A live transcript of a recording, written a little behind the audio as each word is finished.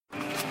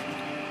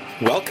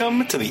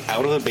Welcome to the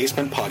Out of the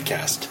Basement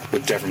podcast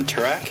with Devin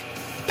Turak,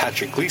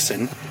 Patrick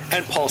Gleason,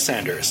 and Paul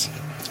Sanders.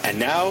 And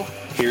now,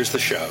 here's the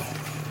show.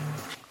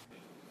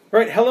 All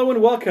right, hello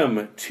and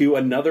welcome to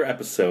another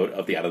episode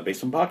of the Out of the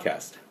Basement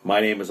podcast.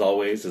 My name, as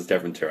always, is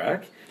Devin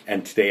Turak,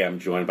 and today I'm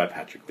joined by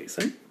Patrick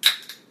Gleason.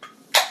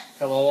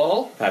 Hello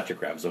all. Patrick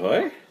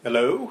Ramsahoy.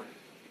 Hello.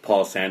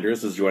 Paul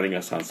Sanders is joining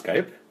us on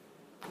Skype.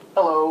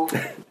 Hello.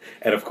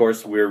 And of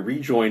course, we're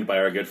rejoined by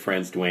our good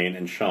friends Dwayne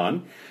and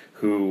Sean,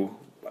 who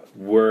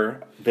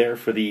were there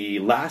for the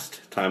last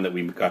time that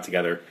we got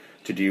together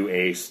to do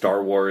a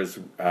Star Wars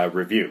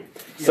review.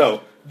 Yes.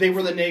 So they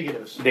were the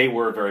negatives. they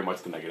were very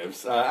much the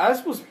negatives,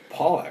 as was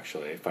Paul,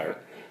 actually, if I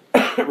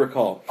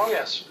recall. Oh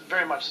yes,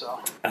 very much so.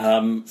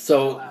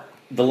 So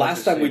the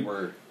last time we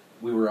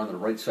were on the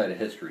right side of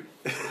history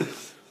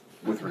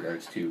with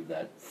regards to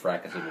that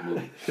fracas of a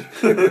movie.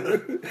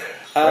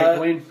 Right,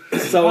 Dwayne?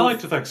 So I like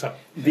to think so.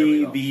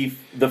 the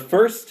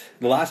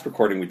last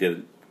recording we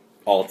did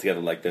all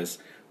together like this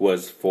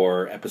was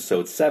for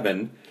episode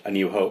 7, A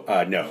New Hope.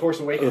 No, Force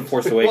Awakens. The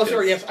Force Awakens. Well,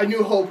 sorry, yes, A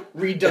New Hope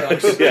redone.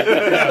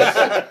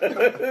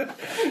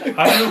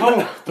 I New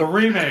Hope, the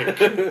remake.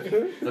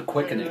 The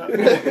quickening.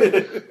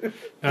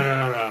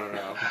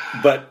 No.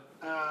 But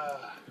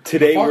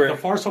today The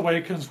Force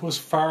Awakens was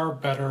far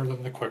better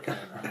than the Quickening.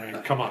 I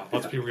mean, come on,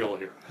 let's be real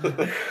here.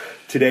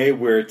 Today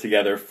we're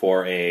together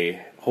for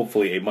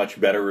hopefully a much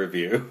better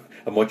review,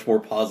 a much more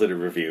positive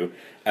review,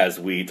 as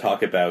we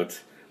talk about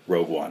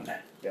Rogue One.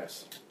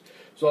 Yes.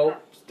 So,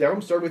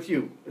 Darren, start with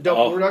you.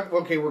 No, we're not.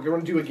 Okay, we're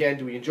going to do again.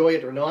 Do we enjoy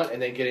it or not?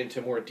 And then get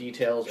into more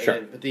details. Sure.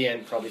 And then at the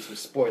end, probably some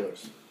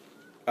spoilers.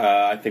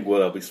 I think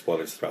there'll be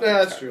spoilers throughout.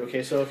 That's true.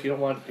 Okay, so if you don't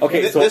want.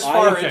 Okay, so this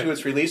far into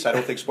its release, I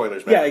don't think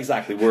spoilers matter. Yeah,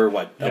 exactly. We're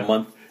a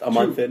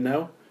month in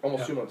now.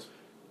 Almost 2 months.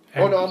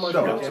 And Oh no, I'm like,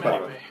 No, yeah, it's yeah,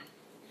 about- yeah.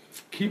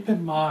 keep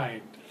in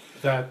mind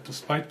that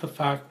despite the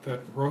fact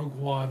that Rogue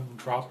One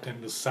dropped in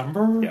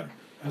December, Yeah.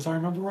 as I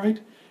remember right,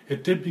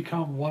 it did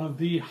become one of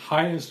the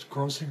highest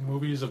grossing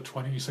movies of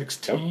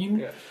 2016,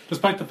 Yep. Yeah.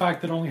 despite the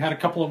fact that it only had a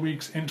couple of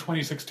weeks in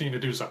 2016 to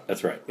do so.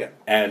 That's right. Yeah.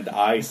 And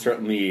I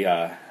certainly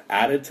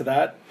added to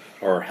that,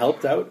 or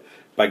helped out,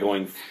 by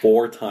going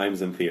 4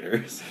 times in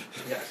theaters.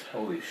 Yes.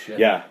 Holy shit.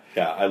 Yeah.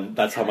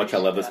 That's how much I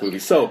love this movie.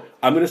 So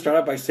I'm going to start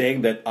out by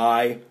saying that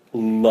I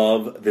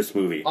love this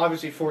movie.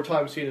 Obviously, 4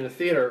 times seen in a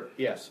theater.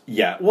 Yes.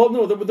 Yeah. Well,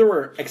 no, there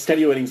were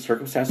extenuating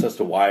circumstances as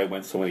to why I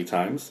went so many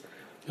times.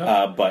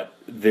 Yep. But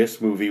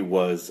this movie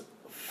was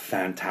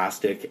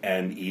fantastic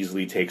and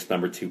easily takes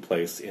number 2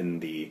 place in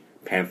the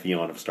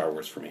pantheon of Star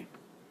Wars for me.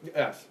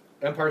 Yes.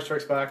 Empire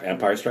Strikes Back.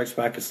 Empire Strikes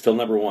Back is still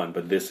number 1,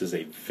 but this is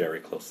a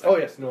very close second. Oh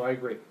yes. No, I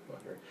agree.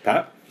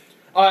 Pat?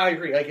 I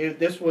agree. Like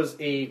this was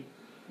a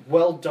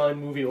well done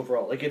movie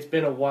overall. Like it's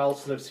been a while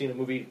since I've seen a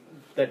movie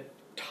that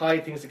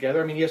tied things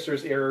together. I mean, yes,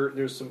 there's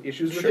some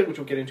issues with Sure. it, which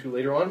we'll get into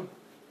later on.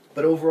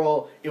 But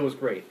overall, it was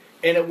great,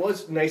 and it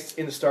was nice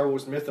in the Star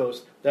Wars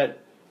mythos that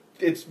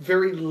it's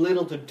very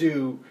little to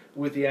do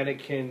with the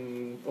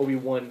Anakin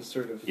Obi-Wan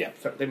sort of. Yeah.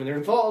 I mean, they're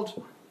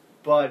involved,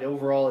 but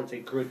overall, it's a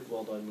good,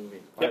 well done movie.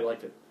 Yep. I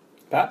liked it.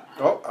 Pat?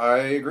 Oh, I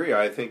agree.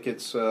 I think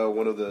it's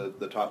one of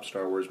the top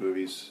Star Wars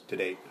movies to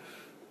date.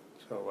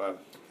 So,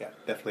 yeah,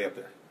 definitely up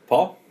there.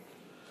 Paul?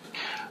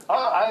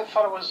 I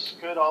thought it was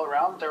good all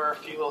around. There were a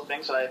few little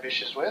things that I have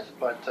issues with,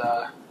 but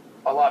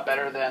a lot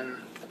better than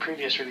the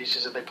previous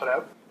releases that they put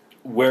out.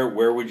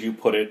 Where would you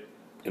put it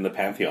in the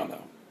pantheon,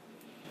 though?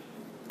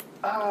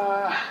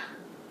 I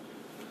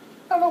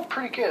don't know,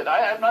 pretty good.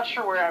 I'm not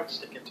sure where I would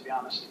stick it, to be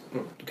honest.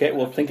 Okay,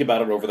 well, think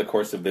about it over the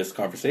course of this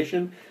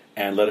conversation,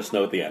 and let us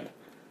know at the end.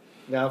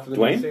 Now for the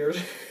Dwayne? naysayers.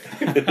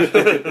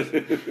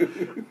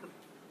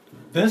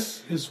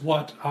 This is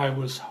what I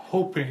was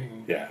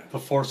hoping Yeah. The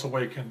Force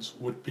Awakens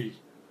would be.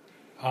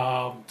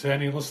 To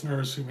any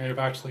listeners who may have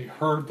actually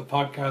heard the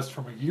podcast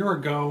from a year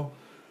ago,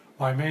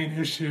 my main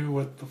issue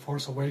with The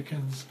Force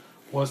Awakens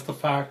was the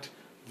fact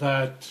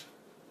that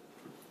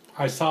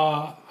I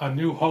saw A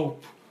New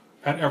Hope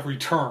at every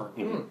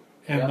turn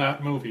in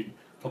that movie.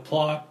 The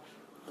plot,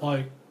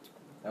 like,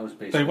 That was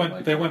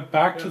basically they went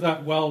back to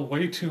that well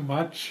way too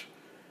much,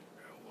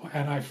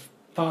 and I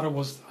thought it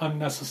was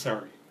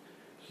unnecessary.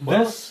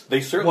 Well, This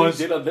they certainly was-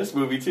 did on this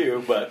movie,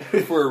 too, but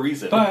for a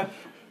reason. But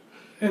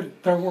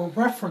there were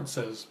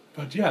references,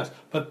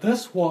 but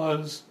this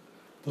was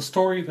the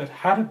story that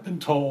hadn't been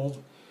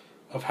told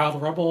of how the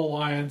Rebel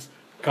Alliance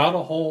got a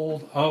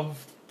hold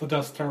of the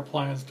Death Star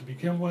plans to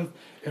begin with.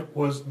 It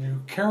was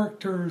new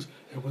characters,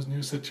 it was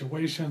new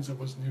situations, it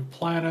was new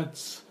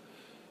planets.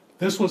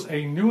 This was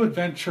a new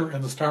adventure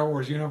in the Star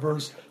Wars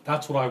universe.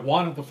 That's what I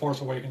wanted The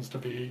Force Awakens to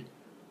be,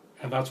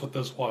 and that's what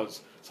this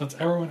was. Since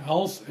everyone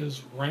else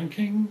is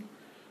ranking,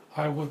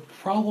 I would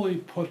probably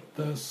put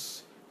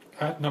this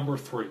at number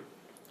 3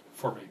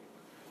 for me.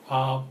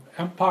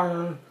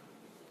 Empire,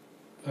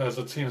 as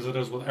it seems it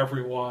is with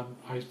everyone,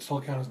 I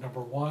still count as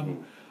number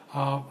 1.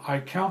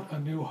 I count A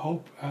New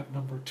Hope at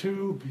number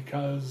 2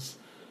 because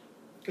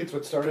It's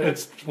what started.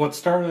 it's what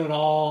started it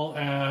all,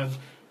 and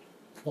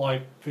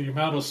like the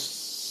amount of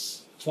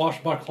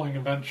swashbuckling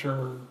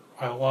adventure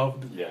I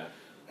loved. Yeah.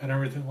 and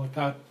everything like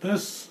that.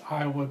 This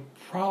I would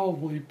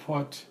probably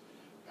put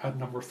at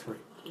number 3.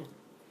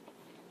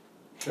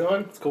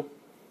 John? That's cool.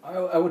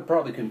 I would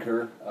probably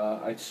concur.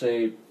 I'd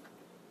say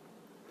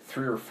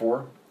 3 or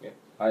 4. Yeah.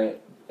 I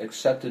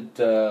accepted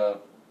the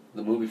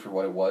movie for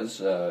what it was.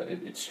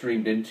 It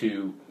streamed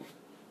into.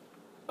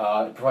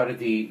 It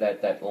provided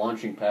that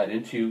launching pad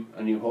into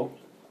A New Hope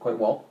quite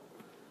well.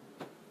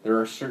 There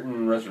are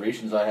certain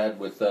reservations I had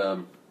with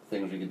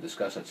things we could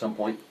discuss at some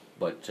point,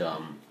 but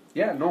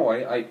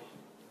I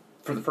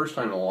for the first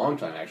time in a long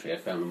time actually I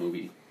found the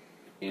movie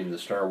in the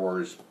Star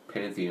Wars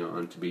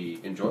pantheon to be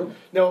enjoyable.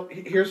 Now,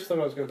 here's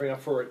something I was going to bring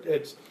up for it.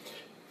 It's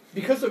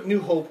because of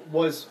New Hope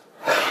was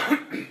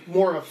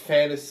more of a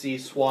fantasy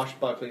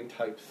swashbuckling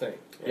type thing.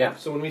 Yeah.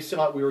 So when we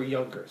saw it, we were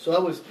younger.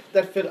 So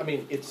that fit. I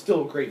mean, it's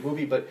still a great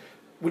movie, but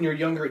when you're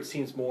younger, it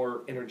seems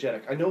more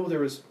energetic. I know there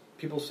was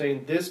people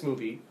saying this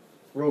movie,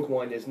 Rogue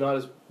One, is not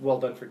as well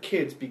done for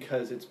kids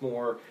because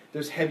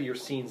there's heavier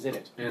scenes in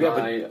it. And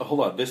Yeah, but hold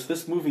on.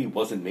 This movie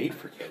wasn't made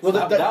for kids. Well,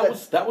 that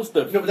was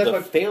the No, but that's the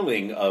what-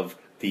 failing of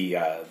the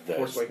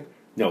Force Awakens?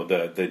 No,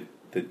 the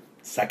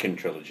second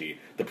trilogy,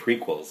 the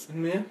prequels.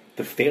 Yeah.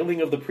 The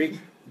failing of the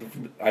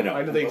I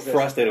know they for exist.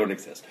 us they don't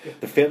exist.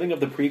 The failing of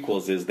the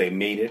prequels is they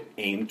made it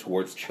aimed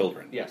towards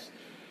children. Yes.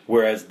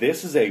 Whereas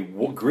this is a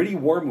gritty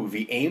war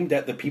movie aimed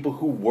at the people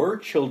who were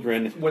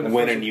children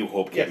when A New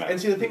Hope came Yes, out. and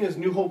see, the thing is,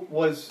 New Hope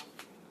was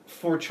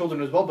for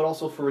children as well, but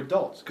also for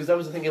adults, because that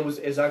was the thing. It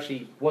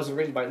wasn't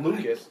written by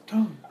Lucas.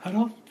 I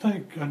don't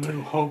think A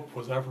New Hope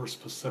was ever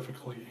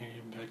specifically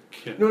aimed at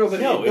kids. No,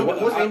 but No, it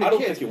wasn't aimed I at don't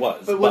kids. think it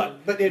was.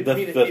 But it, the, I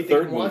mean, the if they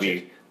third can watch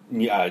movie,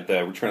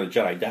 the Return of the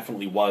Jedi,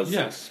 definitely was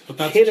Yes, but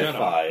that's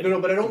kidified. No,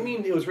 but I don't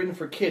mean it was written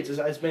for kids.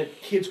 I meant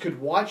kids could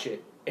watch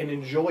it and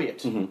enjoy it.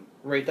 Mm-hmm.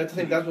 Right? That's the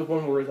thing. That was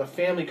one where the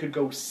family could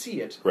go see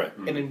it Right.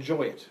 and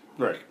enjoy it.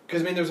 Right.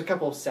 Because I mean, there's a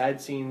couple of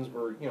sad scenes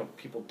where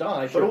people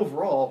die, Sure. but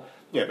overall,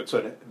 Yeah, but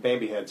so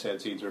Bambi had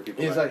sad scenes where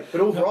people. it's died. like, but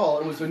overall,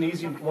 it was an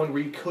easy one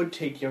where you could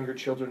take younger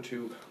children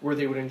to where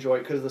they would enjoy it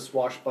because of the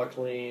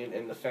swashbuckling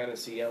and the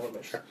fantasy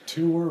elements.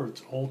 2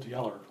 words, Old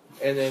Yeller.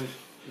 And then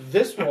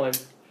this one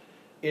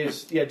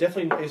is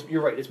definitely is.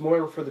 You're right. It's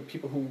more for the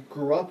people who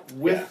grew up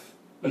with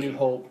A New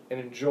Hope and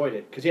enjoyed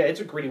it because it's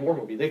a gritty war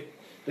movie.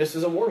 This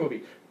is a war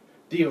movie.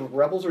 The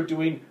rebels are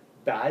doing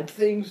bad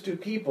things to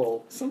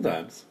people.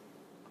 Sometimes.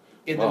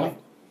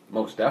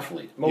 Most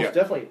definitely. Most Yeah.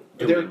 definitely,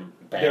 they're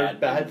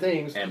bad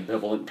things.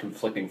 ambivalent,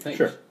 conflicting things.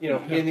 Sure.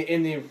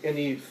 In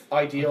the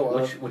ideal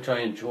of which I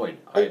enjoyed.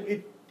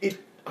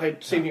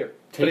 same here.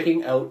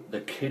 Taking out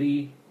the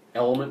kiddie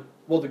element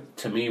Well,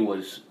 to me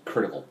was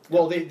critical.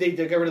 they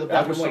got rid of the That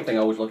black was and white. something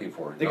I was looking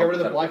for. They got rid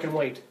of the black and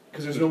white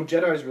because there's no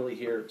Jedi's really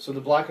here, so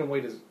the black and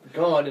white is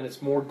gone, and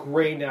it's more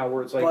gray now.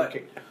 Where it's like, But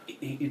okay,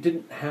 you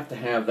didn't have to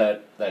have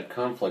that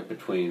conflict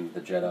between the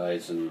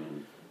Jedi's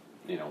and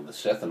the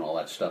Sith and all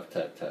that stuff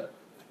to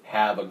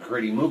have a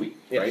gritty movie,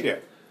 right? Yeah.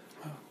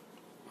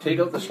 Take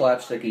out the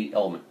slapsticky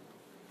element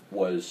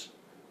was,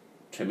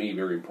 to me,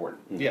 very important.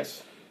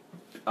 yes,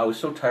 I was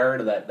so tired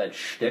of that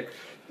shtick.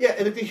 yeah,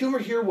 and the humor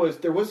here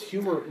there was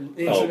humor.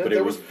 But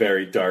it was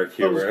very dark It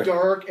humor. was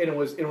dark, and it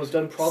was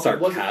done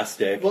properly.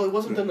 Sarcastic. It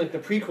wasn't done like the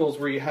prequels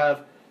where you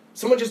have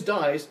someone just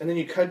dies, and then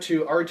you cut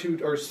to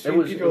R2 or It was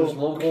C-3PO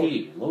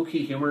low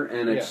key humor,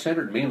 and it Yeah.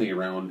 centered mainly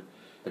around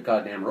the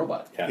goddamn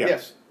robot, Yeah.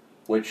 Yes,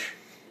 which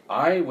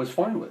I was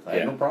fine with. I had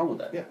Yeah. no problem with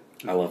that. yeah.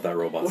 I love that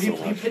robot Well, so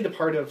he much. played the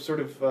part of sort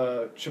of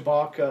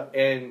Chewbacca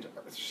and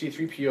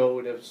C-3PO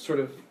in a sort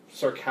of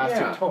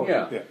sarcastic tone.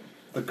 Yeah. Yeah.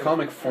 The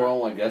comic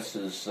foil, I guess,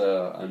 is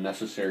a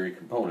necessary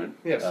component.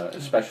 Yes.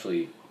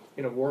 Especially,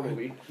 In a war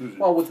movie.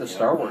 well, with the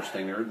Star Wars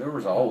thing, there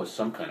was always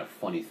some kind of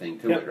funny thing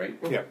to it, right?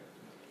 Yeah.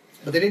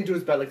 But they didn't do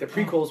as bad. Like the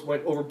prequels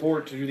went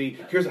overboard to do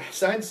here's a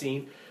sad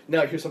scene,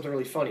 now here's something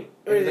really funny.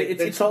 And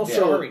It's that's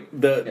also jarring.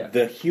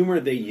 the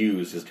humor they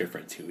use is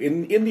different too.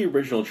 In the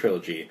original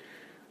trilogy,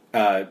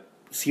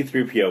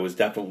 C-3PO is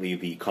definitely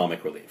the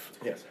comic relief.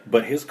 Yes.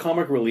 But his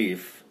comic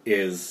relief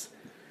is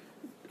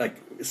like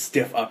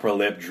stiff upper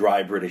lip,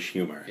 dry British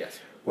humor. Yes.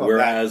 Well,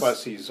 Whereas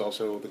plus he's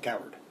also the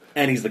coward.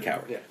 and he's the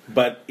coward. Yeah.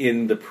 But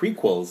in the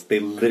prequels, they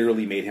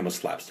literally made him a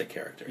slapstick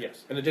character.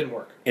 Yes, and it didn't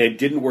work. And it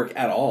didn't work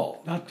at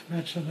all. Not to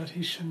mention that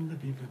he shouldn't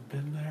have even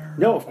been there.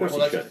 No, of course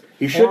Well, he that's- should.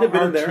 He shouldn't have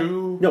been Or there.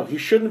 R2, No, he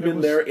shouldn't have it been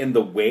was- there in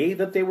the way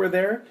that they were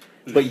there.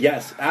 But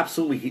yes,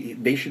 absolutely,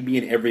 they should be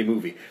in every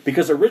movie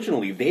because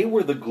originally they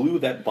were the glue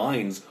that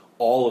binds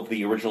all of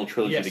the original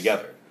trilogy Yes.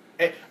 together.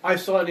 And I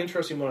saw an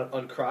interesting one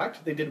on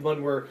Cracked. They did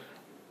one where,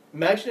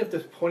 imagine if the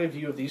point of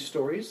view of these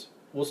stories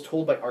was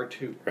told by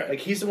R2. Right. Like,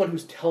 he's the one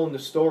who's telling the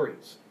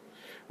stories.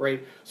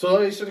 Right? So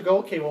then he sort of go,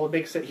 okay, well, it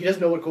makes sense. He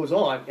doesn't know what goes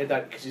on in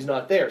that because he's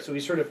not there. So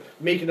he's sort of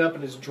making up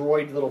in his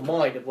droid little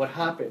mind of what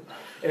happened.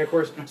 And of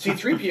course,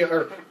 C-3PO,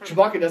 or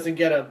Chewbacca doesn't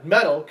get a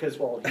medal because,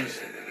 well,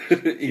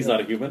 He's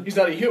not a human. he's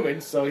not a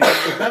human, so he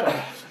doesn't get a medal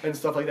and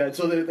stuff like that.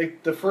 So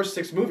the first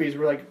 6 movies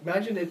were like,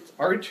 imagine it's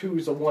R2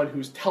 is the one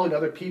who's telling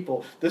other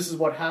people this is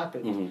what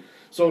happened. Mm-hmm.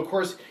 So of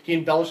course he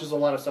embellishes a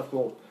lot of stuff.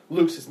 Well,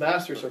 Luke's his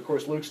master, so of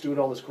course Luke's doing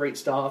all this great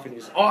stuff and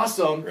he's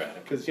awesome Right.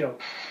 because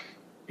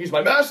he's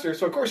my master,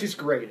 so of course he's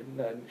great.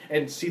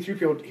 And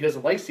C-3PO, he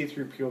doesn't like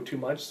C-3PO too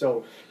much,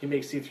 so he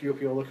makes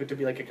C-3PO look to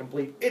be like a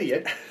complete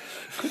idiot.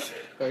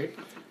 Right?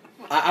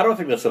 I don't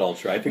think that's at all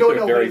true. I think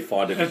they're very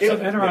fond of It's each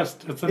an other.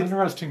 it's an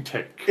interesting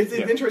take. It's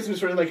interesting to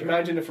sort of like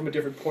imagine it from a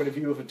different point of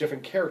view of a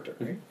different character.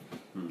 Right?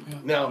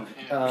 Now,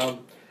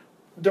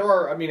 there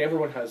are. I mean,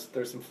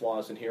 there's some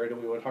flaws in here. Do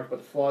we want to talk about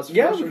the flaws?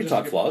 Yeah, first, we or can just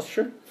talk like- flaws,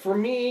 sure. For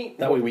me,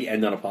 That way we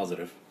end on a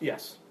positive.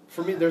 yes.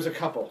 For me, there's a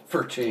couple.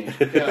 For a change.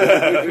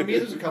 Yeah, for me,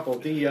 there's a couple.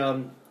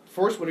 The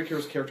Forrest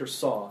Whitaker's character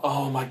Saw.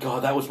 Oh my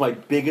god, that was my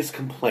biggest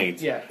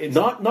complaint. Yeah, it's-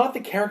 not the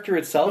character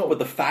itself, No. but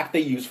the fact they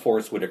use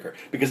Forrest Whitaker.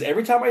 Because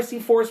every time I see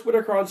Forrest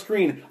Whitaker on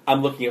screen,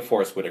 I'm looking at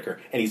Forrest Whitaker,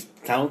 and he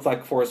sounds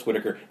like Forrest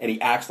Whitaker, and he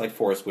acts like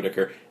Forrest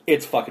Whitaker.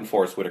 It's fucking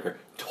Forrest Whitaker.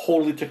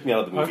 Totally took me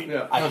out of the movie.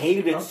 Yeah. I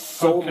hated it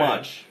so Okay.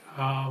 much.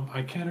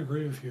 I can't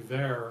agree with you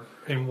there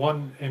in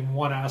one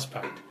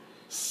aspect.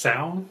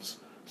 Sounds.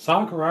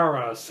 Saw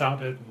Gerrera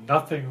sounded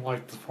nothing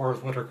like the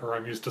Forrest Whitaker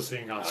I'm used to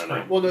seeing on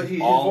screen. Well, no,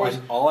 his All voice.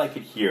 I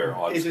could hear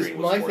on Is screen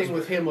was my Forrest thing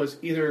with him was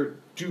either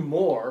do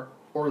more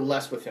or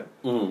less with him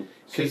Mm.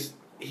 because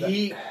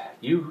he.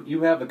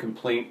 You have a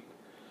complaint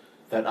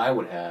that I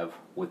would have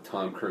with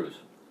Tom Cruise.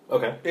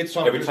 Okay. It's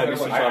Tom Every Cruise, time you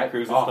see everyone. Tom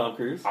Cruise, it's Oh, Tom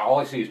Cruise? All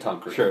I see is Tom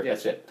Cruise. Sure.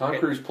 That's it. Tom Okay.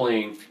 Cruise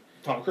playing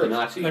Tom the Cruise.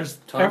 Nazi. There's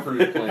Tom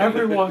Cruise playing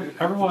everyone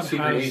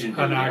secret has agent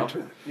an dude, you know?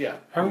 actor. Yeah.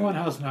 Everyone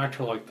has an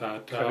actor like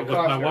that. Kevin With my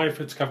Costner. wife,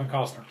 it's Kevin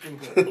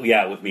Costner.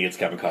 Yeah, with me it's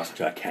Kevin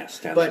Costner. I can't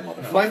stand that But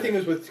motherfucker. my thing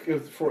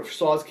is for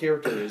Saw's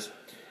character is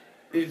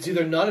it's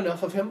either not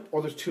enough of him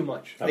or there's too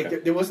much. Like Okay.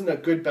 there wasn't a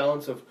good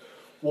balance of,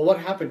 well, what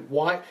happened?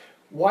 Why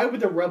would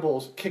the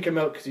rebels kick him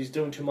out because he's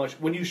doing too much?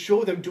 When you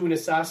show them doing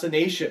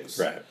assassinations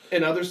Right.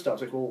 and other stuff,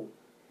 it's like, well,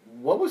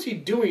 what was he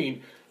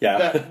doing?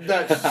 Yeah.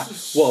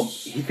 That's Well,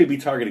 he could be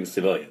targeting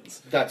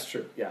civilians. that's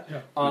true. Yeah.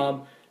 Yeah.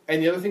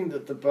 And the other thing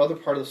that the other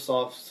part of the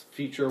Saw's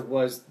feature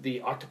was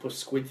the octopus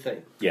squid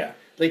thing. Yeah.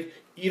 Like,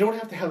 you don't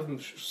have to have him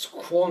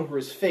crawling over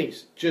his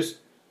face. Just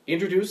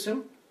introduce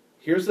him.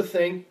 Here's the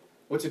thing.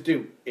 What's it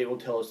do? It will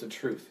tell us the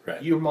truth.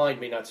 Right. Your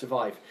mind may not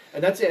survive.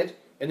 And that's it.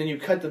 And then you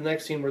cut to the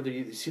next scene where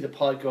you see the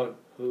pilot going,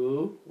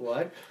 who?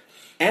 What?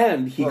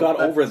 And he Well, got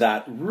that's- over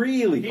that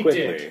really He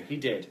quickly. did. He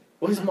did.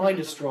 Well, his mind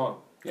is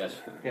strong. Yes.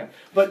 Yeah.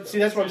 But, see,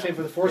 that's what I'm saying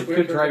for the Force It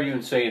could drive you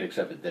insane,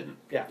 except it didn't.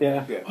 Yeah.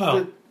 Yeah. Yeah.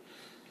 Well,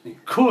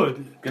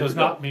 could does to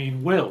not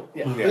mean will.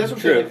 Yeah, Yeah. but that's what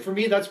I'm True. saying. Like, for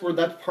me, that's where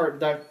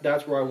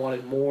that's where I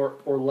wanted more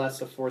or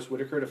less of Forrest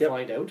Whitaker to Yep.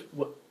 find out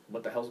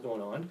what the hell's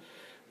going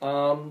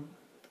on.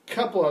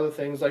 Couple other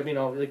things, like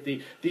like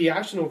the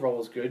action overall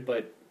was good,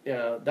 but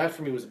that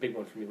for me was a big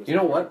one for me. Was You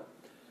know what?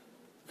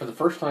 For the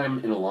first time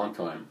in a long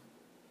time,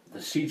 the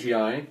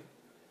CGI,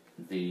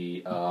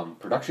 the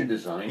production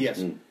design,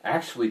 Yes.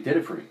 actually did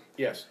it for me.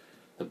 Yes.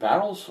 The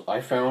battles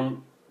I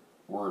found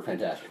were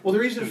fantastic. Well,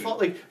 they're easy to follow.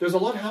 Like, there's a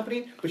lot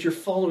happening, but you're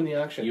following the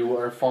action. You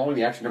are following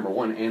the action, number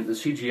one, and the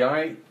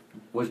CGI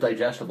was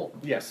digestible.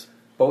 Yes.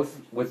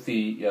 Both with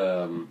the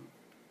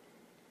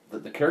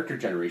character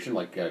generation,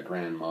 like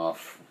Grand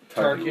Moff,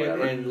 Tarkin, Tarkin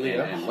whatever, and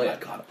Leia. and Oh my Leia.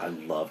 god, I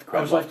loved I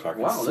Grand was Moff like, Tarkin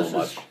wow, so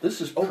much. this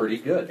is Oh, pretty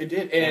good. It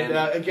did, and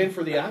again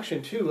for the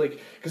action too, like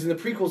because in the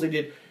prequels they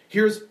did.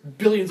 Here's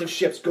billions of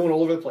ships going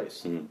all over the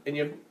place, and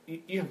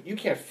you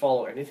can't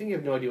follow anything. You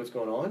have no idea what's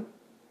going on.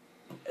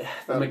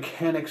 The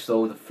mechanics,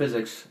 though, the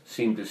physics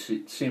seem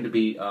to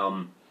be.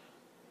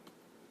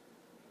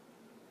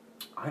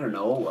 I don't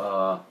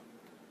know.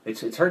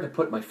 It's hard to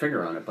put my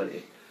finger on it, but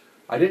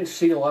I didn't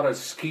see a lot of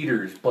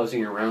skeeters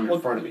buzzing around Well,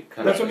 in front of me.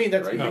 That's what I mean.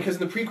 That's right? because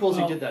in the prequels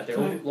Well, they did that. They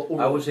they-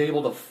 were I was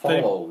able to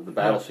follow the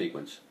battle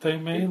sequence. They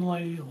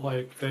mainly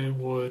they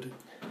would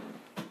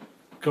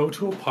go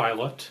to a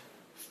pilot,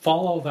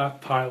 follow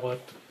that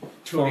pilot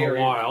To for an a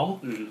area. while,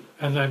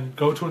 and then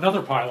go to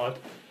another pilot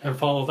and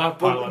follow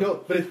that Well, pilot.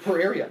 no, but it's per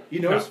area. You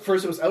notice Yeah.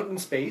 first it was out in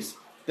space,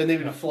 then they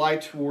would fly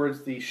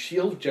towards the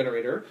shield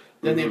generator,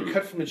 then they would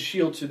cut from the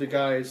shield to the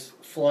guys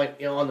flying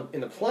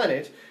in the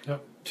planet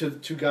Yep.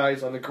 to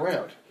guys on the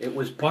ground. It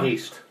was What?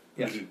 paced.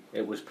 Yes.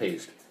 It was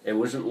paced. It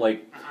wasn't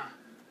like,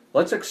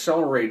 let's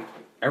accelerate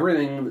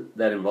everything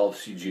that involves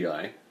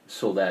CGI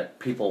so that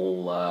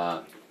people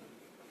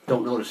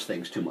don't notice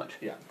things too much.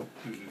 Yeah.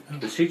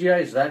 The CGI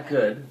is that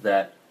good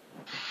that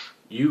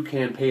you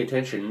can pay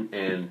attention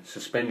and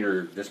suspend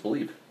your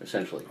disbelief,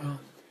 essentially.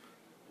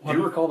 Do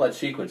you recall that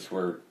sequence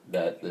where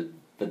the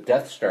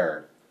Death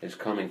Star is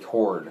coming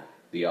toward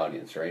the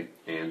audience, right?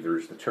 And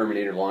there's the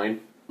Terminator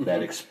line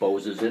that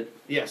exposes it,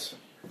 Yes.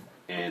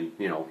 and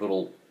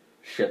little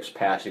ships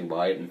passing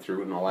by it and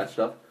through it and all that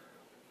stuff.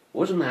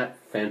 Wasn't that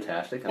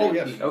fantastic? Oh,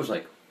 yes. I was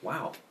like,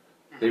 wow,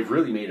 they've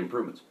really made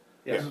improvements.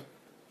 Yes.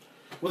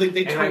 Well,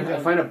 they And timed I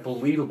down. find it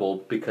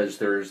believable because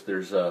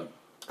there's a.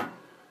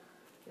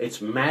 It's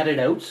matted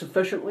out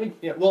sufficiently.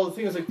 Yeah. Well, the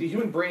thing is, like the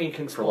human brain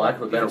can, For lack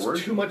of a better if it's word.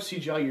 too much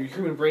CGI. Your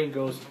human brain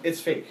goes, it's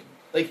fake.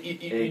 Like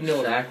you know it.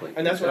 Exactly.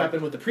 And that's what Exactly.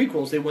 happened with the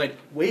prequels. They went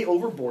way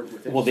overboard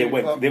with it. Well, they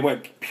So-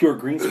 went pure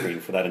green screen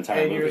for that entire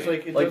and movie. you're just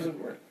like, it Like- doesn't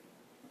work.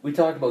 We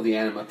talked about the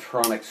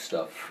animatronic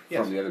stuff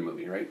Yes. from the other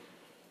movie, right?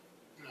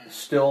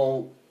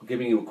 Still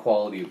giving you a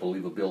quality of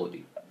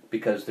believability.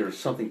 because there's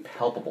something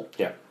palpable.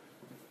 Yeah.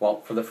 Well,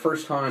 for the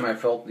first time, I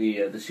felt the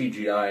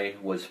CGI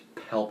was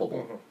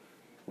palpable,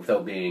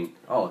 without being,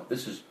 oh,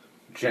 this is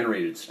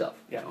generated stuff.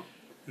 Yeah.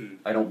 You know?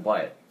 I don't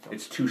buy it.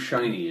 It's too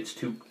shiny.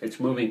 It's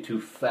moving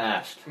too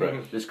fast.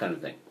 Right. This kind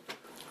of thing.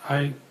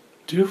 I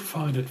do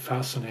find it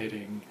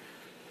fascinating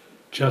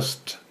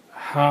just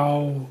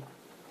how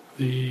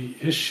the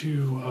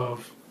issue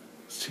of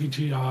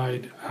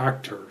CGI'd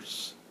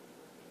actors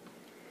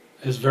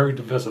is very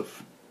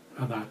divisive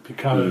in that,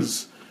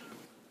 because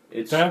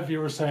It's Dev, you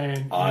were saying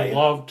you I-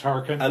 love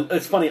Tarkin.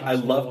 It's funny. I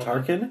love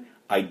Absolutely. Tarkin.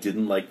 I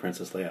didn't like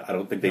Princess Leia. I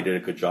don't think they did a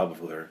good job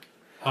with her.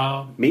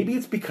 Um, Maybe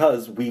it's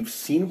because we've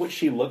seen what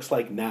she looks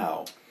like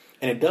now,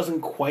 and it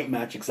doesn't quite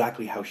match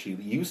exactly how she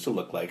used to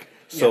look like.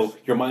 So Yes.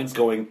 your mind's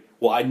going,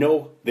 well, I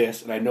know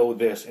this, and I know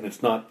this, and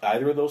it's not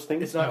either of those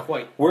things. It's not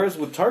quite. Whereas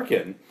with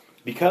Tarkin,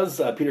 because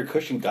Peter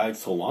Cushing died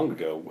so long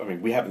ago, I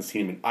mean, we haven't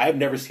seen him. I have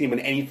never seen him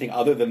in anything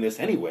other than this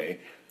anyway.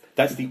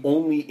 That's the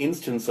only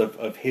instance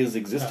of his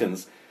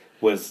existence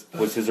was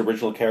his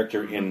original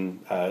character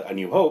in A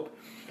New Hope.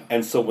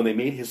 And so when they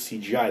made his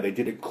CGI, they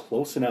did it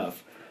close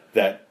enough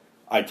that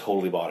I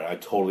totally bought it. I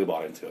totally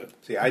bought into it.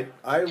 See, I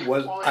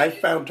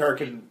found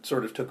Tarkin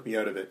sort of took me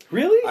out of it.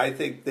 Really? I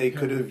think they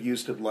could have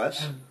used him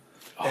less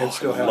and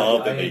still I have.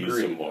 love I that they used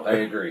agree. him more. I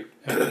agree.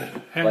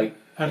 and, Like,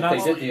 and if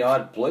that's, they did the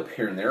odd blip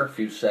here and there, a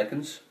few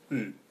seconds,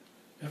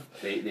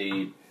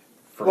 they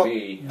for Well,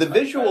 me, the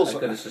visuals- I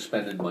could have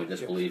suspended my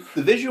disbelief.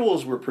 The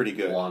visuals were pretty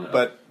good, Long enough.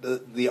 but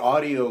the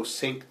audio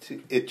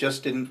synced. It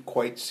just didn't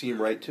quite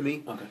seem right to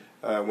me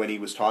when he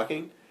was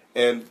talking.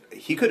 And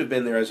he could have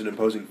been there as an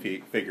imposing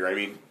figure. I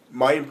mean,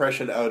 my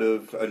impression out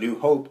of A New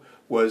Hope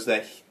was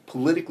that,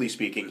 politically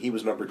speaking, he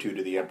was number 2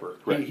 to the Emperor.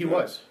 He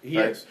was. He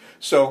Right? is.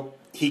 So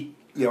he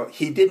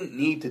didn't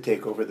need to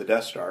take over the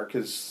Death Star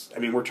because, I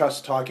mean, we're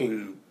just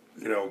talking,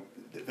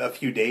 a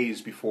few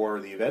days before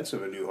the events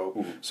of A New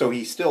Hope. So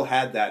he still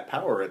had that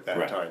power at that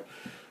Right. time.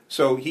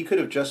 So he could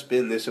have just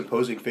been this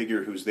imposing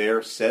figure who's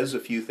there, says a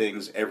few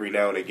things every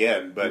now and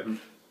again, but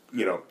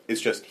it's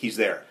just he's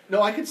there.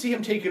 No, I could see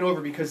him taking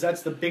over because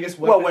that's the biggest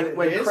Well, weapon.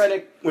 when it is.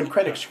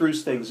 Krennic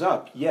screws things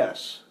up,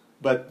 yes,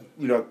 but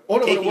Oh, no,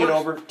 taking it it works.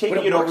 over But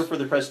it over works. for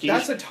the prestige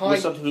That's a time-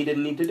 was something he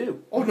didn't need to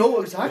do. Oh no,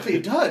 exactly,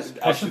 it does.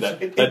 Actually,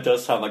 that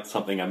does sound like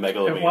something a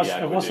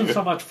megalomaniac it would wasn't do.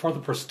 so much for the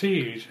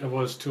prestige, it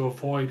was to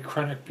avoid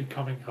Krennic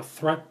becoming a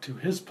threat to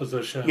his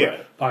position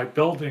Yeah. by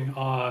building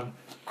on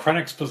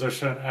Krennic's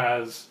position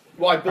as...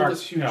 Well, I built Our-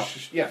 this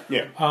huge. Yeah.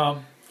 Yeah,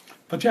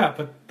 But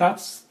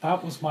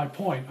that was my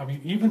point. I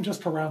mean, even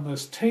just around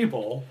this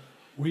table,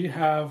 we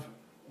have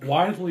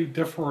widely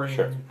differing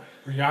Sure.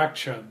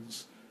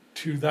 reactions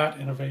to that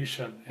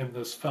innovation in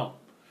this film.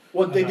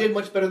 Well, they did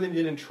much better than they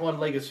did in Tron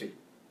Legacy.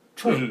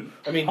 True.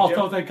 I mean,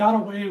 Although they got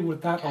away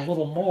with that a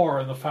little more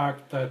in the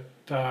fact that,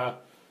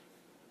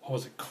 what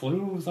was it,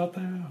 Clue? Was that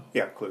there?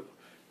 yeah, Clue.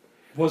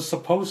 Was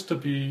supposed to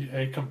be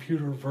a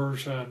computer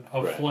version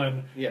of Right.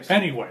 Flynn Yes.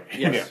 anyway.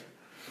 Yes. Yeah.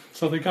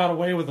 So they got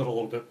away with it a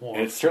little bit more.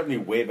 And it's certainly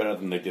way better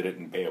than they did it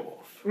in Beowulf.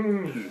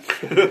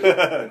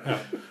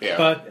 Yeah,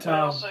 But, But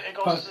also, but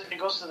it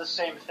goes to the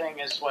same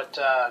thing as what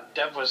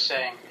Dev was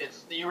saying.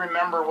 It's you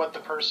remember what the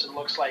person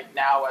looks like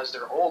now as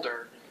they're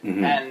older,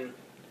 and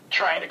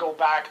trying to go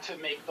back to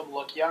make them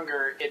look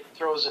younger, it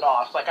throws it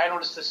off. Like I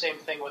noticed the same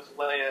thing with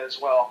Leia as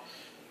well.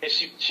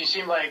 She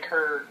seemed like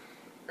her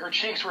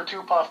cheeks were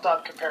too puffed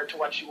up compared to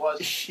what she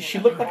was. She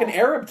looked like an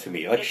Arab to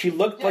me. Like she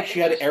looked like she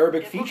had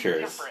Arabic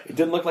features. different. It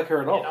didn't look like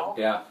her at all.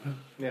 You know?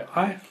 Yeah,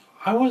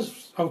 I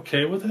was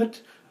okay with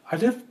it. I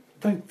did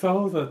think,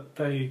 though, that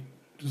they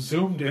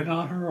zoomed in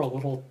on her a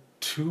little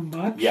too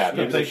much. Yeah, that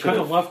maybe they they could have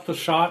should've. left the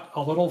shot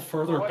a little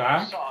further What you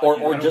back. saw, Or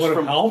yeah. it just would've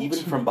from helped. even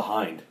from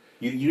behind.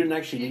 You didn't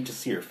actually need to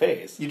see her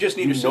face. you just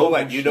need You to know know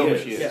that who you know she who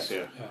is. she is. Yes.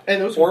 Yeah.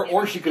 And those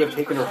Or she could have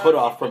taken her hood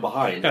off from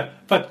behind. Yeah,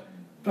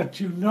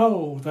 but you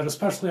know that,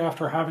 especially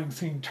after having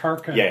seen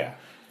Tarkin Yeah.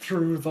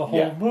 through the whole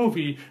Yeah.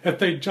 movie, if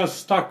they just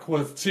stuck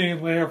with seeing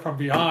Leia from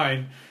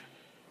behind,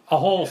 a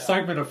whole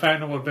segment of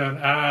fandom would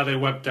have been, they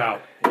whipped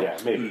out. Yeah,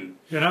 maybe.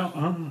 You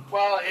know?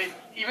 Well,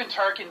 even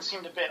Tarkin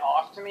seemed a bit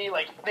off to me.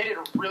 Like they did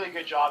a really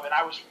good job, and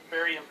I was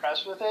very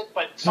impressed with it.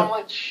 But some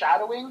of the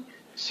shadowing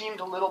seemed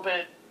a little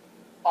bit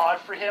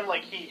odd for him.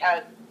 Like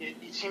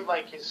it seemed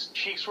like his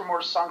cheeks were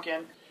more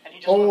sunken, and he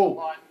just looked a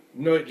lot.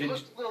 no, He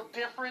looked a little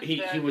different. He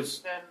than, was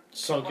than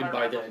sunken what I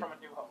by remember then. From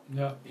A New Hope.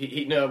 Yeah.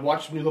 he no,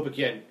 watch New Hope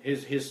again.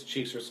 His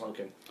cheeks are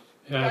sunken.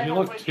 Yeah, I he know,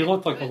 looked but he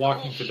looked like a the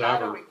walking whole cadaver.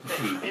 shadowing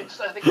thing,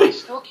 I think they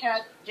still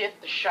can't get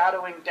the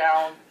shadowing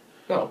down.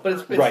 No, but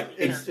it's Right.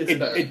 It's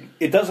better.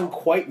 It doesn't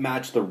quite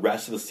match the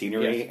rest of the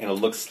scenery, Yes. and it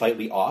looks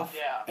slightly off,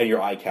 Yeah. and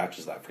your eye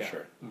catches that for Yeah.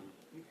 sure.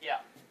 Yeah.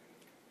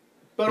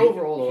 but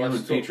overall, though, human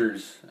that's still-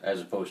 features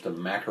as opposed to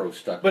macro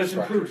stuff. But it's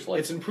structures improved. like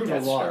It's improved a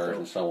Death lot, Stars though.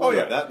 and so on. Oh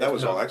yeah, that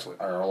was all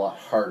excellent. Are a lot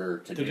harder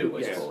to To do, do,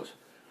 I yes. suppose.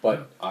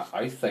 But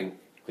I think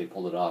they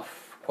pulled it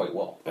off quite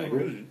well. I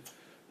agree.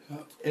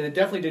 and it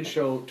definitely did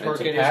show And to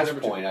Tarkin is Pat's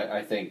number two. point,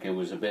 I think it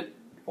was a bit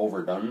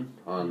overdone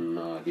on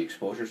the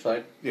exposure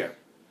side, Yeah,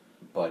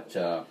 but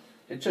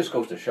it just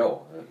goes to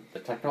show the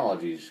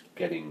technology's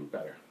getting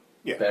Better.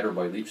 better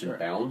by leaps and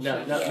bounds. Now,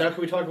 and, now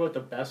can we talk about the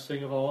best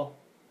thing of all?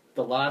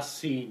 The last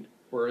scene,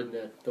 we're in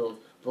the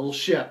little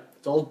ship.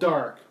 It's all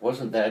dark.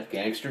 wasn't that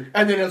gangster?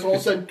 And then all of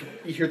a sudden,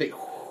 you hear the...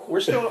 We're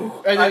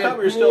still. And I then- thought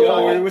we were still.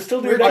 we're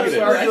still doing I'm negatives.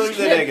 sorry, I We're just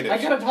doing the can't-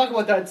 negatives. I gotta talk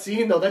about that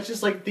scene, though. That's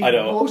just like the I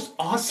know. most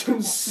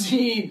awesome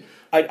scene.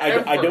 I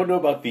ever. don't know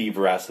about the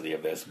veracity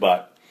of this,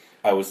 but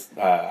I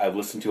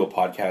listened to a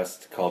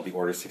podcast called the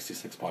Order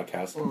 66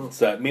 podcast.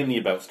 It's mainly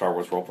about Star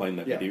Wars role playing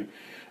that Yeah. we do.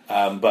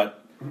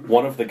 But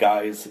one of the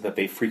guys that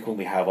they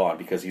frequently have on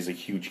because he's a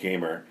huge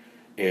gamer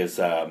is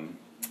Sam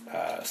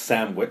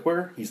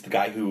Witwer. He's the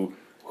guy who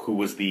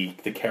was the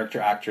character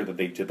actor that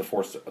they did the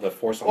Force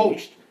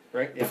Unleashed.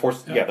 Right? The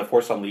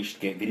Force Unleashed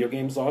video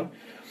games on,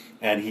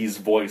 and he's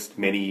voiced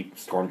many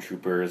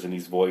stormtroopers, and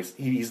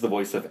he's the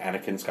voice of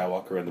Anakin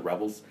Skywalker in the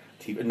Rebels,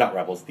 not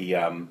Rebels, the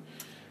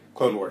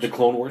Clone Wars. the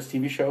Clone Wars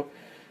TV show.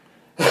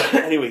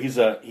 Anyway, he's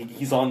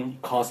on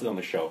constantly on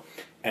the show,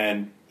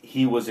 and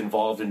he was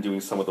involved in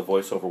doing some of the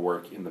voiceover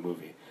work in the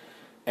movie,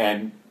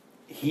 and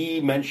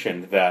he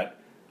mentioned that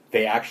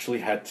they actually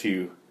had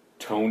to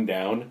tone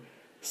down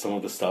some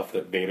of the stuff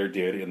that Vader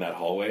did in that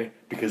hallway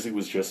because it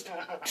was just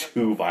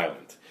too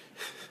violent.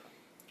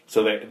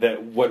 So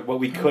that what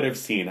we could have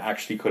seen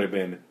actually could have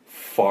been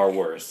far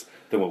worse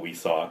than what we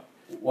saw.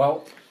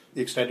 Well,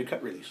 The extended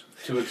cut release.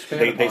 to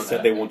expand They upon said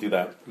that, they won't do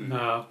that.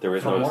 No. There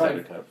is no From what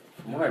extended cut.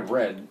 From what I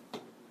read,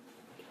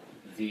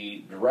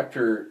 the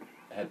director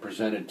had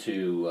presented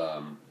to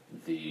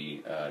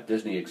the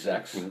Disney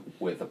execs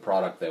with a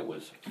product that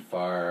was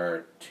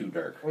far too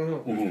dark for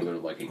their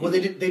liking. Well, they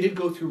did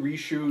go through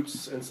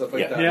reshoots and stuff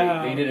like Yeah. that.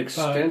 Yeah. They did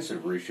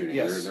extensive reshooting.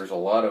 Yes. There's a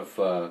lot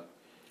of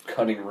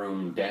cutting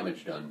room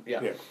damage done,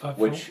 Yeah. Yeah.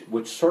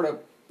 which sort of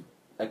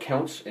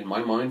accounts in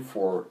my mind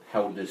for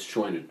how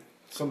disjointed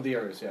Some of the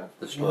areas, yeah.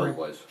 the story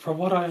Well, was. From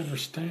what I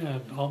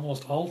understand,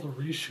 almost all the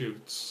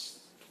reshoots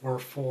were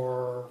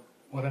for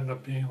what ended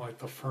up being like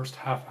the first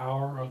half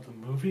hour of the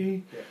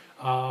movie.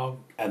 And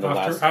the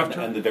After-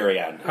 and the very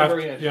end.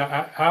 Very end.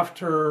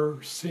 After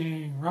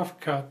seeing rough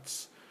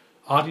cuts,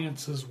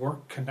 audiences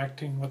weren't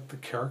connecting with the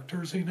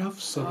characters enough,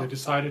 so they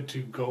decided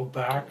to go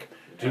back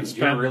Do and you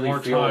spend really more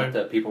feel time.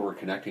 that people were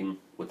connecting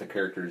with the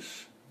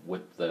characters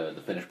with the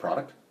finished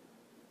product?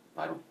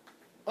 I don't.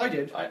 I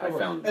did. I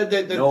found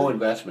And no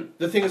investment.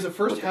 The thing is, the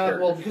first with the half, well,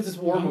 characters. because it's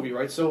a war movie,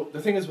 right? So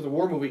the thing is, with a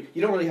war movie,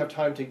 you don't really have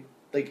time to,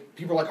 like,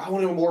 people are like, I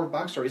want to know more of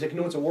backstory. It's like,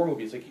 no, it's a war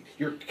movie. It's like,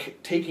 you're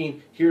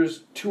taking,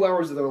 here's 2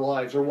 hours of their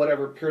lives, or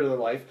whatever period of their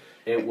life.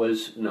 It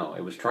was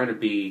trying to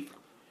be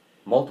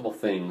multiple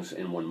things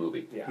in one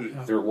movie. Yeah.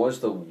 There was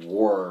the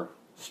war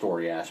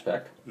story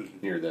aspect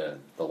near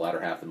the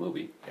latter half of the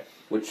movie, Yeah.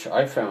 which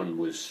I found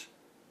was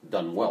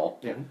done well.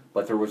 Yeah.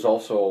 But there was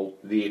also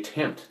the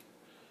attempt,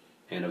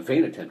 and a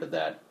vain attempt at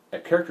that,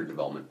 at character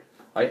development.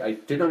 I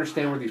didn't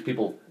understand where these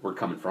people were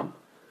coming from.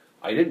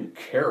 I didn't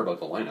care about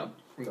the lineup.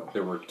 No.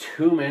 There were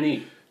too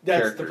many That's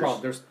characters. the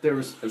problem. There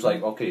was, It was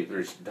like, okay,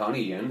 there's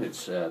Donnie Yen,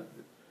 it's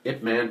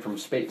Ip Man from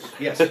space,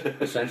 yes.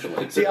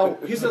 essentially. See,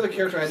 he's another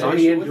character I had an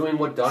Donnie issue Yen with. doing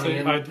what Donnie See,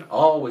 Yen I-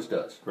 always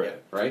does,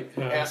 Right. right?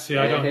 Yeah, see,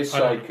 I And don't. his I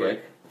don't agree. sidekick.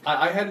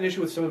 I had an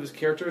issue with some of his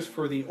characters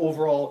for the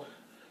overall,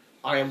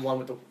 I am one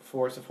with the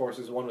Force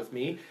is one with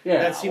me. Yeah,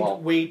 that seemed well-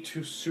 way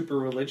too super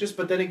religious,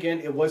 but then again,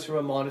 it was from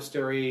a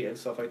monastery and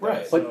stuff like that.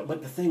 Right. So.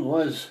 But the thing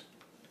was,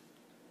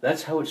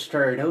 that's how it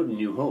started out in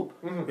New Hope.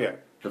 Yeah.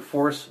 The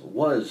Force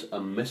was a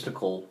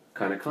mystical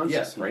kind of concept,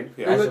 Yes. right?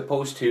 Yeah. As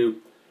opposed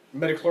to,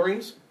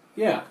 Midichlorians?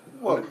 yeah,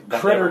 Well,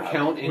 critter never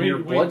count in your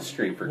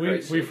bloodstream, for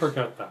Christ's we sakes.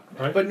 forget that,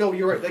 right? But no,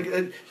 you're right.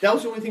 Like that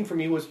was the only thing for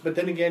me was, but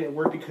then again, it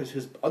worked because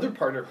his other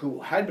partner,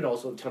 who had been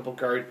also a temple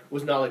guard,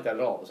 was not like that at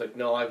all. It was like,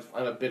 no, I'm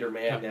a bitter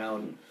man now.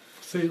 And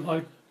See,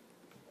 like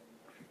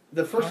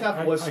the first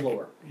half was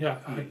slower. Yeah,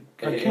 I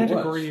It can't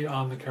was. agree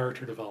on the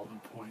character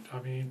development point.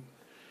 I mean,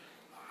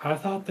 I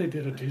thought they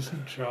did a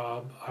decent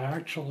job. I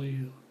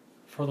actually,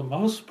 for the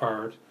most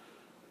part,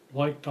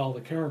 liked all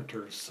the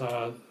characters.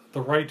 The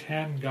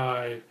right-hand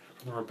guy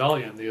from the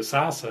rebellion, the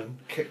assassin,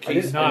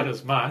 he's not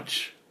as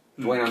much.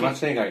 Dwayne, I'm not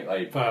saying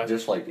I But-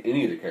 disliked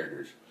any of the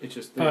characters. It's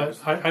just But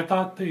I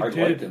thought they I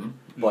did. liked him,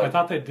 but I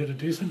thought they did a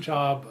decent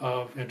job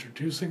of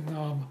introducing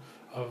them,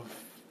 of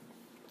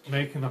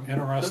making them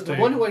interesting.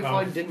 the one who I of-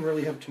 find didn't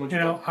really have too much. You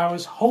know, I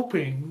was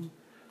hoping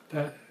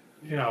that,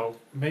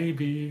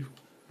 maybe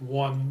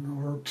one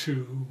or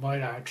two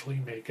might actually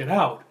make it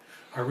out.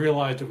 I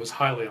realized it was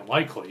highly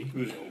unlikely,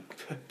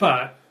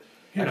 but,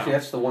 actually,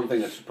 that's the one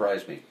thing that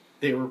surprised me.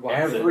 they were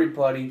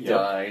Everybody Yep.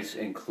 dies,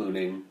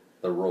 including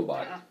the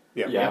robot.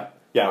 yeah.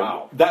 Yeah.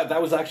 Wow.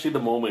 That was actually the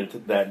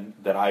moment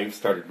that I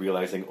started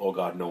realizing, oh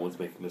god, no one's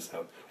making this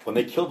out. When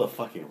they kill the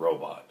fucking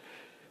robot.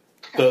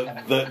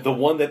 The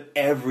one that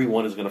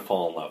everyone is gonna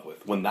fall in love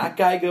with. When that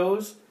guy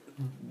goes,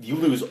 you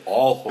lose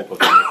all hope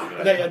of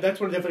anything. Yeah, that's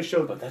what it definitely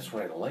showed. But that's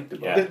what I liked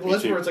about Yeah. it. Well,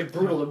 that's me too. where it's like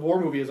brutal. The war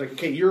movie is like,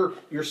 okay, you're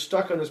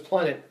stuck on this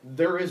planet.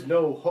 There is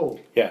no hope.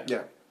 Yeah.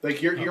 Yeah.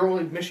 Like your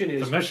only mission the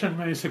is mission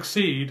may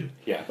succeed,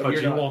 Yeah. but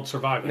you're you not. won't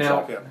survive it.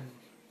 Now,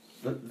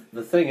 Yeah.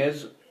 the thing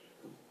is,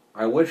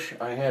 I wish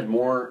I had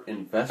more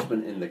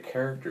investment in the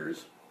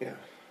characters yeah.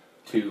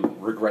 to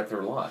regret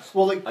their loss.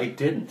 Well, like- I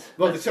didn't.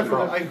 Well, That's except the for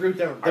problem. I agree with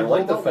them. I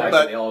like the fact But-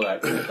 that they all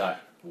got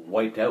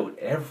wiped out.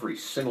 Every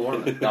single one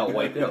of them got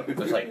wiped out. It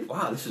was like,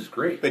 wow, this is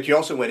great. But you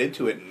also went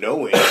into it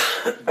knowing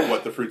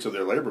what the fruits of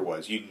their labor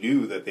was. You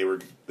knew that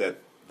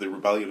the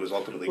rebellion was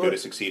ultimately going to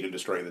succeed in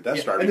destroying the Death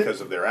Star and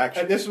because of their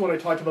action. And this is what I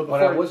talked about before.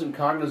 But I wasn't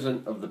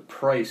cognizant of the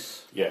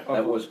price Yeah.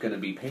 that was going to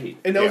be paid.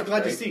 and I was Yeah,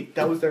 glad to right. see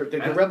that was the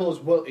rebels.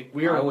 Well,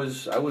 we are. I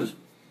was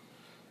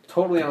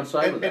totally on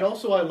side with and that.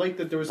 also, I like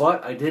that there was.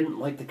 But I didn't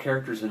like the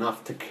characters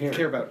enough to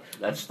care. About it.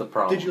 That's the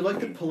problem. Did you like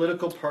the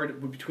political part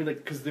between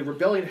because the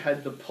rebellion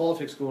had the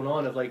politics going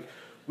on of like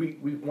we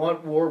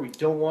want war, we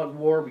don't want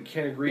war, we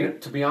can't agree.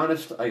 To be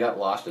honest, I got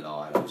lost in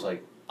all that. I was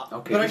like,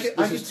 okay, But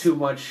this is too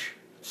much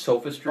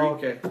sophistry. Oh,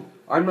 okay.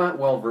 I'm not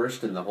well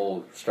versed in the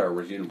whole Star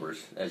Wars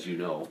universe, as you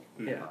know.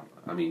 Yeah.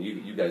 I mean,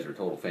 you guys are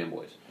total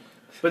fanboys.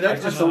 But I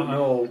that's just don't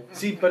know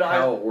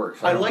how it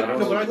works. I don't like know no,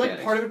 the but I like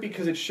mechanics. part of it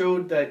because it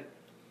showed that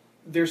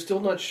they're still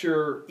not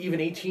sure,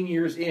 even 18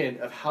 years in,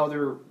 of how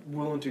they're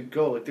willing to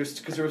go. Like there's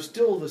because there was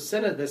still the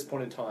Senate at this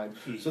point in time,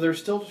 so they're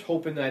still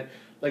hoping that.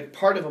 Like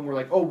part of them were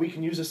like, oh, we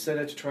can use the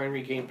Senate to try and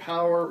regain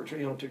power, or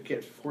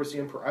to force the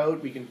Emperor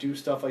out. We can do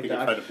stuff like You that.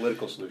 can find a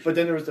political solution. But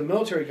then there was the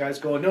military guys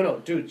going, no,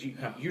 dude,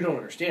 you don't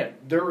understand.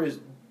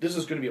 This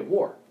is going to be a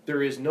war.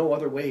 There is no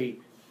other way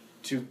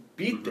to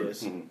beat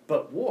this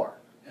but war.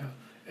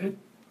 Yeah,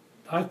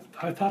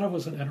 I thought it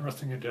was an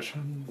interesting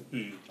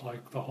addition,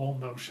 like the whole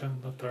notion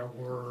that there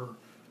were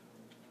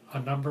a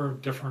number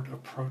of different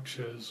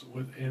approaches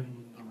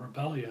within the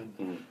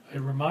rebellion.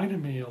 It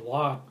reminded me a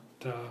lot.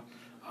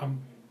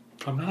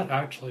 I'm not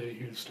actually a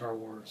huge Star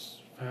Wars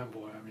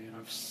fanboy. I mean,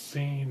 I've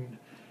seen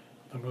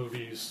the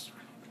movies,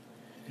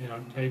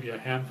 maybe a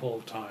handful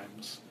of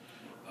times.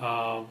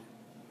 The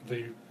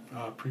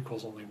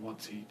prequels only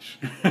once each,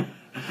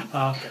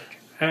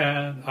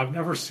 and I've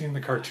never seen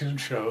the cartoon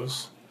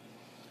shows.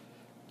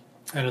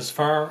 And as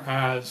far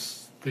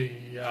as the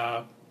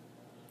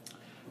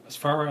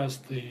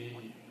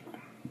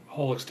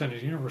whole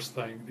extended universe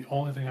thing, the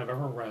only thing I've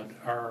ever read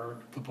are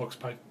the books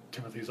by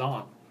Timothy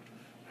Zahn,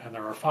 and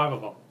there are 5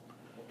 of them.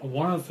 But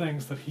one of the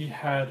things that he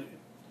had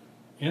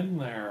in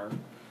there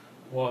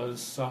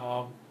was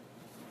a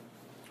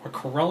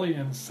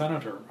Corellian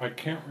senator. I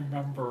can't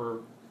remember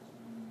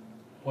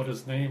what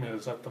his name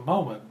is at the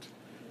moment,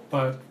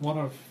 but one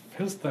of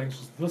his things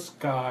was this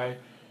guy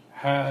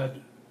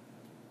had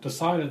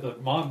decided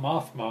that Mon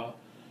Mothma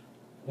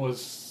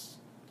was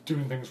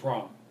doing things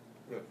wrong.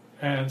 Yeah.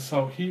 And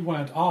so he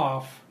went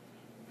off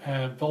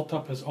and built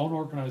up his own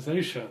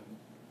organization,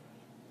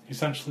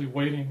 essentially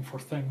waiting for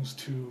things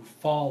to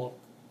fall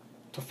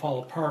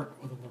apart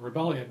within the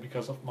rebellion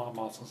because of Mon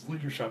Mothma's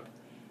leadership,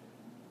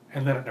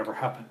 and then it never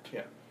happened.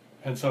 Yeah.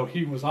 And so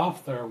he was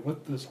off there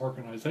with this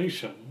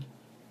organization.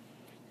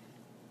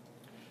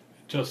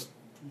 Just,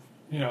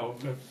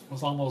 it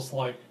was almost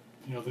like,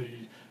 the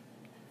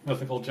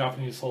mythical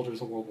Japanese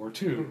soldiers of World War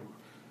II,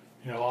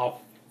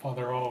 off on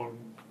their own,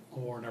 the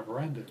war never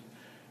ended.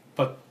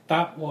 But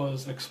that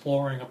was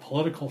exploring a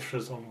political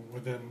schism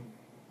within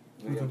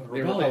the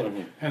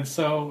rebellion. And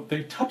so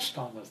they touched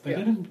on this. They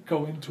didn't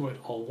go into it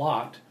a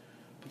lot,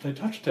 but they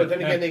touched it. But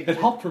then again, it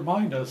helped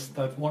remind us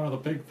that one of the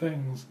big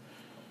things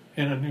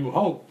in A New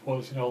Hope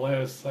was,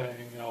 Leia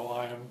saying,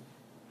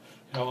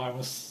 I'm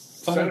a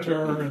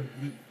senator in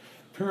the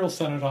Imperial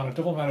Senate on a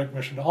diplomatic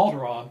mission to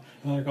Alderaan,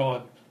 and they're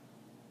going,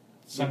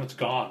 Senate's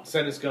gone.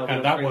 Senate's gone.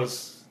 And that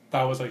was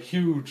a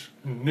huge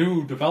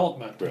new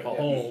development of the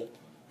whole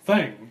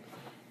thing.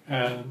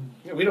 And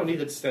we don't need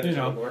the Senate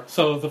anymore.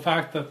 so the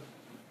fact that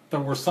there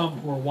were some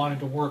who were wanting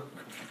to work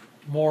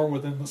more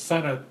within the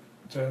Senate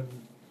and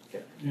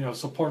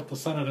support the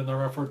Senate in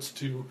their efforts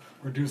to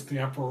reduce the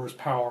Emperor's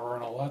power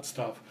and all that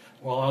stuff,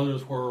 while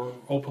others were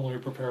openly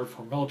prepared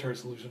for a military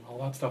solution and all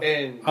that stuff.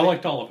 And I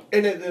liked all of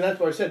it. And that's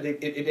what I said.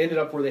 It ended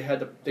up where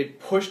they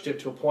pushed it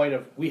to a point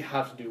of we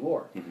have to do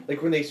war.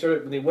 Like when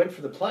they went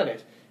for the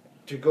planet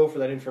to go for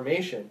that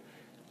information,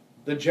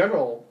 the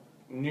general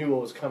knew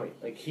what was coming.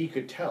 Like he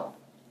could tell,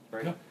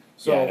 right? Yeah.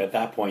 So at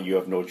that point, you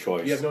have no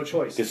choice. you have no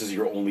choice. This is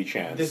your only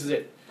chance. This is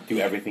it. Do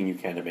everything you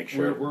can to make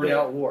sure We're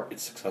now at war.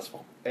 it's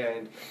successful.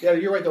 And yeah,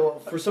 you're right though.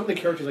 For some of the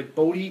characters like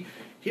Bodhi,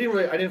 I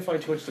didn't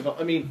find too much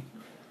development. I mean,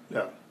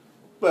 No.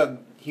 Well,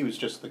 he was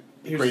just the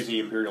He was- crazy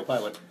Imperial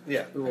pilot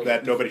yeah,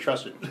 that nobody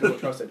trusted. people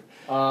trusted.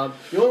 The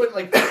only one,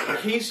 like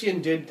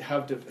Cassian did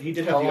have How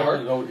the long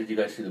arc ago did you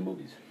guys see the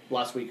movies?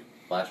 last week.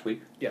 Last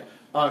week? Yeah,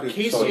 So-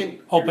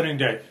 Cassian. Opening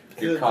day.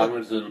 You're The-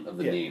 cognizant of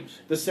the yeah. names.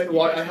 I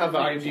have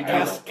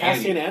IMDb.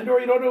 Cassian Andor?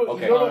 You don't know?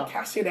 Okay. You don't know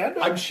Cassian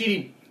Andor? I'm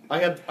cheating. I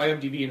have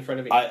IMDb in front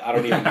of me. I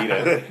don't even need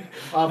it.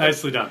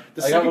 Nicely done.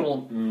 The I got second-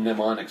 little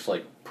mnemonics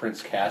like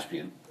Prince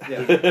Caspian.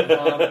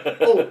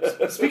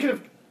 Yeah. Speaking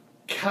of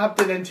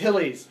Captain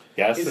Antilles,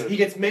 Yes. he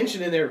gets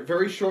mentioned in there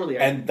very shortly.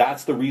 And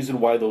that's the reason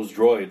why those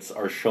droids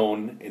are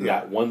shown in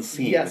that one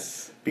scene.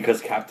 Yes.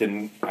 Because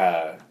Captain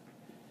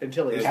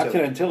Antilles.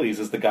 Antilles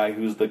is the guy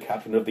who's the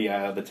captain of the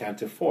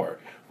Tantive 4,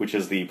 which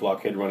is the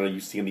blockade runner you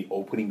see in the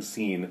opening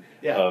scene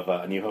Yeah. of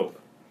A New Hope.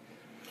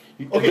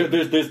 Okay.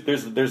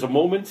 There's a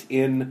moment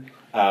in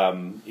A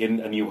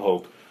New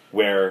Hope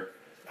where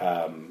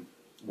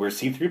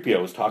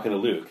C-3PO is talking to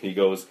Luke. He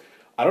goes,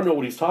 "I don't know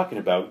what he's talking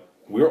about.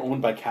 We're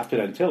owned by Captain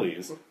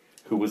Antilles,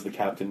 who was the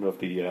captain of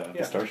the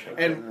starship."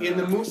 And in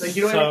the movie, like,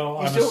 you don't So have,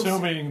 I'm you still-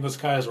 assuming this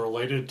guy is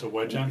related to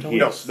Wedge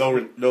Antilles.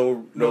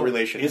 No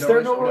relation. Is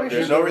there no relation?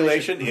 There's no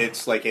relation.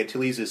 It's like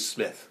Antilles is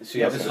Smith. So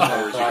yeah, this is my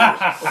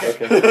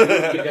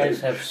problem. You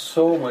guys have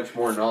so much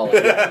more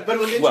knowledge. But it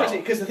was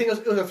interesting because the thing was,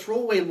 it was a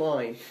throwaway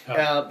line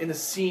in the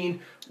scene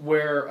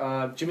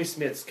where Jimmy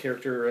Smith's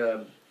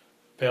character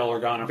Bail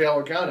Organa.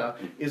 Bail Organa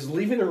is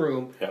leaving the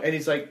room, Yep. and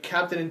he's like,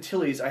 "Captain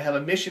Antilles, I have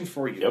a mission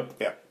for you." Yep.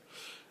 Yeah.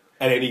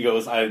 And then he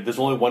goes, "There's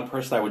only one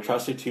person I would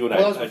trust it to, and Well,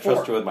 that was I before.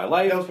 trust you with my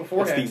life." That was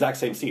beforehand. It's the exact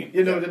same scene.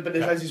 You know, but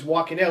as he's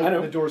walking out I know.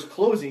 and the door's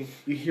closing,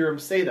 you hear him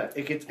say that.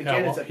 It gets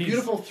again. well, it's a he's-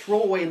 beautiful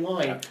throwaway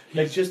line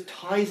that just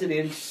ties it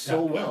in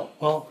so well.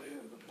 Well,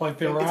 like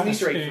they were It's an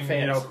Easter egg for asking,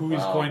 fans. who he's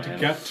Wow, going man. to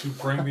get to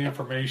bring the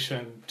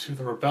information to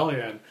the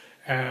rebellion,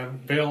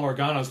 and Bail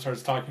Organa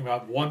starts talking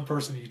about one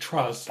person he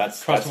trusts.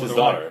 That's trusts him his with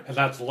their life, daughter. and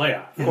that's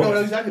Leia. No,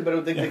 exactly.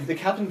 But the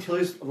Captain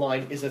Antilles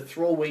line is a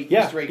throwaway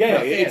Yeah, Easter egg yeah.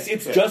 for It's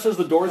fans. just as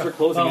the doors are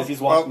closing Well, as he's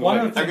walking one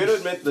away. of the I'm going to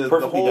admit the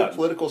Perfectly whole done.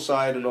 political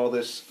side and all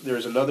this.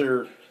 There's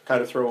another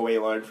kind of throwaway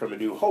line from A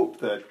New Hope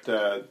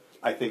that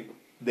I think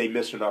they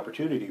missed an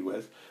opportunity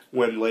with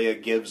when Leia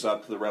gives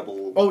up the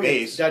rebel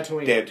base,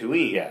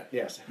 Dantooine. Yeah.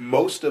 Yes.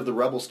 Most of the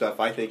rebel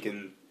stuff, I think,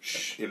 in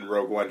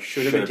Rogue One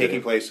should have been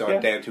taking place on Yeah.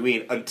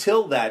 Dantooine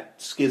until that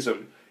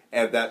schism,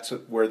 and that's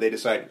where they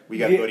decide we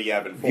got to go to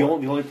Yavin 4.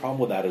 The only problem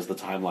with that is the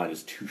timeline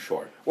is too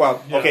short.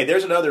 Well, Yeah. okay,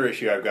 there's another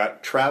issue I've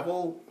got.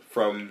 Travel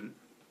from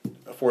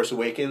Force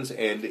Awakens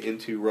and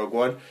into Rogue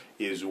One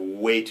is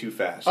way too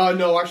fast.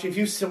 No, actually, if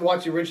you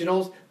watch the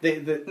originals,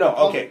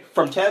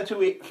 From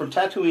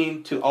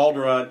Tatooine to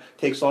Alderaan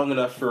takes long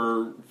enough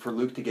for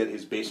Luke to get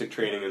his basic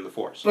training in the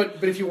Force.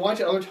 But if you watch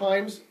it other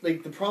times,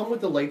 like the problem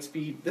with the light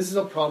speed, this is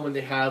a problem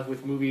they have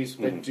with movies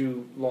that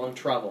do long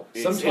travel.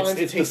 Sometimes it's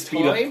it the takes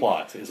speed time. of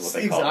plot, is what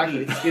they call Exactly,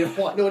 it. it's the speed of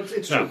plot. No,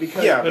 it's true No.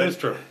 because Yeah, That is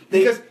true. They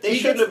because he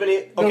shouldn't gets-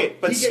 have been. Okay, no,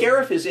 but he gets-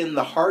 Scarif is in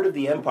the heart of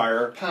the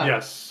Empire, Pat,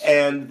 Yes.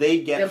 and they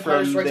get Empire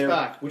from Strikes their.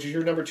 Back, which is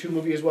your number 2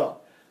 movie as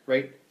well,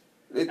 right?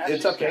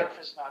 It's up there.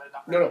 Scarif is not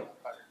a number No.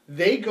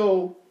 They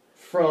go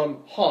from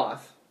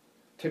Hoth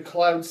to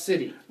Cloud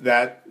City.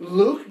 That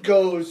Luke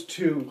goes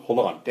to Hold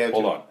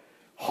on.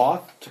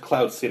 Hoth to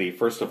Cloud City,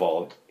 first of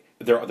all,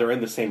 they're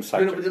in the same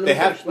sector. They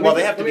have- well,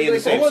 they have to be in the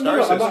same Hold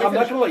on, star I'm not system.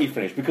 going to let you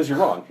finish because you're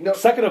wrong. No.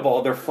 Second of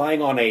all, they're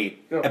flying on a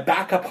No.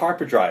 backup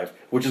hyperdrive,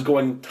 which is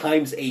going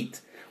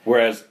 ×8,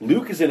 whereas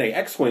Luke is in a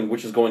X-wing,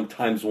 which is going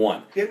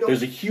 ×1. Yeah, no.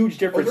 There's a huge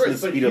difference in the but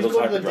speed he's of those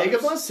going to the hyperdrives.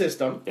 Dagobah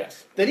system.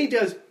 Yes. Then he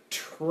does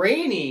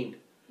training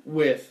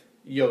with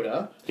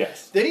Yoda.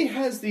 Yes. Then he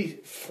has the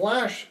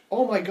flash.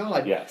 Oh my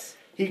God. Yes.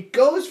 He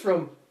goes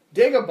from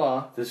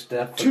Dagobah. This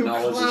depth To of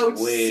knowledge Cloud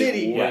is way,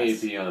 City. way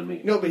Yes. beyond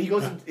me. No, but he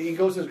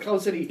goes to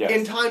Cloud City Yes.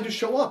 in time to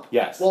show up.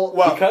 Yes. Well,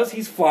 because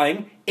he's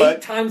flying but-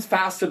 8 times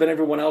faster than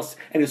everyone else,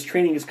 and his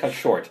training is cut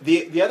short.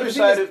 the other the thing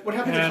side is, of what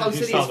happens to And Cloud he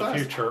City saw is the fast.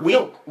 future.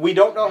 we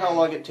don't know how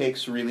long it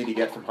takes really to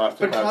get from Hoth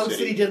to But Cloud Cloud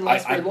City didn't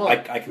last very long.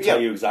 I can tell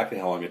you exactly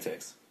how long it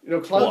takes. You know,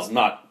 Cloud Well,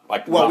 not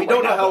like Well, not we don't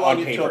right know now, how but long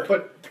on it paper. took.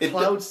 But It-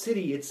 Cloud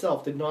City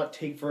itself did not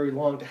take very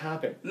long to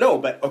happen. No,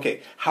 but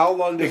okay. How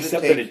long does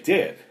Except it take? that it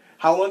did.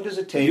 How long does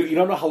it take? You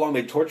don't know how long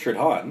they tortured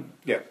Han.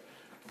 yeah.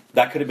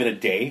 That could have been a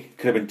day.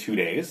 Could have been 2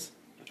 days.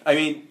 I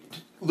mean,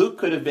 Luke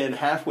could have been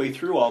halfway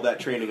through all that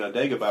training on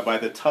Dagobah by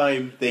the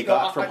time they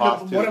got from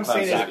Hoth to what I'm Cloud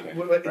saying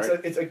City. is,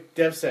 it's like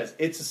Dev says,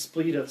 it's a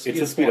speed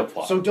of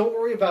plot. So don't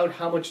worry about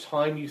how much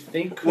time you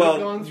think could have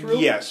gone through.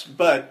 yes,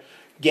 but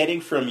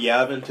getting from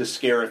Yavin to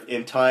Scarif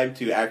in time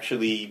to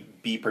actually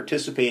be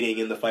participating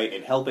in the fight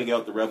and helping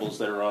out the rebels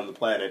that are on the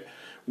planet,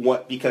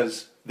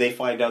 because they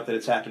find out that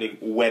it's happening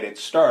when it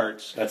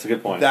starts. That's a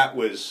good point. That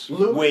was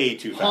Luke, way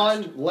too fast.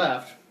 Han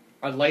left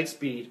on light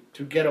speed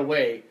to get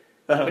away,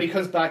 but he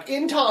comes back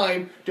in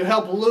time to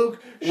help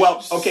Luke.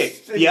 Well, okay.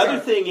 The other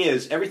thing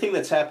is, everything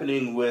that's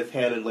happening with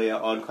Han and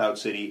Leia on Cloud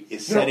City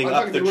is setting I'm up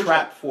talking the original.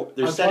 trap for.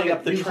 They're I'm setting talking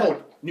up the New trap.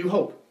 Hope. New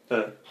Hope.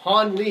 Uh,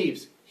 Han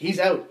leaves. He's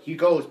out. He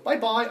goes,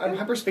 bye-bye, I'm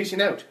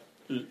hyperspacing out.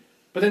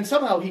 But then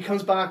somehow he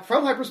comes back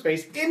from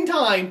hyperspace in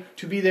time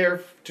to be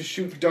there to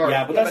shoot Darth.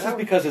 Yeah, but that's just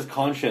because his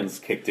conscience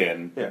kicked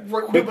in. yeah.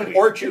 But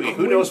Or Chewie.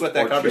 Who knows what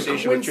that or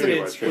conversation with Chewie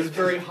coincidence was? was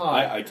very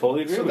high. I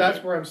totally agree So with that's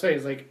you. where I'm saying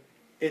is like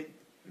it.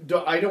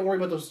 I don't worry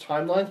about those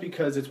timelines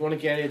because it's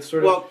it's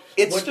sort of Well,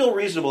 it's what- still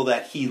reasonable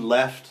that he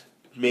left,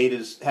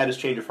 had his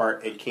change of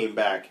heart, and came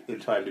back in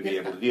time to be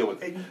able to deal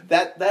with it.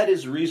 That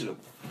is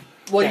reasonable.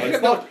 Well, Yeah, you it's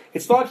could- no, not.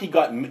 It's not like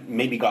he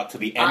maybe got to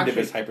the end of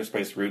Actually- his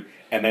hyperspace route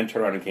and then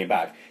turned around and came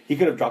back. He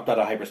could have dropped out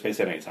of hyperspace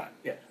at any time.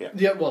 yeah.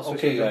 Well, so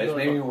Okay, so- guys, no,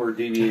 maybe no. we're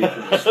deviating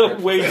from the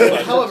script. Way too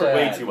much. However,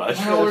 way too much.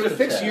 However, to Just a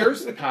fix tad.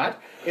 yours,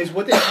 Pat, is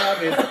what they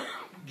have is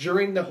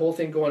during the whole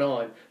thing going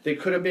on, they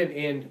could have been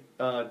in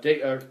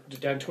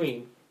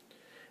Dantooine,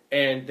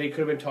 and they could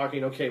have been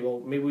talking. Okay,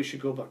 well, maybe we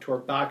should go back to our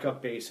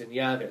backup base in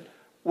Yavin.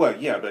 Well,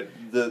 yeah, but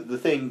the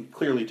thing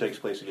clearly takes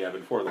place in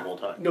Yavin 4 the whole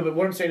time. No, but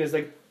what I'm saying is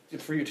like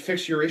for you to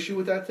fix your issue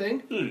with that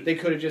thing, they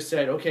could have just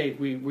said, okay,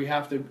 we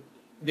have to.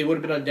 They would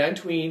have been on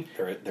Dantooine.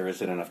 There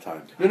isn't enough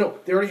time. No,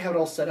 they already have it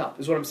all set up.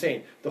 Is what I'm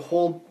saying.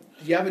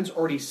 Yavin's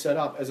already set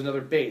up as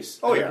another base.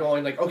 Oh, They're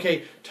going like,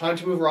 okay, time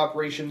to move our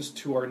operations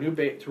to our new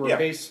base,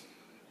 base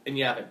in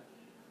Yavin,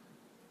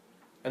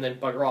 and then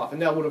bugger off,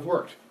 and that would have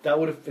worked. That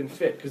would have been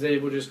fit because they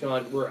would have just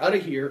gone, we're out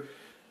of here.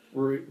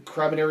 We're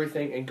grabbing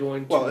everything and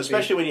going to... Well,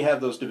 especially when you have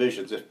those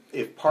divisions.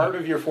 If part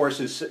of your force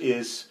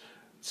is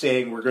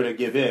saying we're going to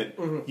give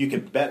in, you can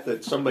bet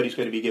that somebody's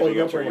going to be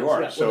giving up where you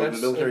are. So the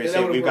military is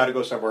saying we've got to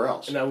go somewhere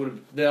else. And that would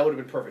have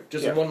been perfect.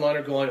 Just a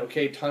one-liner going,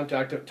 okay, time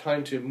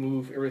to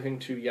move everything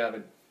to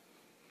Yavin.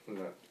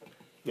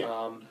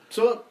 Yeah.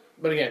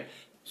 But again,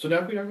 so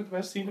now we are with the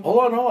best scene.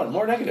 Hold on.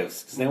 More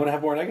negatives. Does anyone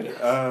have more negatives?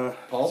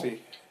 Paul? Let's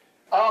see.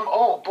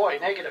 Oh boy,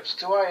 negatives.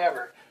 Do I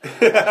ever?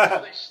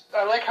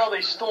 I like how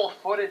they stole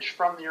footage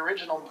from the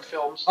original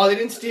films. Oh, they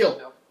didn't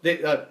steal.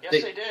 Yes,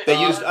 they did. They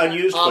used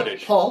unused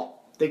footage.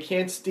 Paul, they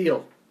can't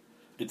steal.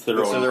 It's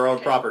their own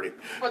property.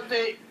 But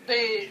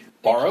they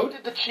borrowed?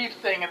 did the cheap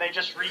thing and they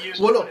just reused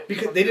Well, no, footage.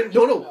 because they didn't.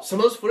 No. Some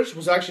of those footage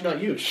was actually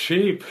not used.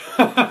 Sheep.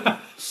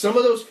 Some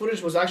of those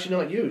footage was actually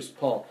not used,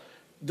 Paul.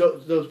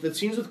 The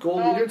scenes with Gold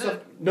Leader and stuff.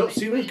 No,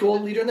 scenes with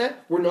Gold Leader and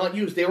that were not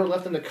used. They were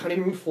left on the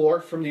cutting room floor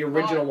from the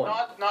original one.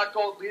 Not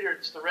Gold Leader.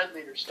 It's the Red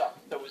Leader stuff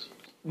that was used.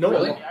 No,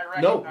 Really?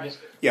 I no. recognized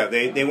it. Yeah,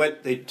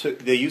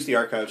 they used the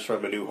archives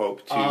from A New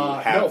Hope to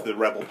have the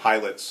rebel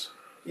pilots.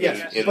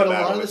 Yes, in but the a lot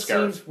battle of the with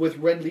Scarif. scenes with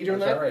Red Leader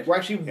and Is that that right? were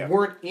actually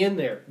weren't in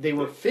there. They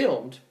were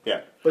filmed, Yeah,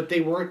 but they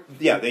weren't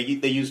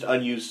they used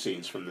unused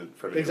scenes from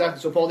the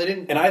exactly. So Paul, they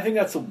didn't. And I think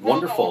that's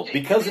wonderful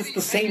because it's the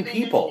same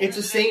people. It's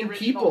the same original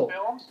people.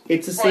 films,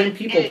 It's the but same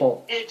people,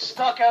 Paul. It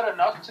stuck out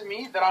enough to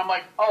me that I'm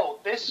like, oh,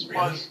 this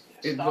was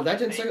Well, that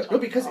didn't stuff stick out. they No,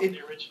 because took from it-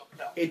 the original film.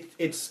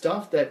 It's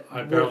stuff that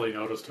I barely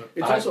noticed it.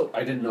 It's also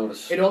I didn't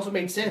notice. it also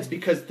made sense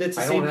because it's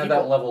the I same don't have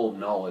people. that level of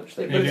knowledge.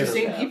 That But you it's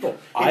the guys same have. people.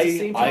 It's the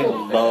same I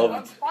people. loved.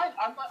 That's fine.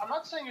 I'm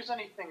not saying there's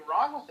anything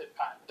wrong with it,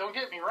 Pat. Don't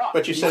get me wrong.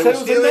 But you You said said it it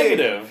was was a stealing.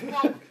 negative.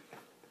 Well,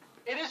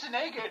 it is a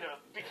negative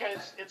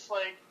because it's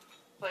like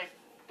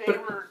they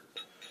But- were.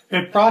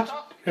 It brought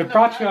stuff in you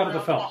out of the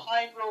background film.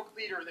 Behind Rogue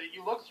Leader, that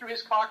you look through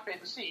his cockpit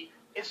and see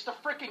it's the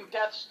freaking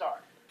Death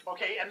Star.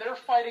 Okay, and they're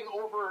fighting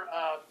over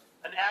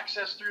an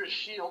access through a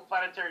shield,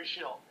 planetary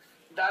shield.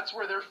 That's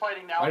where they're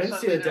fighting now. I didn't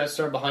see the Death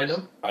Star behind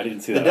them. I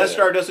didn't see The that. Death either.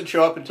 Star doesn't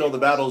show up until the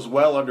battle's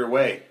well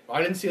underway.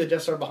 I didn't see the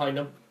Death Star behind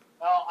them.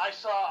 Well, I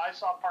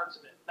saw parts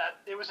of it. That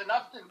it was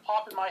enough to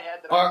pop in my head.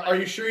 That I was Are like,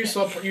 you sure you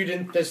saw? You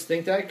didn't just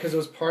think that because it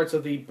was parts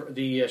of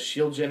the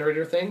shield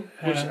generator thing,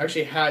 which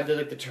actually had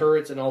the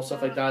turrets and all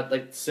stuff like that,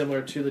 like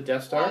similar to the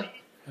Death Star.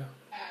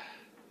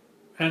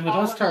 And the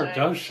Death Star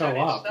does show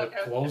up. It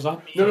blows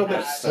up. No,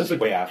 but That's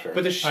way after.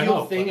 But the I shield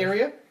know, thing but-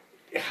 area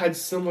had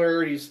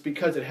similarities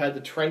because it had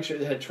the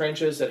trenches,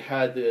 it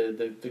had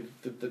the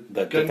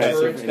The gun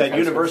defensive turrets. That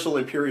universal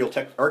imperial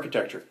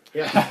architecture.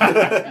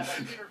 Yeah,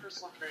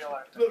 Universal Imperial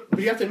Act. but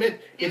you have to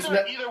admit, it's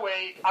not. Either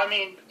way, I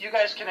mean, you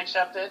guys can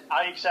accept it.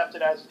 I accept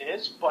it as it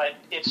is, but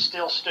it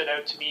still stood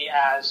out to me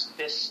as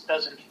this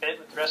doesn't fit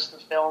with the rest of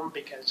the film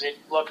because it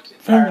looked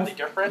entirely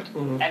different,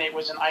 and it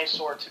was an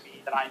eyesore to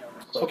me that I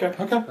noticed. Okay.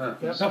 Okay.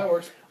 Yeah, that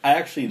works. I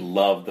actually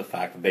love the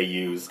fact that they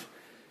used,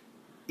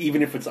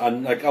 even if it's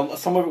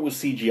some of it was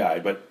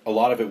CGI, but a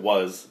lot of it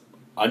was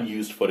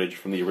unused footage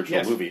from the original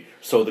Yes. movie.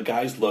 So the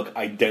guys look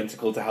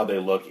identical to how they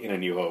look in A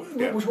New Hope.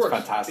 Which It's works.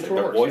 fantastic. Which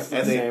Their works, voice is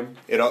And the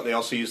same. they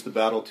also used the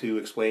battle to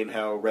explain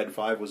how Red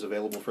 5 was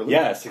available for Luke.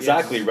 Yes,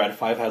 exactly. Yes. Red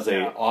 5 has a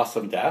Yeah.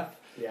 awesome death.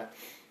 Yeah.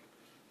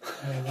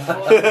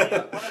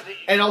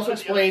 And also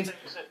explains-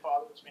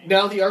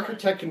 Now the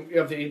architect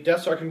of the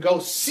Death Star can go,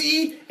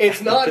 see,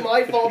 it's not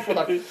my fault for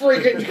the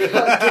freaking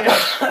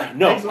goddamn.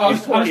 No, I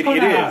was going to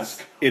it ask,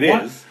 is. It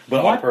is,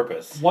 but on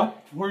purpose. What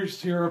were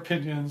your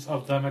opinions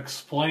of them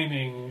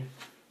explaining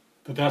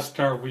the Death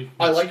Star weakness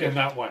I like in it.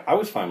 that way? I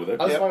was fine with it.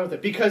 I was fine with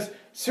it because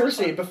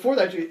seriously, before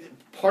that,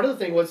 part of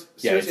the thing was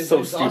Yeah, seriously, it's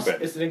so stupid.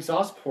 stupid. It's an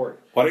exhaust port.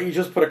 Why don't you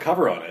just put a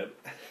cover on it?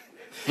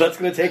 That's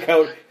going to take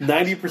out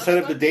 90%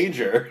 of the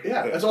danger.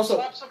 Yeah, it's also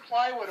slap some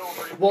plywood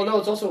over it. well, no,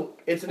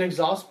 it's an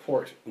exhaust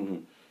port.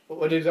 An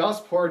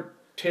exhaust port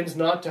tends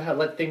not to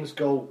let things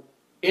go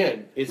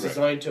in. It's Right.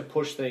 designed to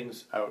push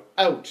things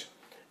Out.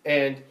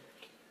 and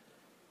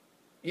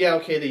yeah,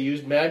 okay, they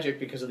use magic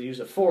because of the use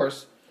of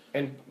force,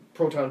 and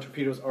proton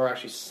torpedoes are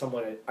actually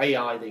somewhat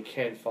AI. They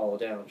can fall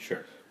down.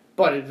 Sure.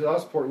 But an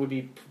exhaust port would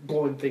be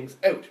blowing things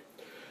out.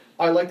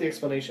 I like the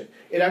explanation.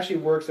 It actually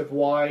works of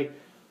why.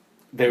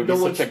 There would No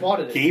be one such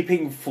spotted a it.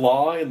 gaping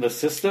flaw in the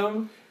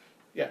system.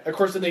 Yeah, of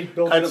course, then they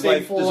built Kind the of same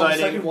like full on the designing-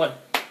 second one.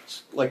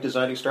 It's like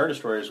designing Star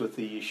Destroyers with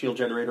the shield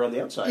generator on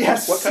the outside.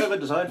 Yes. What kind of a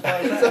design flaw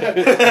is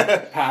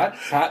that?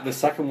 Pat, the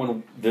second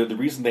one, the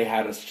reason they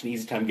had such an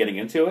easy time getting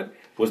into it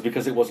was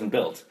because it wasn't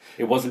built.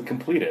 It wasn't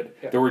completed.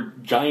 Yeah. There were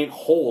giant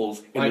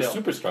holes in I the know.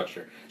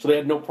 superstructure. So they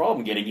had no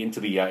problem getting into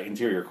the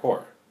interior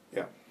core.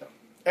 Yeah.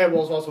 And it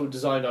was also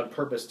designed on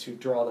purpose to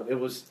draw them. It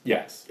was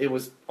Yes.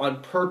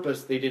 on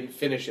purpose they didn't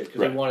finish it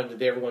because Right. they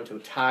wanted everyone to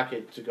attack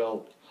it to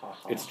go,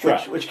 It's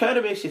trash. Which kind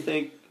of makes you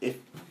think, if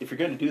you're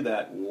going to do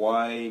that,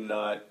 why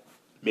not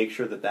make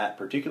sure that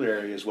particular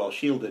area is well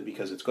shielded,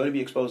 because it's going to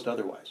be exposed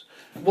otherwise.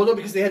 Well, no,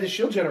 because they had the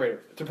shield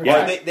generator to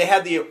protect. Yeah, they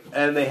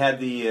had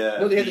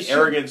the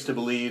arrogance to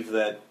believe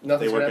that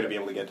they weren't going to be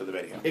able to get to the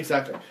video.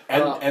 Exactly.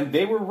 And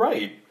they were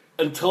right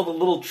until the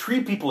little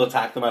tree people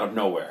attacked them out of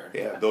nowhere.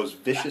 Yeah, those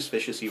vicious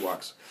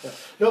Ewoks. Yeah.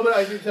 No, but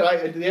I think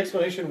that the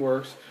explanation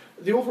works.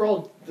 The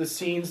overall, the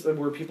scenes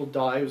where people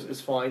die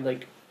is fine.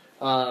 Like,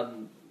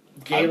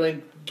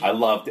 Galen... I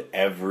loved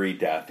every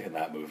death in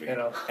that movie. You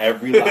know.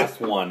 Every last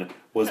one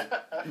was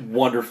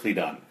wonderfully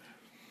done.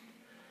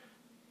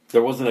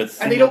 There wasn't a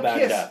single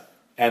bad death.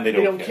 And they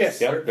don't kiss.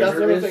 Yeah,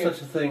 there is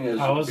such a thing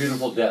as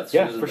beautiful deaths.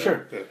 Yeah, for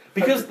sure. Yeah.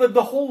 Because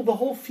the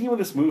whole theme of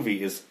this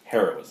movie is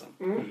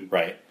heroism,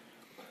 right?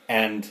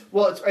 And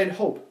and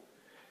hope.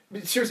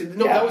 But seriously,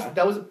 no,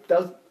 that was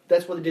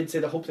that's what they did say,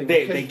 the hope thing.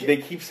 They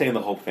keep saying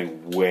the hope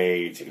thing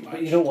way too much.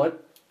 But you know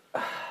what?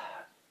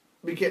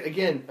 Because,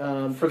 again,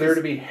 for there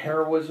to be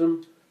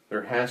heroism,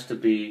 there has to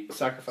be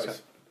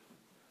sacrifice.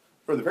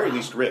 Or at the very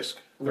least, risk.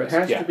 There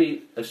has to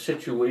be a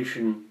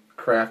situation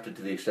crafted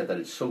to the extent that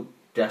it's so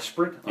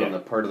desperate on the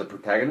part of the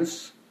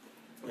protagonists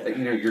that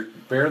you're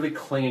barely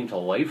clinging to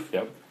life,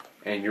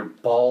 and you're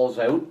balls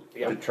out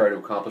to try to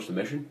accomplish the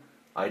mission.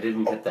 I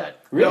didn't get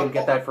that. Really? I didn't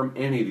get that from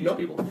any of these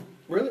people.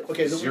 Really?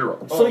 Okay.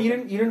 Zero. So you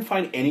didn't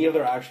find any of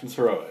their actions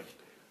heroic?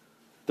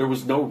 There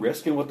was no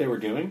risk in what they were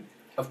doing?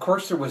 Of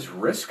course there was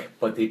risk,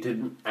 but they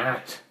didn't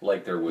act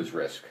like there was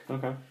risk.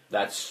 Okay.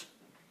 That's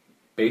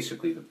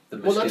basically the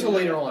mistake. Well, not until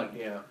later on,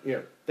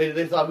 yeah.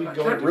 They thought we'd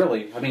go into...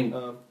 Really, I mean...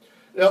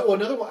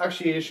 another one,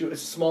 actually, issue,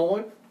 is a small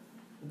one.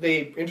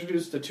 They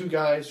introduced the two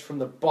guys from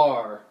the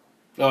bar.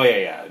 Oh,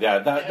 yeah.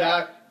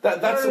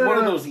 That's one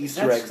of those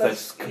Easter eggs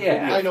that's completely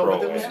I know,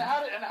 but and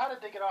how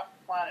did they get off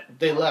the planet?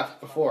 They left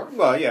before.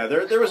 Well, yeah,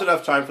 there was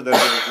enough time for them to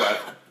have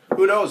left.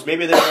 Who knows?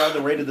 Maybe they were on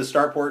their way to the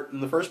starport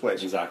in the first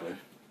place. Exactly.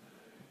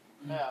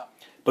 Yeah.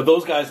 But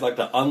those guys are like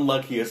the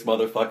unluckiest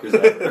motherfuckers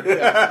ever.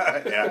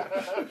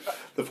 Yeah.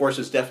 The Force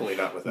is definitely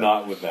not with them.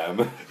 Not with them.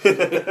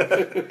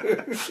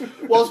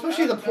 Well,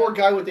 especially the poor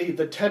guy with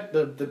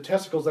the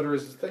testicles that are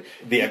his thing.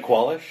 The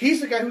Aqualish?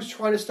 He's the guy who's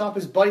trying to stop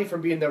his buddy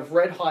from being the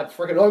red hot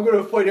friggin', I'm going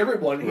to fight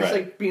everyone. He's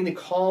like being the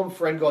calm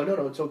friend going,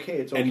 no, it's okay,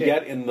 it's okay. And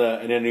yet in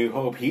A New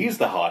Hope, he's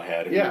the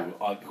hothead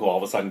who all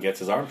of a sudden gets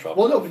his arm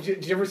trouble. Well, no, but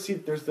did you ever see,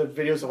 there's the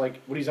videos of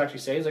like what he's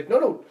actually saying? He's like,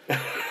 no, I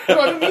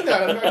don't mean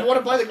that. I want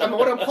to buy I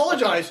want to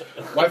apologize.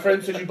 My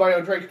friend said you buy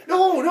a drink.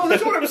 No,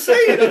 that's what I'm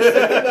saying.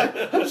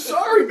 I'm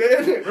sorry,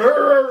 man.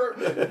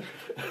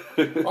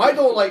 I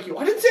don't like you.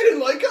 I didn't say I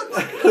didn't like him.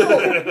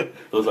 No.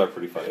 Those are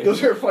pretty funny.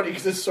 Those are funny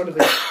because it's sort of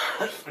the...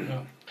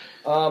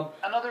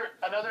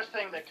 Another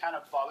thing that kind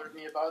of bothered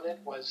me about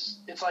it was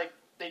it's like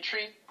they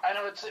treat... I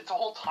know it's a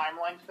whole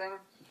timeline thing,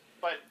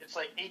 but it's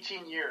like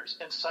 18 years,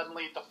 and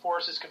suddenly the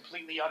Force is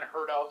completely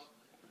unheard of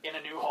in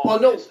A New Hope. Well,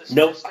 no. It's this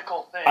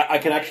mystical thing. I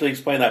can actually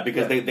explain that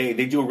because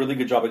they do a really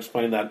good job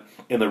explaining that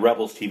in the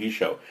Rebels TV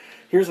show.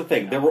 Here's the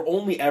thing: there were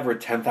only ever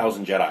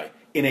 10,000 Jedi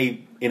in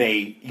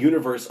a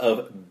universe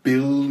of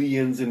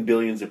billions and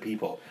billions of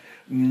people.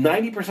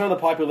 90% of the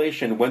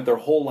population went their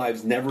whole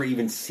lives never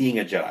even seeing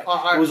a Jedi.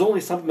 It was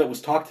only something that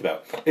was talked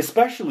about,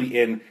 especially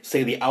in,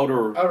 say, the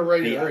outer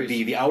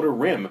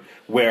rim,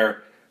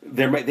 where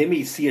they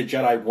may see a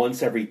Jedi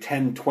once every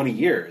 10, 20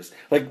 years.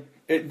 Like,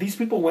 these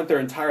people went their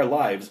entire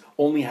lives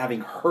only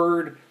having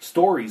heard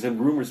stories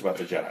and rumors about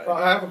the Jedi.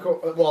 I have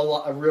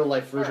a real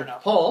life version.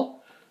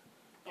 Paul?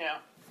 Yeah.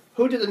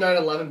 Who did the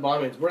 9/11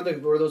 bombings? Where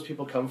those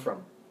people come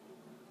from?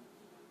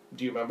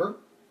 Do you remember?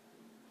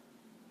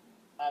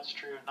 That's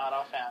true. Not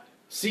offhand.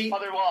 See,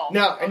 Motherwell.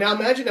 now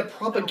imagine a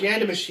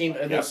propaganda machine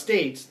in the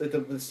States, that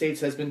the States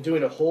has been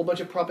doing a whole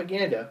bunch of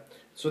propaganda.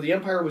 So the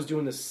Empire was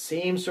doing the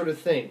same sort of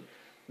thing.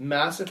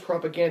 Massive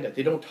propaganda.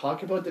 They don't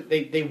talk about that.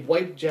 They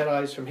wipe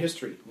Jedis from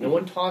history. No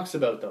one talks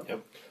about them.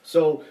 Yep.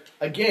 So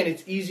again,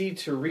 it's easy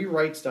to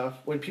rewrite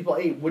stuff when people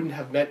wouldn't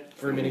have met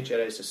very many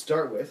Jedis to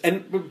start with.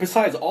 And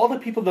besides, all the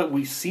people that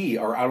we see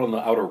are out on the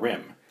outer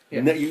rim.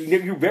 Yeah.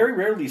 You very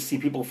rarely see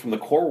people from the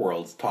core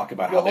worlds talk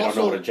about how they don't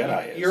know what a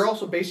Jedi is. You're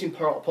also basing,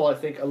 Paul, I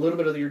think, a little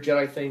bit of your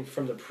Jedi thing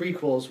from the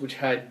prequels, which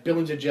had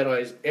billions of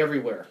Jedis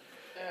everywhere.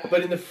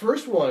 But in the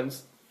first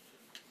ones,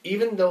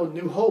 even though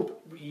New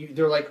Hope,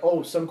 they're like,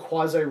 some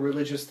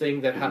quasi-religious thing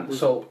that happened.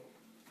 So,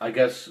 I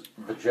guess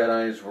the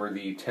Jedis were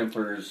the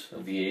Templars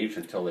of the age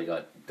until they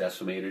got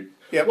decimated.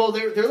 Yeah, well,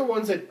 they're the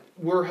ones that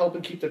were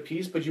helping keep the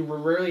peace, but you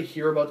rarely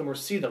hear about them or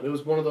see them. It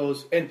was one of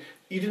those, and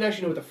you didn't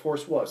actually know what the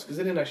Force was because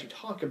they didn't actually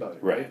talk about it.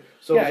 Right.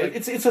 So yeah,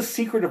 it's a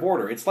secretive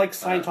order. It's like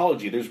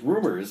Scientology. There's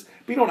rumors,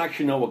 but you don't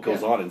actually know what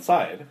goes on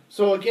inside.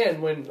 So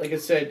again, when, like I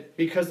said,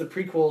 because the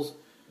prequels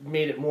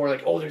made it more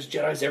like, there's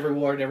Jedis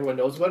everywhere and everyone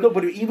knows about it. No,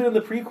 but even in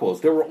the prequels,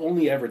 there were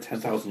only ever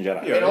 10,000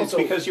 Jedi. Yeah, and also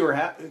because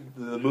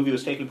the movie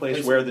was taking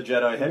place where the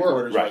Jedi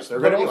headquarters was.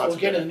 But also,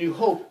 again, in A New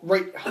Hope,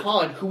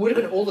 Han, who would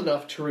have been old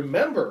enough to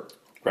remember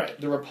Right.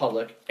 the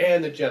Republic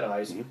and the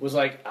Jedi's was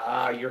like,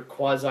 you're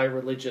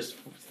quasi-religious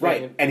thing.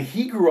 Right. And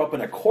he grew up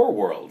in a core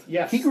world.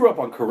 Yes. He grew up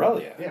on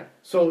Corellia. Yeah.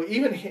 So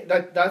even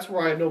that's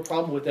where I have no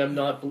problem with them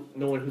not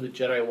knowing who the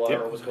Jedi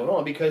were or what's going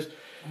on, because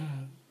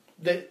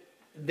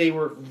they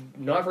were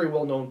not very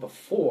well known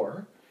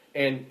before,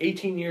 and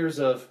 18 years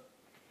of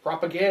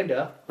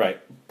propaganda. Right.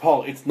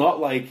 Paul, it's not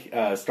like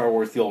Star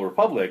Wars The Old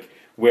Republic,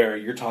 where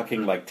you're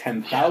talking like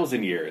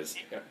 10,000 years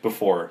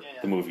before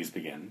the movies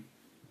begin.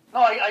 No,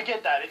 I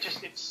get that.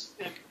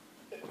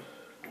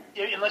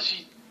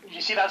 Unless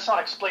you see, that's not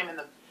explained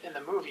in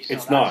the movies.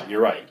 It's not.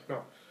 You're right.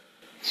 No.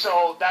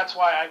 So that's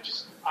why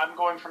I'm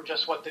going from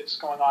just what's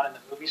going on in the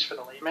movies for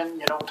the layman,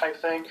 type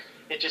thing.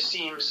 It just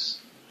seems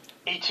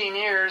 18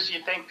 years.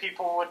 You'd think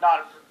people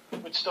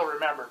would still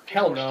remember.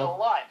 People Hell are no. still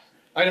alive.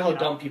 I know how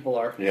dumb people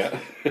are. Yeah.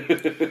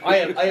 I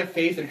have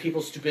faith in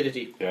people's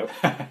stupidity. Yep.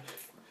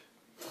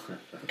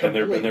 and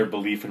their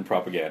belief in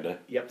propaganda.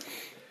 Yep.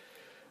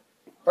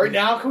 All right,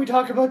 now can we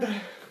talk about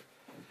that?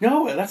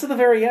 No, that's at the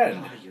very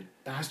end. Oh, you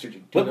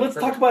bastard! Let's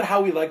talk about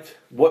how we liked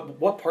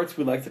what parts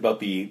we liked about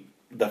the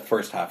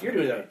first half. You're of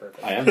the doing movie. that on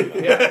purpose. I am doing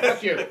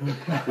that. Yeah, fuck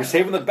you. We're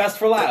saving the best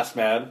for last,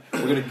 man.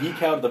 We're gonna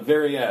geek out at the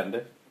very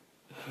end.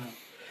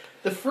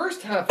 The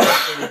first half,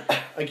 actually,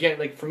 again,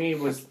 like for me,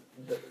 was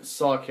the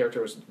Saw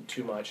character was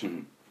too much.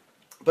 Mm-hmm.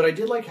 But I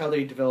did like how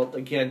they developed,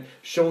 again,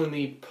 showing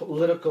the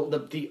political,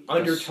 the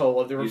undertow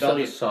of the You said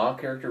rebellion. the Saw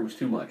character was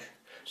too much.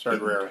 Star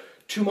Guerrero.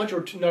 Too much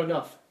or not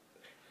enough.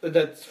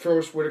 That's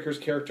Forrest Whitaker's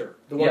character,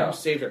 the one Yeah. who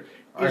saved her.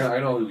 I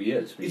know who he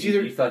is. But It's you,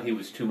 either- you thought he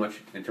was too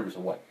much in terms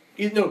of what?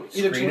 Either too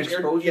Screen much.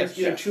 exposure? Yes,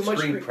 either Yeah. too much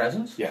Screen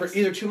presence? Yes.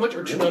 Either too much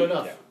or not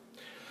enough. Yeah.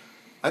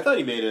 I thought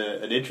he made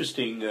an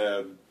interesting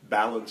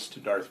balance to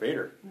Darth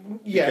Vader.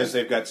 Yes, Because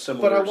they've got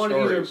similar but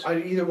stories. I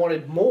either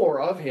wanted more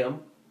of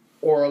him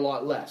or a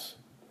lot less.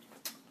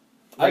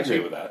 I agree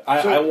with that.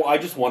 I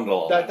just wanted a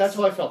lot. That's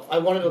how I felt. I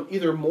wanted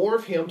either more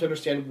of him to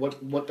understand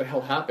what the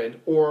hell happened,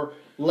 or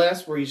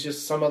less where he's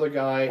just some other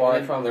guy. Well, I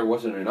and- found there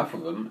wasn't enough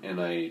of them, and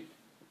I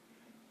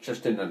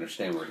just didn't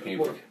understand where it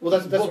came from. well,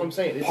 that's what I'm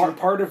saying. It's-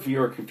 Part of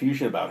your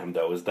confusion about him,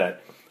 though, is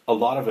that a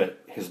lot of it,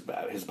 his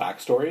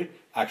backstory,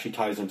 actually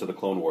ties into the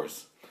Clone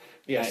Wars.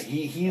 Yes.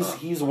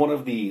 He's one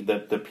of the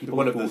people.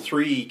 One of who, the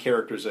three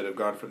characters that have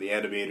gone from the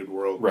animated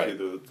world Right.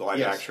 to the live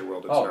Yes. action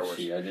world in Star Oh, Wars.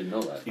 see, I didn't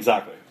know that.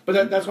 Exactly.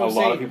 But that's what a I'm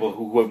lot saying. of people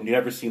who have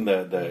never seen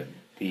the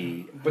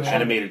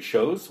animated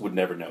shows would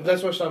never know.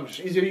 That's what I'm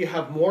saying. Either you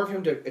have more of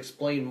him to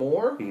explain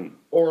more,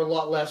 or a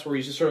lot less where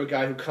he's just sort of a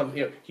guy who comes,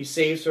 he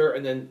saves her,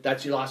 and then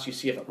that's the last you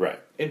see of him. Right.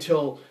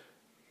 Until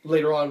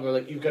later on, we're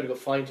like, you've got to go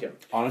find him.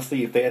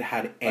 Honestly, if they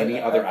had any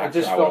other I actor,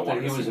 just I felt would that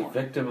want he to was see a more.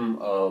 victim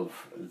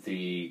of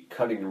the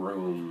cutting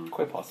room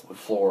Quite possibly.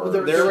 floor.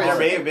 Well, there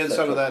may have been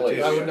some of that,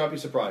 too. I would not be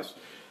surprised.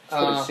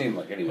 That's what it seemed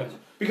like, anyways.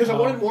 Because I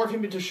wanted more of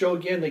him to show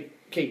again, like,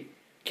 okay,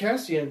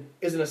 Cassian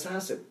is an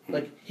assassin.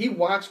 Like, he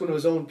whacks one of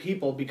his own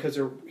people because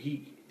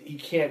he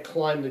can't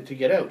climb to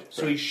get out.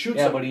 So he shoots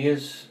Yeah, them. but he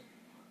is,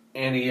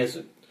 and he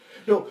isn't.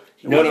 No,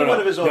 It wasn't no, one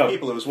of his own no.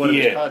 people, it was one He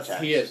of his is.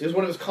 contacts. he is. It's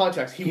one of his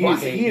contacts. He He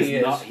whacks is, him. he is He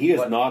is, not. He is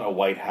but- not a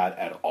white hat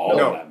at all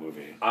No. in that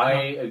movie. I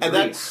agree. And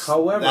that's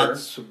However,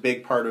 a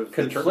big part of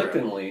the turnaround.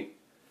 conflictingly,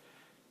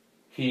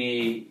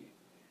 he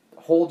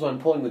holds on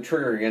pulling the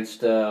trigger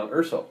against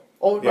Urso.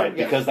 Oh, Right,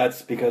 yeah. because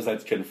that's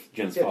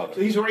Jin's Yeah, father. so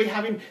he's already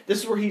having. This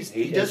is where he Is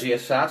does. he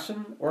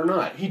assassin or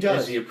not? He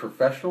does. Is he a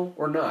professional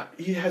or not?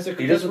 He has a.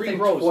 He that's doesn't where he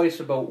think grows. twice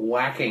about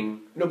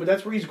whacking No, but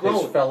that's where he's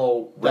grown. his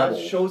fellow That rebel.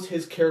 shows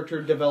his character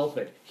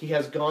development. He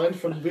has gone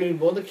from being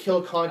willing to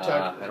kill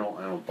contact. I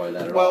don't buy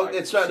that at all. Well, I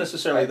it's not see-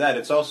 necessarily that.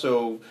 It's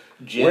also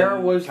Jin Where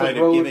was kind the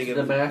of road giving to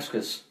him...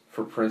 Damascus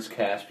for Prince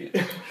Caspian?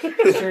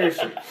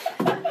 Seriously.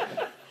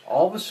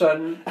 All of a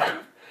sudden,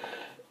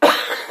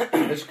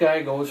 this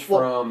guy goes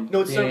from.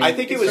 no, it's being- I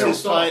think it was It's his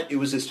Saw. time. It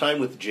was his time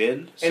with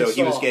Jin, so And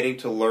he was Saw. getting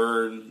to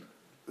learn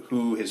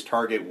who his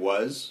target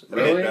was a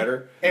Really? bit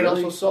better. And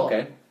Really? also Saw.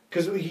 Okay.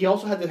 Because he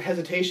also had the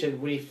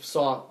hesitation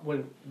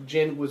when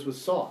Jin was with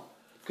Saw.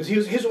 Because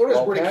his orders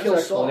Well, were to Pat's kill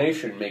Saw.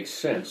 explanation makes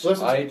sense.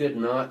 Listen- I did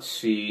not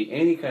see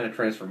any kind of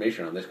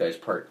transformation on this guy's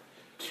part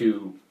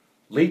to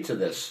lead to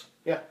this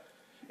Yeah.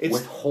 It's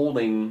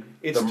withholding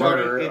it the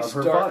started- murder it of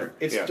her start- father.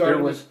 it Yeah. started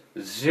There was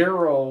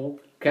zero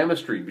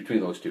chemistry between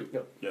those two.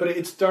 no, but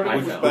it started I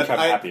with found. Which But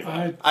I'm happy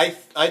about.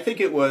 I think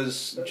it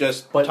was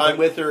just But- time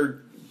with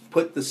her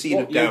put the seed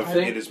Well, of you'd doubt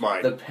think in his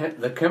mind.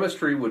 the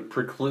chemistry would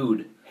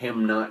preclude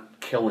him not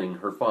killing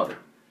her father,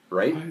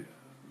 right?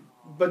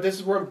 But this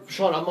is where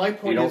Sean. On my You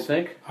point don't is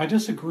think? I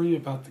disagree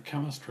about the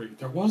chemistry.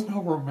 There was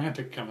no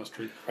romantic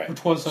chemistry, Right.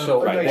 which was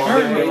So- Right. very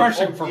Well,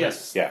 refreshing for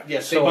yes, Yeah.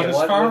 yes. So But as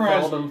what far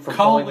withheld as him from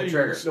pulling the colleagues-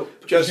 trigger?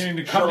 no, Just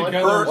beginning to come Sean,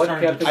 together and her-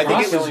 starting kept to it I think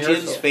it trust. was Killing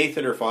Jin's Urso. faith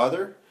in her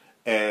father,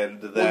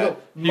 and that Well,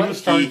 He was My-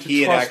 starting to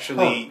he had trust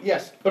actually, her.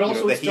 yes, but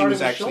also that it he started was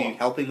with actually Shaw.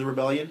 helping the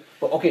rebellion.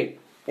 Well, okay,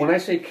 when I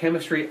say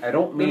chemistry, I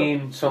don't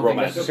mean something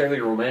Romantic. necessarily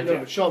No, romantic.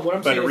 but Sean, what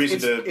I'm But saying a reason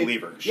is, to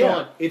believe her. Sean,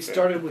 Yeah. it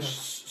started with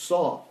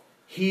Saw.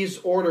 His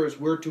orders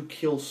were to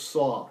kill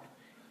Saw.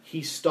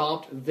 He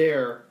stopped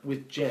there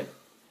with Jin.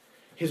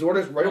 his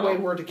orders right away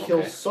were to kill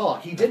okay. Saw.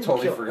 He didn't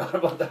Totally kill. forgot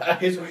about that.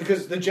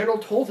 Because the general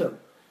told him,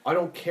 "I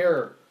don't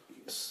care."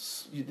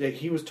 That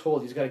he was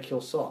told he's got to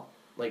kill Saw.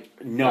 Like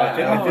No, I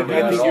think, No, I think, not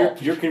I think at you're, all.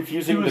 you're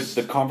confusing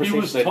the conversation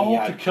he was that told he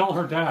to had. kill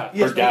her dad.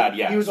 Her dad,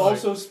 yes. He was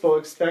also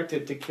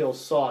expected to kill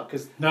Saw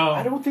because No,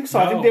 I don't think so.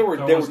 No, I think they were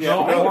there was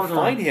no trying order. to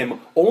find him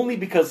only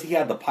because he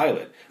had the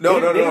pilot. No, They-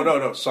 no, they no, didn't-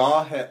 no, no.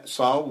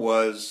 Saw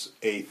was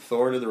a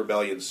thorn in the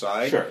rebellion's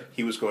side. Sure.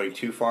 He was going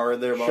too far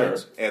in their Sure.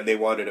 minds, and they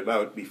wanted him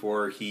out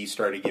before he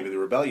started giving the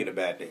rebellion a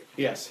bad name.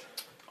 yes,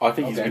 I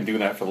think he's Okay. been doing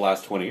that for the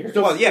last 20 years.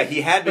 Well, yeah,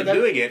 he had been But that-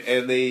 doing it,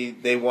 and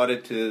they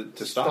wanted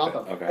to stop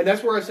him. it. Okay. And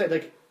that's where I said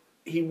like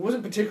he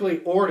wasn't particularly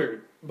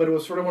ordered, but it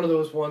was sort of one of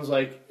those ones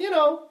like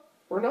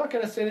we're not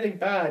going to say anything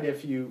bad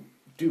if you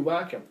do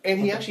whack him. And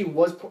he actually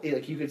was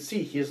like you could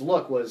see his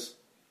look was.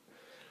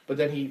 But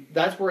then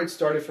that's where it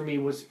started for me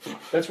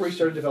that's where he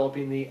started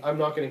developing the I'm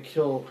not going to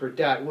kill her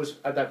dad was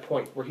at that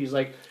point where he's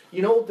like,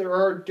 there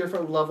are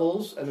different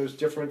levels and there's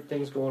different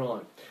things going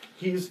on.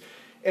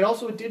 And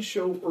also it did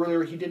show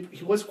earlier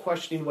he was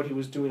questioning what he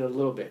was doing a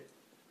little bit.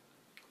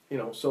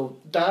 So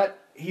that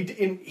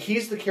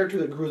he's the character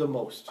that grew the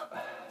most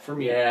for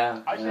me.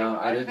 Yeah, I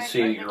I didn't think-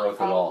 see any think growth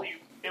at all. probably-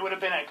 It would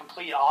have been a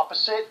complete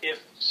opposite if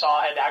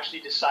Saw had actually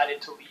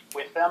decided to leave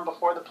with them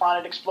before the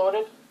planet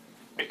exploded,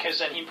 because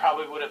then he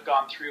probably would have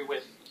gone through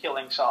with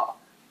killing Saw.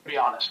 To be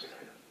honest with you,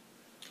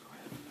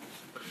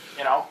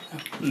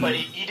 but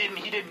he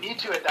didn't need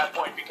to at that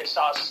point because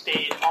Saw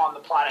stayed on the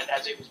planet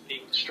as it was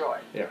being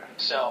destroyed. Yeah.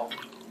 So,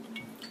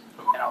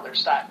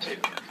 there's that too.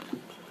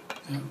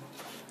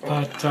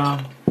 But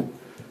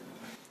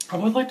I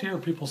would like to hear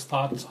people's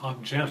thoughts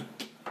on Jin.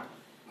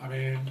 I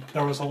mean,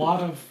 there was a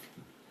lot of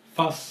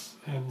fuss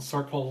in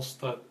circles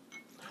that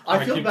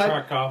I feel keep bad.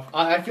 track of.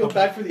 I feel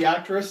bad for the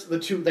actress, the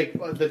two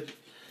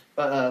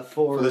for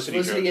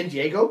Felicity and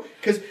Diego,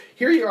 because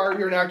here you are,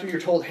 you're an actor,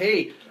 you're told,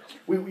 hey,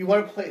 we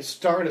want to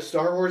star in a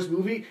Star Wars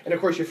movie, and of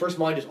course your first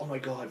mind is, oh my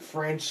god,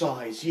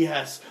 franchise,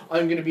 yes,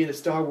 I'm going to be in the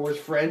Star Wars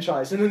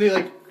franchise, and then they're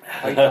like,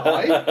 I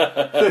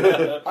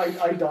die?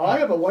 I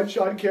die? I'm a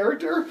one-shot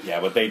character? Yeah,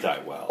 but they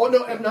die well. Oh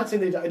no, I'm not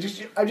saying they die.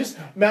 I just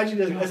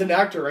imagine as an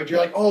actor, right? You're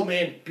like, oh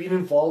man, being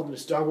involved in the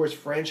Star Wars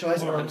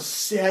franchise, I'm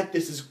set,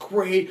 this is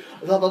great,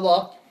 blah blah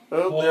blah.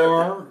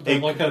 Or they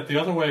look at it the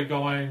other way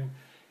going,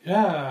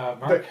 yeah,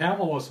 Mark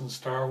Hamill was in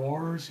Star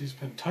Wars. He's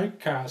been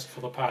typecast for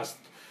the past,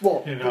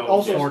 Well,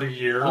 also, 40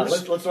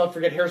 years. Let's not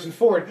forget Harrison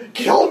Ford.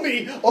 Kill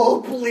me!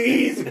 Oh,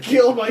 please,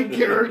 kill my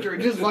character!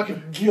 Just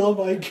fucking kill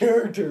my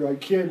character! I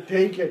can't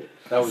take it.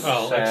 That was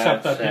Well, a sad,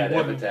 except that sad he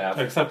wouldn't. epitaph.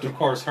 Except, of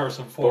course,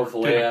 Harrison Ford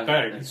Both didn't Leia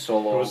beg. and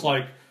Solo. It was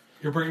like,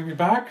 you're bringing me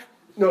back?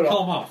 No,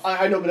 Kill him off.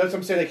 I know, but that's what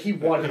I'm saying. Like he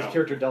wanted his know.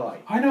 character to die.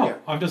 I know. Yeah.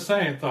 I'm just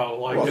saying, though,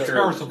 like, Well, it's sure,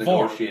 it was Harrison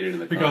Ford. negotiated in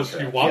the Because you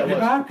contract. want Yeah, me it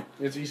was. back?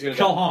 It's easy to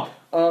Kill die. Han.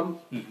 I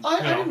You didn't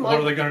know, what are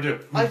mind. they going to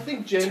do? I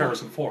think It's Jen.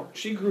 Harrison Ford.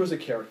 She grew as a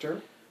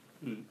character.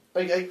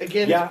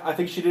 Again, Yeah, I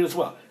think she did as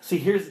well. See,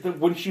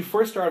 when she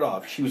first started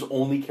off, she was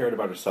only cared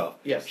about herself.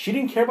 Yes. She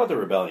didn't care about the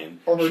rebellion.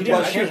 Or her she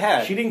dad. didn't She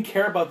had. She didn't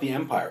care about the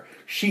empire.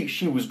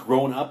 She was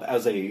grown up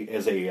as a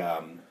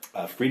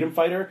freedom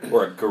fighter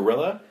or a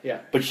guerrilla. Yeah.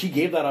 But she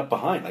gave that up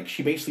behind. Like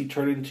she basically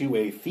turned into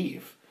a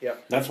thief. Yeah.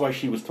 That's why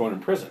she was thrown in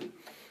prison.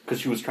 Because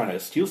she was trying to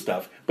steal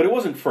stuff, but it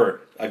wasn't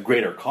for a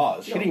greater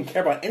cause. She No. didn't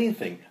care about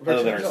anything other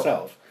Virtually than no.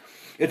 herself.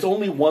 It's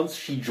only once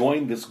she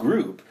joined this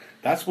group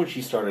that's when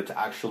she started to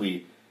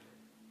actually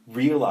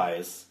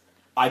realize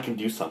I can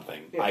do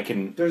something. Yeah. I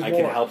can There's I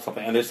can more. help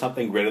something, and there's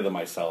something greater than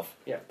myself.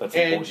 Yeah, that's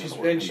and important she's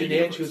in the and in she the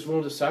and she was universe.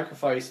 willing to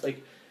sacrifice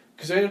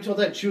because until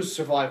then she was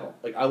survival.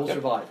 Like I will Yep.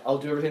 survive. I'll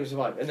do everything to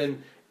survive. And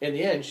then in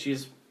the end,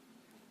 she's,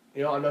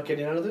 I'm not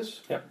getting out of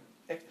this. Yeah.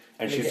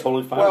 And Yeah. she's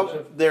totally fine with Well,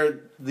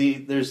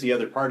 it. there's the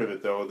other part of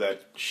it though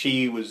that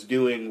she was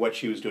doing what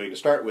she was doing to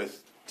start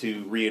with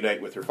to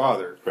reunite with her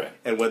father, Right.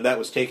 and when that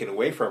was taken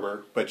away from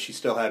her, but she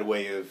still had a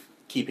way of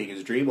keeping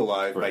his dream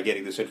alive by Right.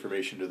 getting this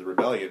information to the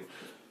rebellion.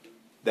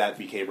 That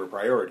became her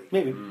priority.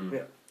 Maybe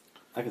Yeah.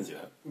 I can see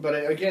that.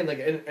 But again,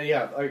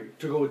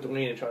 to go with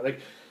Dwayne and Sean, like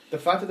the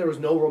fact that there was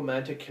no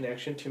romantic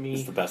connection to me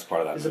It's the best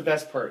part of that. is the movie.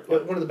 best part.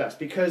 One of the best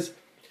because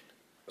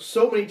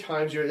so many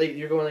times you're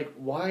going like,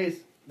 why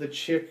is the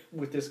chick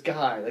with this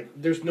guy? Like,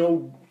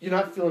 you're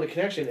not feeling a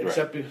connection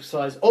except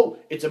besides,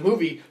 it's a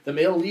movie. The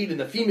male lead and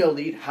the female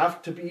lead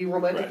have to be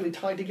romantically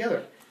tied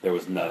together. There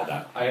was none of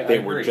that. I They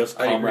were agree. just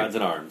I agree. comrades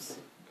in arms.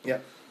 Yeah.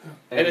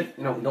 And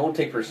don't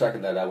take for a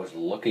second that I was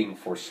looking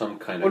for some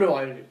kind Oh of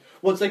no,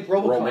 well, it's like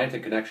RoboCop.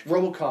 romantic connection.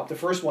 RoboCop, the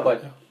first one.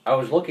 But I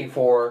was looking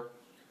for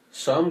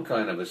some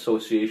kind of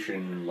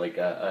association, like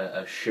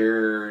a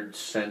shared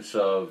sense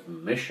of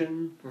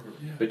mission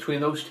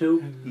between those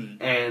two,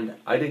 and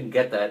I didn't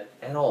get that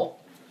at all.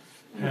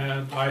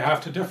 And I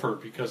have to differ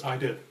because I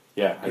did.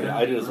 Yeah,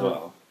 I did as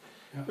well.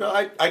 No,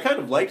 I kind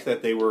of liked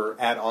that they were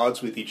at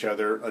odds with each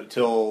other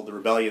until the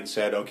rebellion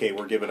said, "Okay,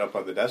 we're giving up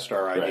on the Death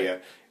Star idea,"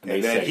 Right. and they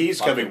then say, he's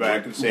 "Fuck coming it, back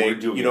we're- and saying, we're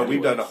doing "You know, it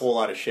we've done a anyways." whole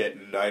lot of shit,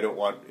 and I don't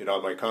want it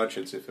on my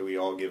conscience if we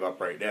all give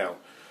up right now.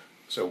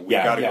 So we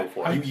Yeah, got to yeah. go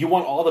for it." You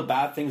want all the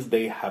bad things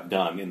they have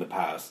done in the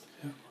past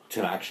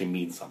to actually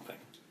mean something.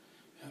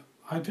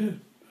 I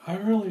did. I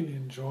really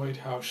enjoyed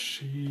how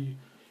she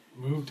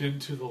moved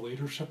into the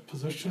leadership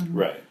position.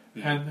 Right.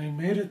 And they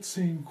made it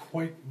seem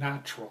quite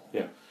natural.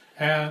 Yeah.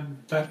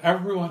 And that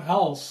everyone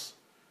else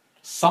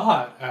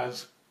saw it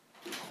as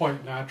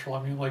quite natural.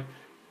 I mean, like,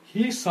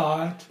 he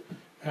saw it,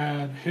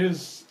 and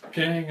his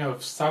gang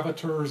of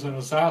saboteurs and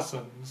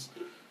assassins,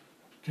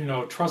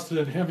 trusted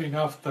in him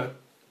enough that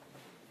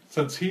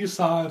since he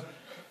saw it,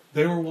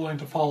 they were willing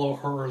to follow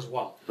her as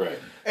well. Right.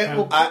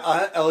 And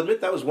I'll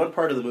admit that was one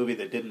part of the movie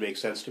that didn't make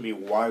sense to me.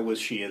 Why was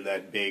she in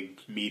that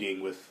big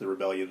meeting with the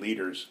rebellion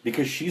leaders?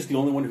 Because she's the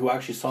only one who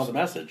actually saw the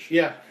message.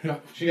 Yeah. Yeah.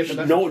 She gets the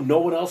message. No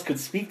one else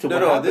could speak to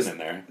what happened in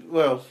there.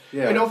 Well,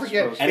 yeah. And don't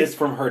forget, And it's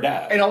from her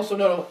dad. and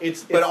also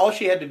it's But all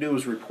she had to do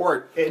was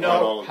report on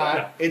all of that.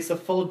 Pat, it's the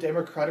full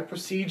democratic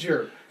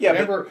procedure. Yeah,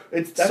 remember,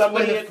 but that's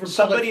somebody, why the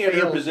somebody in Republic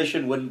her failed.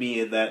 position wouldn't be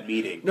in that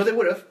meeting. No, they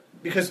would have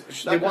because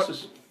they Not want.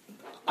 necess-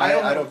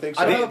 I don't think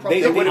so. I don't have a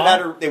problem. They would have had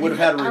her. They would have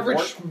had a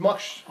average report.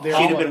 mush. She'd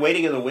have been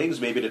waiting in the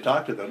wings, maybe to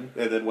talk to them,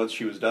 and then once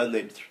she was done,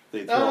 they'd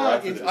throw her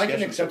out for the I can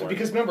discussion accept it somewhere.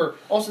 because remember,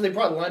 also they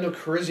brought Lando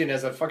Calrissian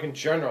as a fucking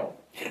general,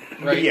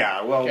 right?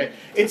 Yeah, well, Okay.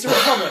 It's a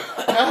republic.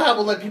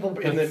 We'll let people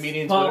in the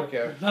meetings.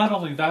 Okay. Not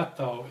only that,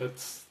 though,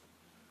 it's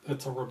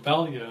a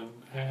rebellion,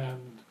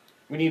 and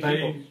We need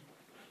people. they.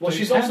 Well, they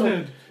she's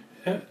also.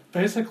 tended,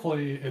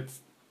 basically, it's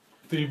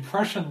the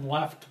impression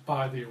left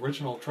by the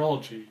original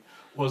trilogy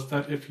was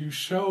that if you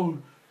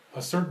showed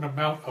a certain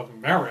amount of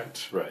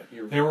merit, Right.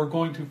 they were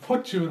going to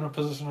put you in a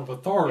position of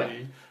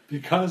authority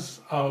because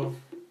of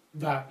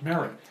that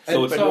merit.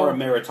 So it's more a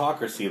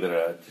meritocracy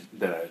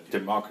than a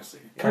democracy.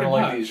 Kind of Pretty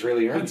like much. the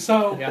Israeli army. And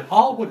so Yeah.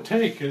 all it would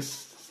take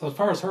is, as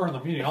far as her in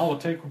the meeting, all it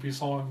would take would be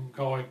someone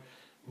going,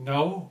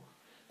 no,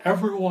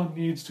 everyone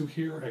needs to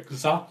hear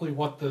exactly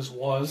what this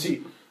was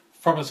See,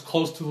 from as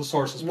close to the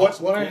source as what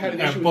possible. I had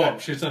an and issue boom, with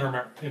that. she's in her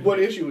merit. What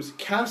issue was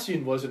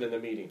Cassian wasn't in the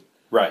meeting.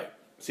 Right.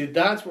 See,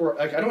 that's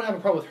where I don't have a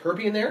problem with her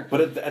being there.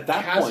 But at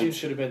that Cassian point,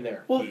 should have been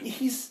there. well,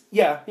 he's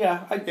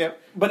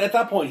But at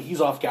that point,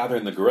 he's off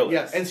gathering the guerrillas.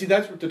 Yeah, and see,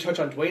 that's to touch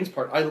on Dwayne's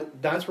part.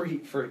 That's where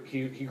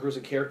he grows a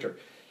character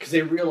because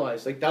they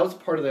realize like that was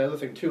part of the other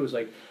thing too. Is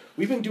like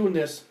we've been doing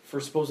this for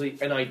supposedly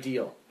an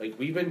ideal. Like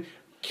we've been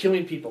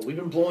killing people, we've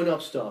been blowing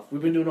up stuff,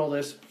 we've been doing all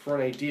this for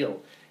an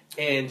ideal,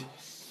 and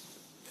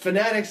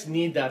fanatics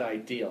need that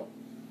ideal,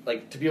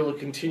 like to be able to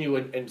continue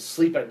and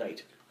sleep at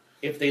night.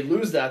 If they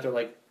lose that, they're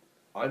like,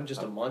 I'm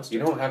just a monster. You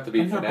don't have to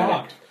be And they're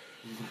fanatic.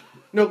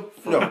 No.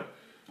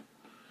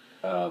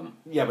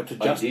 Yeah, but to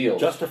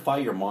Ideals. justify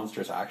your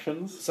monstrous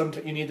actions,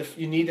 Sometimes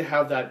you need to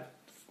have that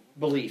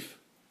belief,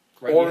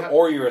 right?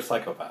 or you're a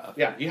psychopath.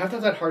 Yeah, you have to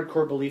have that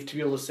hardcore belief to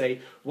be able to say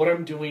what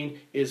I'm doing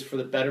is for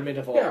the betterment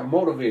of all. Yeah,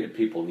 motivated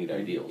people need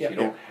ideals. Yeah. You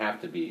don't have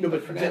to be No, a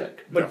but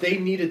fanatic. they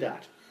needed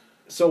that.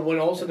 So when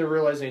all of a sudden they're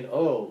realizing,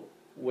 oh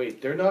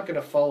wait, they're not going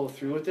to follow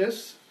through with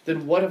this.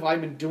 Then what have I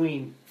been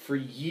doing for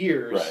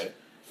years? Right.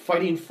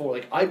 Fighting for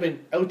I've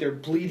been out there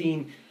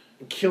bleeding,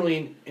 and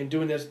killing, and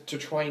doing this to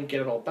try and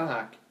get it all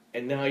back,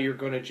 and now you're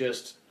going to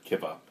just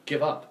Give up.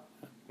 give up.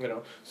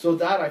 So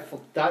that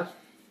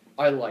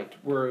I liked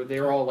where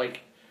they're all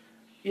like,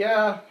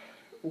 yeah,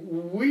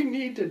 we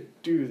need to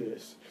do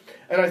this,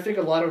 and I think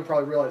a lot of them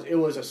probably realized it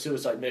was a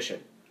suicide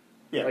mission.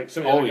 Yeah. Like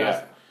some of the Oh other guys,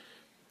 yeah.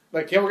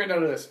 like, yeah, we're getting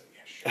out of this.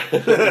 Yeah,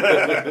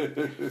 sure.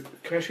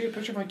 Can I show you a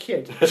picture of my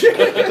kid?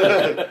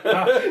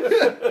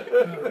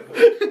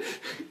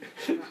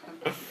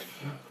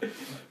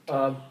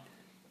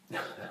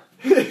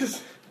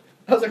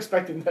 I was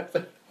expecting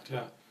that.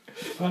 Yeah.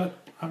 But,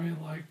 I mean,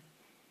 like,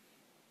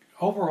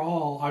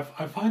 overall,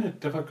 I find it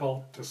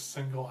difficult to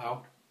single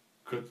out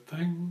good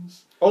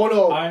things. Oh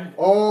no!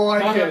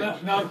 I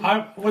can.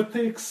 No, with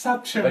the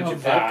exception Bet you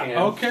of Pat that, can.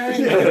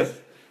 okay?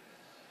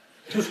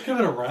 Just give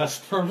it a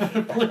rest for a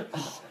minute, please.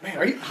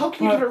 Man, how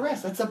can you give it a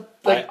rest? That's a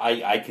like.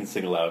 I can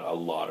single out a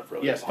lot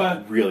of Yes,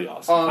 but- really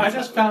awesome. Um, I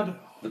just found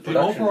the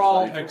production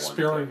overall design for one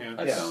experience thing,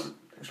 I Yeah. found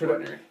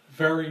extraordinary.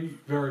 very,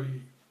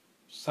 very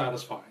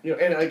satisfying.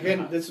 And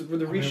again, this is where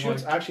the I mean,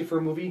 reshoots like- actually for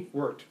a movie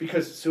worked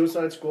because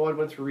Suicide Squad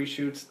went through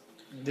reshoots,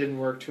 didn't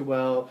work too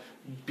well.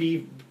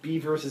 B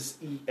versus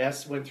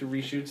ES went through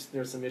reshoots.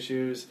 There's some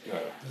issues.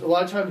 A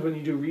lot of times when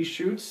you do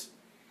reshoots,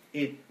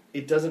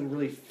 it doesn't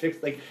really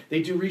fix. Like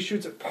they do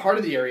reshoots at part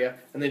of the area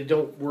and they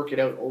don't work it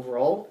out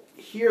overall.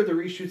 Here, the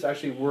reshoots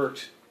actually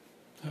worked.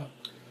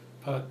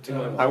 But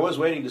I was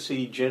waiting to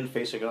see Jin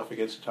facing off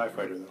against a TIE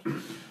fighter, though.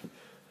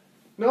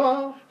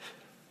 No,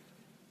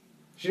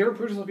 she never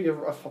proved herself to be a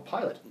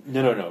pilot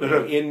No.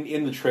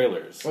 In the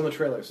trailers, on the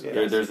trailers.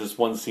 there's this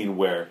one scene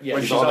where Yeah.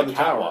 she's When on she's the on the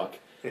tower. catwalk,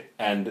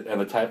 and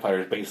the TIE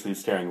fighter is basically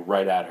staring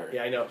right at her.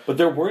 Yeah, I know. But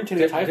there weren't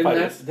any TIE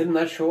fighters. Didn't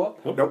that show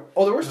up? Nope.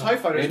 Oh, there was TIE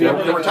fighters. Maybe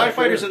There were TIE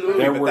fighters in the movie,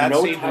 There but were that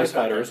no scene TIE was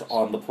fighters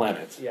on the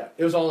planet. Yeah,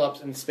 it was all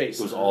up in space.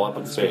 It was all up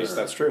in space.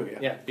 That's true, yeah.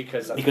 Yeah,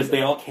 because Because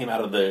they all came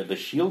out of the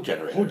shield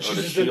generator. Oh or the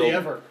Jesus, shield. did they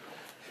ever?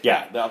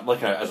 Yeah,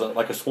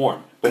 like a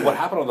swarm. But what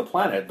happened on the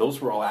planet?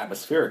 Those were all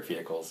atmospheric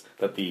vehicles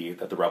that the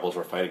rebels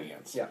were fighting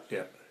against. Yeah,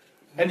 Yeah.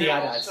 and the They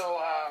AT-ATs. also,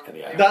 And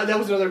the That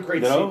was another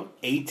great scene. no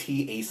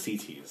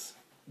AT-ACTs.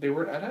 They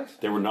weren't AT-ATs?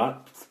 They were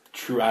not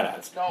true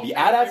AT-ATs. No, the they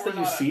AT-ATs were that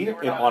you not- see they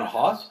were in, not on AT-ATs,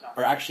 Hoth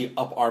no. are actually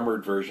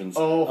up-armored versions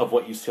Oh. of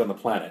what you see on the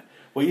planet.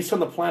 What you see on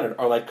the planet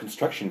are like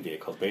construction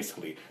vehicles,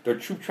 basically. They're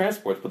troop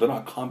transports, but they're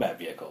not combat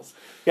vehicles.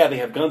 Yeah, they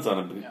have guns on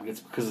them. But it's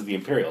because of the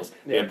Imperials.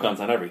 They have guns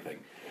on everything.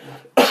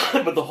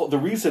 But the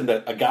reason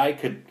that a guy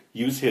could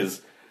use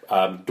his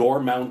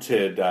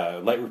door-mounted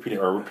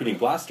repeating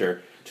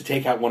blaster to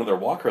take out one of their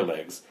walker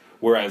legs,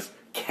 whereas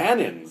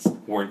cannons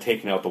weren't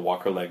taking out the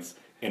walker legs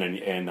in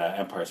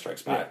Empire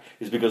Strikes Back,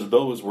 is because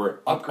those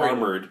were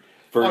up-armored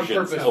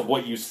versions purpose. of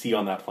what you see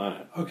on that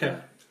planet. Okay,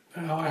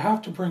 now I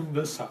have to bring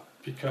this up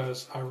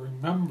because I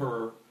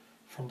remember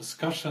from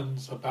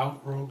discussions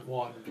about Rogue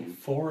One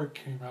before it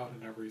came out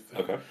and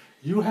everything. Okay.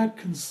 You had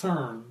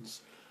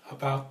concerns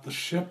about the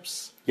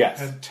ships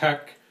Yes. and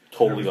tech,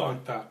 Totally and everything on.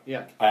 like that.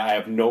 Yeah. I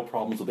have no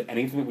problems with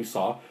anything that we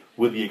saw,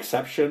 with the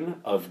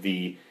exception of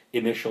the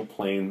initial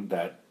plane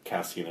that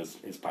Cassian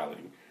is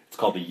piloting. It's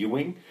called the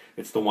U-Wing.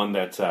 It's the one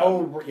that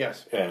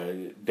Yes.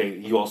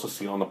 you also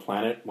see on the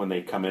planet when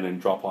they come in and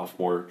drop off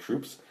more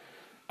troops.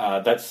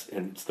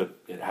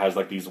 It has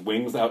like these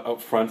wings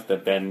out front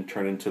that then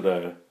turn into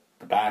the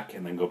back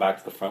and then go back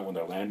to the front when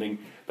they're landing.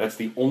 That's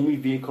the only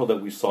vehicle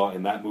that we saw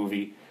in that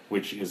movie,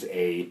 which is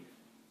a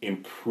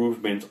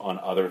improvement on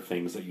other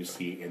things that you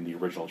see in the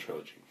original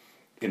trilogy,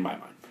 in my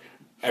mind.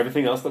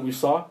 Everything else that we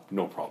saw,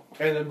 no problem.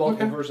 And then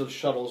multiple versions of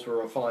shuttles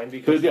were fine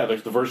because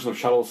There's the version of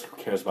shuttles. Who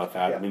cares about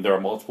that? Yeah. I mean, there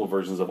are multiple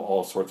versions of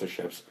all sorts of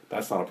ships.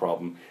 That's not a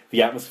problem.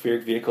 The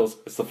atmospheric vehicles,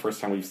 it's the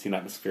first time we've seen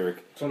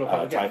atmospheric So no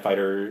problem. TIE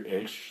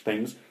Fighter-ish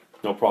things.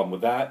 No problem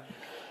with that.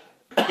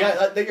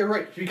 you're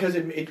right because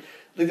like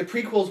the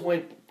prequels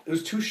went. It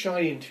was too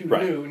shiny and too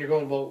Right. new, and you're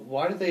going, well,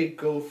 why did they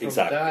go from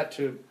Exactly. that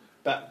to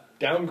that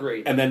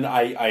downgrade? And then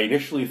I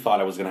initially thought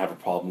I was going to have a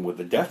problem with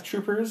the Death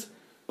Troopers,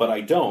 but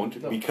I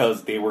don't,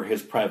 because they were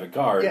his private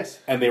guard, Yes.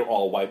 and they were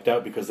all wiped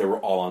out because they were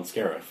all on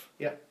Scarif.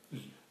 Yeah.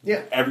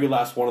 Yeah. Every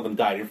last one of them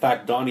died. In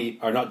fact, Donnie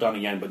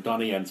Yen, but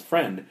Donnie Yen's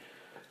friend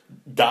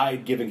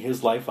died giving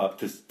his life up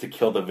to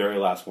kill the very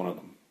last one of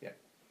them.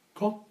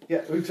 Cool. Yeah,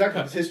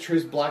 exactly.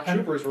 His black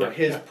troopers were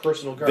his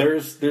personal guard.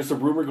 There's a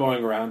rumor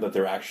going around that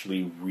they're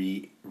actually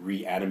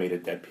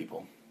reanimated dead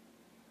people.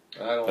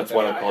 I don't That's like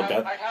what that. I call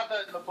death. I have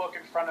that in the book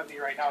in front of me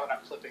right now that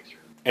I'm flipping through.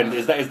 And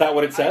is that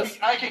what it says?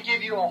 I could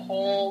give you the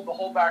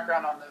whole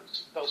background on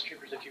those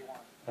troopers if you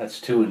want.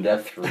 That's 2 and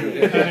Death 3.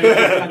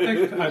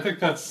 I think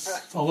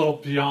that's a little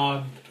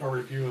beyond a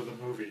review of the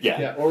movie. Yeah.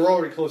 Yeah, well, we're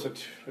already close to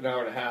an hour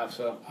and a half,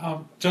 so.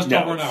 Just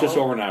No, over an it's hour. just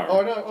over an hour.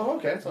 Oh, no. Oh,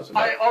 okay. That's not so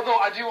bad. Although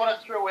I do want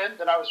to throw in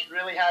that I was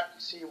really happy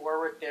to see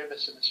Warwick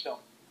Davis in this film.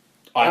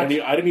 I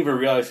didn't even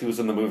realize he was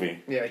in the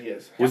movie. Yeah, he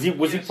is. Was he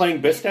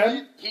playing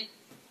Bistan?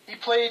 He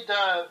played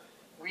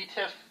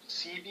Retif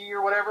Seavey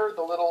or whatever,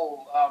 the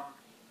little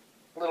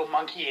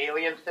monkey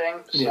alien thing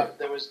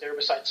that was there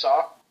beside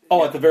Saw.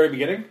 Oh, at the very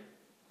beginning?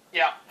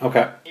 Yeah,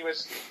 Okay. he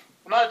was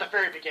not at the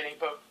very beginning,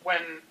 but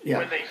when Yeah.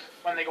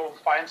 when they go and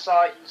find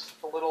Saw, he's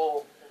the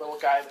little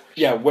guy that.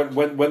 Yeah,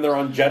 when they're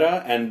on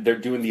Jeddah and they're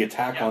doing the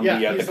attack on Yeah,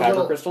 the he's the kyber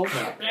little- crystals.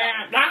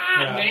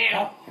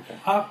 Yeah.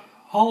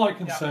 All I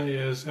can say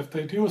is if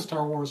they do a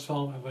Star Wars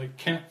film and they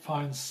can't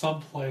find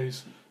some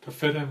place to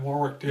fit in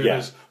Warwick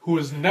Davis, who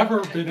has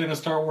never been in a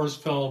Star Wars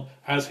film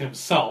as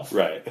himself,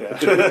 Right.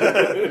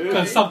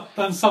 then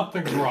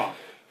something's wrong.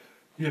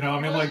 You know, I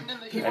mean, like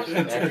He wasn't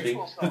in the Actually-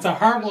 prequels, though.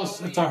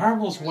 it's a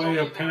harmless way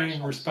of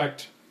paying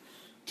respect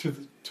to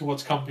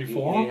what's come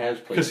before. He has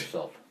played 'Cause-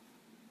 himself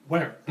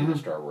where? in the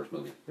Star Wars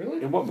movie.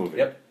 Really? In what movie?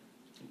 Yep.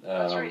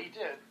 That's right, he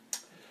did.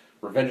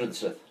 Revenge of the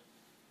Sith.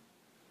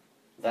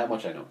 That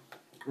much I know.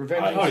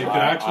 Revenge. Oh, you could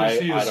actually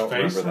see I his don't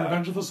face remember in that.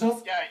 Revenge of the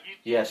Sith. Yeah.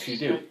 Yes, you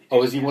do.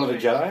 Oh, is he one of the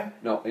Jedi?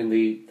 No, in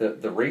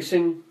the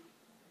racing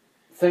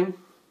thing?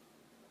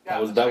 That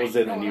was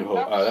in A New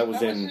Hope. That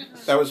was in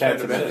That was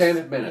Phantom Phantom Menace.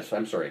 Phantom Menace.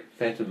 I'm sorry.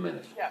 Phantom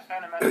Menace. Yeah,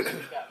 Phantom Menace.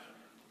 Yeah.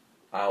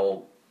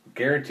 I'll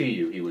guarantee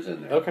you he was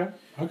in there. Okay.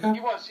 Okay. He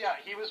was, yeah.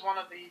 He was one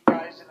of the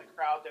guys in the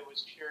crowd that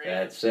was cheering.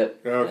 That's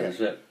it. Okay. That's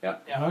it. Yeah.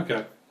 Yeah.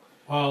 Okay.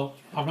 Well,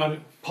 I'm not.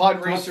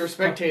 Pod racer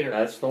spectator.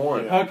 That's the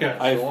one. Okay.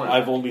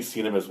 I've only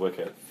seen him as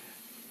Wicket.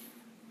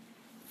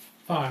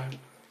 Fine.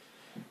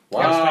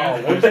 Wow.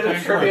 Yes, Was that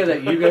a trivia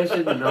that you guys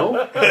didn't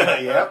know?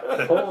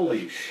 Yep.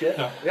 Holy shit.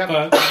 No, Yeah.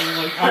 but I mean,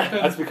 like, I've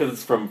That's been, because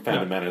it's from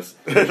Phantom Menace,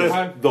 which is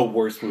the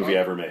worst movie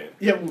ever made.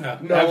 Yeah, Yeah.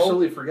 no.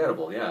 Absolutely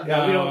forgettable, yeah.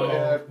 Yeah, we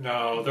don't.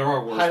 no, there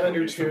are worse Highlander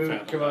movies than 2,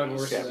 Phantom come on, Menace.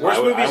 worse Yeah. than Worst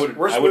I would- movies, I would-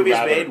 worst I would movies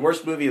rather- made,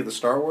 worst movie of the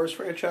Star Wars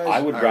franchise. I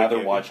would rather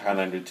give. watch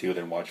Highlander 2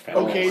 than watch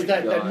Phantom Okay, Menace.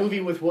 that God.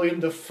 movie with William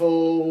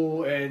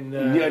Dafoe and.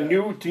 Yeah,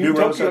 New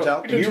Rose Tokyo-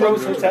 Hotel? New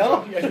Rose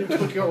Hotel? Yeah, New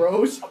Tokyo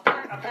Rose.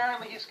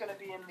 Apparently, he's going to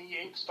be in the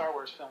 8th Star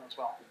Wars film as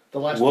well. The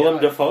Last Willem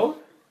Jedi. Dafoe?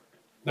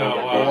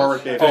 No,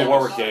 Warwick Davis. Oh,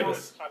 Warwick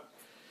Davis.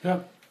 yeah.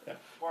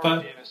 Warwick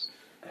But- Davis.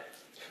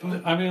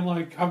 But I mean,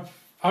 like,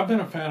 I've been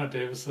a fan of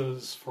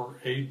Davis's for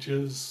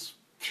ages,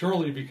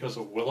 purely because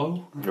of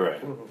Willow.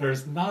 Right.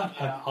 There's not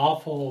an Yeah.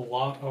 awful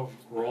lot of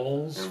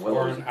roles And for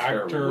Willow's an a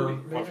terrible actor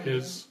movie. of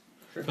his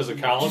Did you say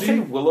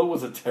physicality. Willow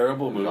was a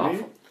terrible It was movie?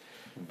 awful.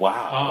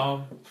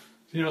 Wow.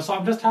 So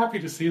I'm just happy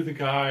to see the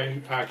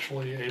guy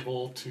actually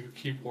able to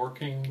keep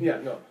working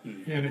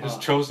in his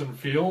chosen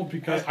field,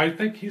 because I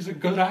think he's a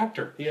good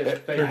actor. He is.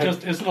 There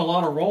just isn't a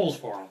lot of roles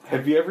for him.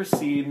 Have you ever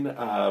seen,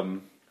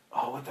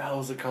 what the hell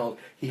is it called?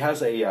 He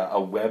has a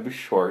web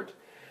short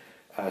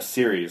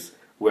series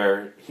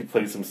where he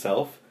plays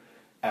himself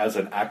as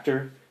an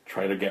actor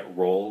trying to get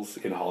roles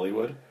in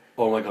Hollywood.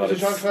 Oh my god.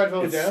 Is it Jean-Claude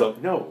Van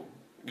Damme? No.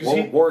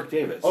 'Cause Warwick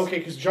Davis. Okay,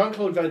 because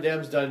Jean-Claude Van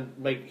Damme's done,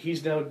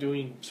 he's now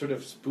doing sort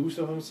of spoofs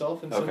of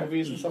himself in some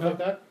movies and stuff like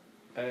that.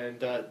 And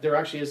there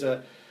actually is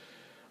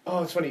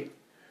it's funny.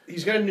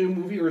 He's got a new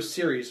movie or a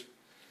series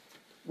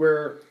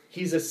where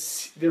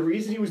the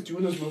reason he was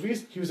doing those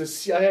movies, he was a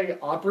CIA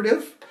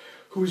operative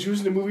who was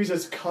using the movies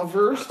as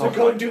covers to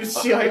go and do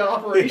CIA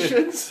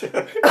operations.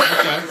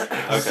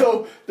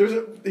 So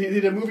he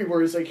did a movie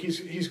where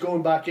he's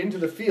going back into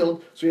the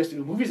field, so he has to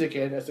do movies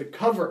again as a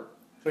cover.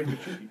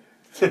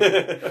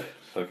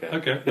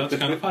 Okay, that's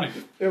kind of funny.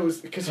 It was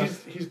because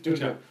he's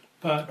doing it.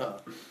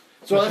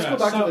 So let's go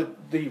back to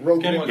the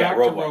Rogue getting One. back to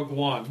Rogue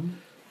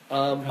One.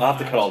 I'll have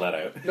to cut all that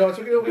out. No, it's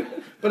okay.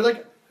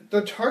 But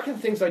the Tarkin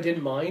things, I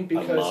didn't mind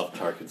because I love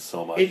Tarkin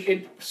so much.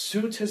 It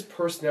suits his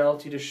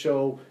personality to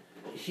show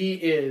he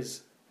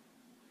is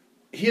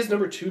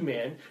number 2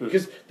 man,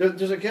 because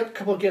there's a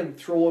couple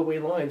throwaway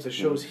lines that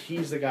shows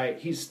he's the guy.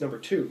 He's number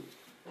 2.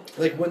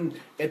 Like when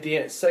at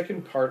the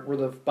second part where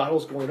the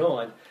battle's going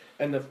on,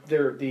 and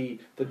the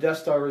Death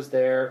Star is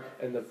there,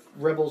 and the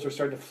rebels are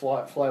starting to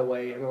fly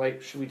away, and they're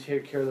like, "Should we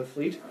take care of the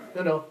fleet?"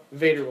 No,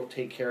 Vader will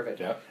take care of it.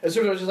 Yeah. And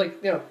so I was just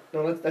like, no,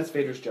 that's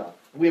Vader's job.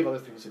 We have other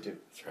things to do.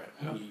 That's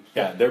right.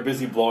 Yeah, they're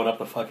busy blowing up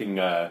the fucking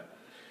the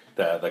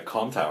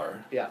comm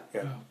tower. Yeah,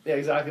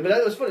 exactly. But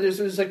that was funny. It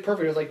was like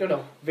perfect. It was like,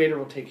 no, Vader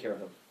will take care of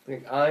them.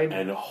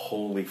 And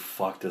holy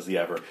fuck, does he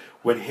ever?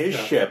 When his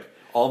ship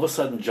all of a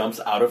sudden jumps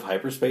out of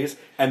hyperspace,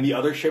 and the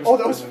other ships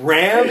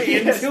ram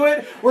into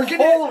it. We're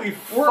getting holy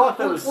fuck!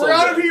 We're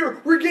out of here.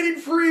 We're getting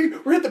free.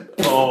 We're at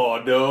the.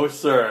 Oh no,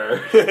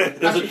 sir!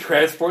 There's a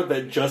transport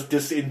that just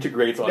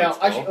disintegrates on its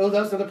hull.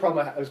 That's another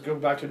problem. I was going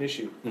back to an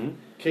issue.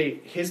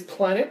 Okay, his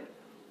planet.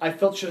 I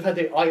felt should have had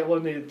the eye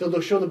when they'll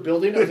show the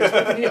building. I was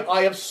expecting the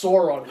Eye of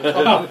Sauron on the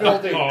top of the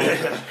building.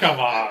 Oh, come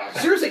on!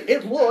 Seriously,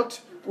 it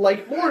looked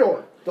like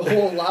Mordor. The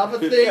whole lava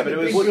thing, but the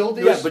it big was,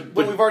 buildings. Yeah, but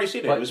we've already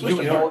seen it. It was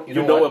you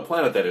know what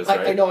planet that is,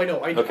 right? I know.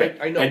 Okay.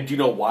 I know. And do you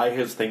know why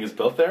his thing is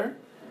built there?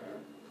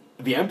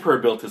 The Emperor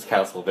built his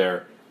castle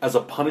there as a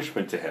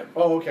punishment to him.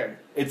 Oh, okay.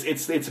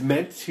 It's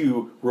meant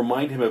to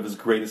remind him of his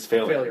greatest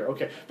failure.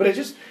 Okay. But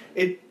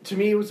to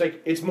me, it was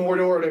like, it's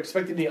Mordor, and I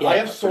expected the Eye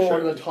of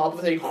Sauron on the top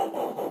of the thing.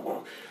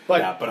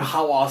 But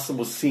how awesome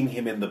was seeing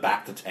him in the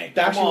back to tank?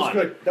 That actually was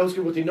good. That was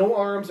good with the no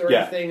arms or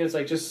anything. It's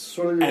like just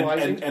sort of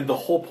realizing. And the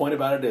whole point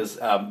about it is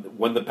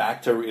when the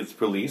Bacta is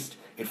released,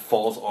 it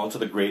falls onto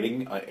the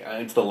grating,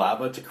 into the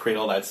lava to create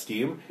all that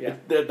steam. Yeah.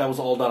 That was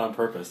all done on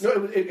purpose.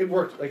 No, it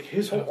worked. Like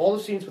all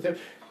the scenes with him,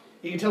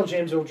 you can tell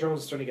James Earl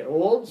Jones is starting to get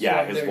old.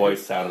 Yeah, his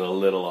voice sounded a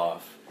little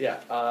off.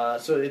 Yeah,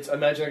 so it's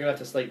imagine they're gonna have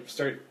to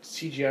start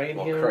CGIing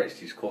him. Oh Christ,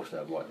 he's close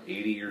to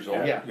 80 years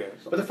old. Yeah.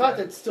 But the fact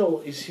that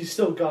he's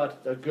still got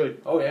a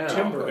good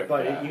timbre,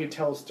 but you can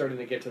tell it's starting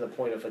to get to the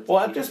point of it. Well,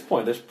 at this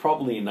point, there's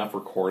probably enough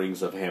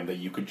recordings of him that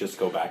you could just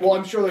go back. Well,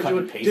 I'm sure they're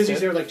doing.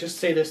 Disney's there, like, just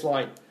say this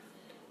line.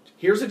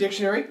 Here's a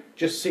dictionary.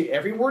 Just say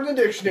every word in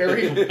the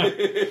dictionary.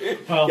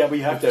 Well, we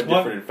have to have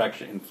different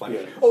inflections.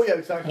 Yeah. Oh yeah,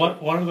 exactly.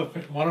 One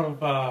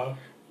of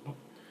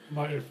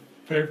my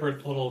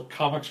favorite little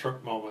comic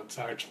strip moments,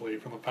 actually,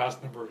 from the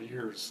past number of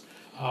years.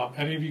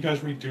 Any of you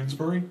guys read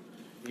Doonesbury?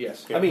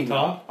 Yes. I mean,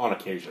 on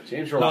occasion.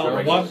 James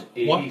Earl Jones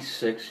is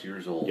 86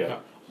 years old. Yeah.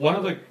 One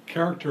of the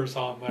characters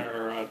on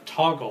there,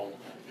 Toggle,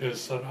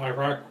 is an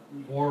Iraq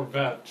war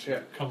vet.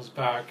 Comes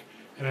back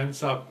and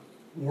ends up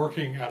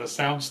working at a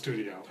sound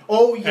studio.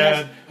 Oh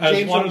yes. And as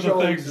James one of the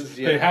Jones things,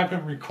 they have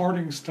him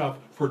recording stuff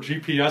for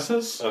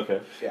GPSs. Okay.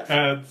 Yes.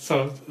 And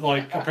so,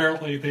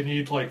 apparently they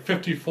need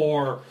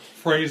 54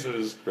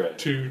 phrases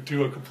to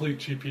do a complete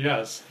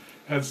GPS.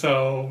 And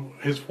so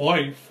his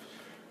wife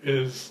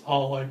is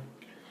all like,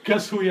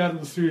 guess who he had in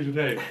the studio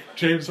today?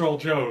 James Earl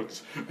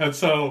Jones. And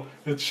so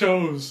it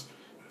shows,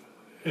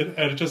 and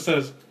it just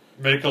says,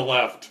 make a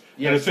left.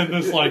 Yes. And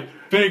it's in this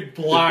big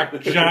black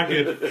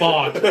jagged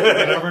font and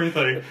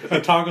everything.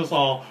 And Toggle's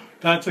all,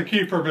 that's a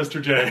keeper,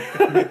 Mr. J.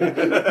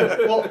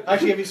 Well,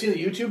 actually, have you seen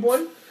the YouTube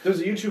one? There's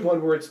a YouTube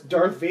one where it's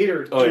Darth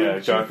Vader. Oh yeah,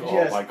 Darth.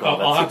 Oh my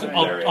god, that's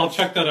hilarious. I'll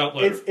check that out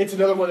later. It's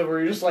another one where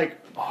you're just like,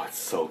 oh, it's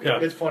so good. Yeah.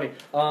 It's funny.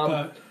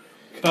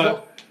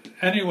 But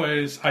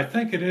anyways, I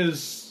think it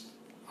is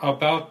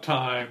about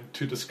time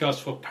to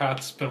discuss what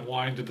Pat's been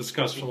wanting to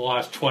discuss for the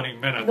last 20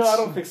 minutes. No, I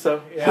don't think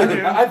so.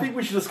 Yeah. I think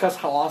we should discuss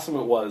how awesome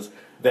it was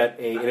that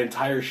an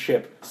entire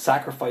ship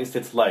sacrificed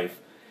its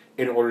life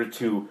in order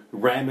to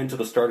ram into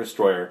the Star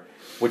Destroyer,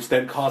 which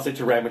then caused it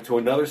to ram into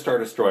another Star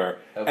Destroyer,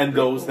 and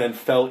those then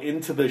fell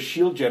into the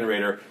shield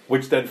generator,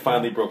 which then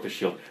finally broke the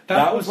shield.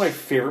 That was my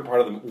favorite part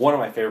of one of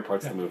my favorite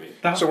parts of the movie.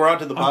 So we're on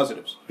to the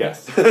positives.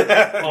 Yes.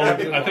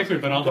 Well, I think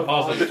we've been on the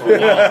positive for a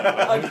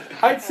while.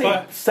 I'd say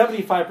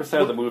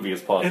 75% of the movie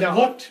is positive.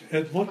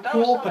 It looked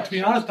cool, but to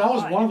be honest, that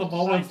was one of the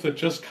moments that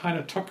just kind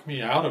of took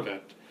me out of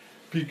it.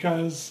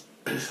 Because,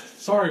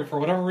 sorry, for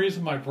whatever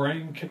reason, my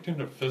brain kicked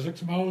into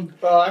physics mode,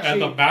 actually,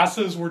 and the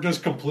masses were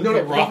just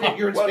completely wrong.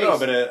 You're in Well, space. no,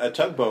 but a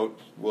tugboat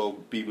will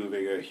be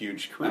moving a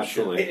huge cruise ship.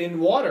 Absolutely. In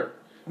water.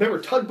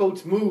 Remember,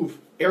 tugboats move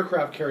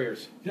aircraft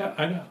carriers. Yeah,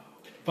 I know.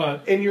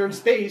 But And you're in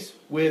space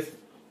with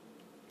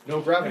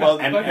no gravity. Well,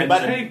 but and- it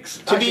but takes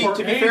to be for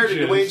fair to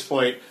ages. Dwayne's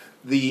point,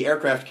 the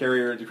aircraft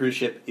carrier, the cruise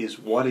ship, is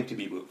wanting to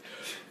be moved.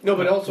 no,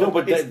 but also No,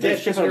 but it's the dead.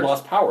 ship It's had inert.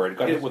 lost power. It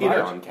got hit with It's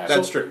inert. ion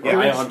That's So true. Yeah,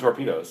 you're in- ion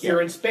torpedoes.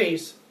 You're in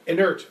space,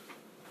 inert.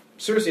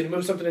 Seriously, to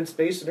move something in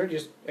space, inert,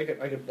 I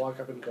could walk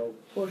up and go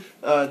push.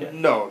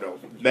 No.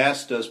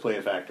 Mass does play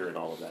a factor in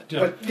all of that. Yeah.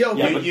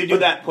 But You do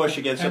that push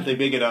against something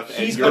big enough, and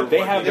He's- you're But they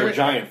have their They're-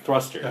 giant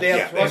thruster. they have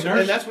Yeah, thrust,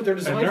 and that's what they're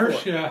designed for.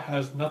 Inertia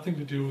has nothing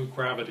to do with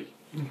gravity.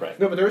 Right.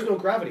 No, but there is no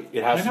gravity.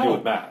 It has I to do know.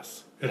 with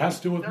mass. It has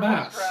to do with There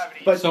mass. was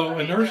gravity. But- So I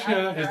mean, inertia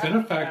there is has in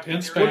effect in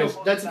gravity. space.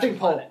 Well, that's the thing,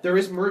 Paul. There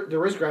is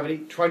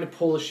gravity trying to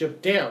pull the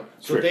ship down.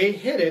 So True. they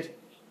hit it,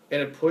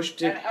 and it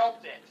pushed it And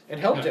helped it. and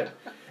helped Yeah. it.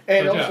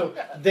 And But yeah. also,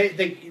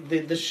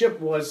 the ship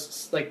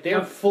was like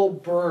they're full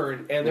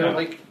burn, and they're Yeah.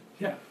 like,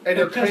 Yeah. and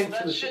they're It cutting just-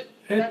 through the ship.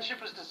 That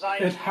ship was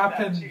designed it to do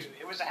happened that too.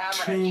 It was a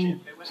hammerhead too ship.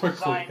 It was quickly.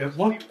 designed It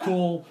to looked do that.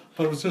 cool,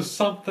 but it was just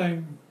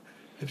something.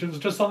 It was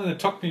just something that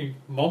took me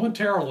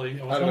momentarily.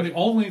 It was Out one of of the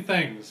only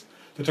things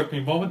that took me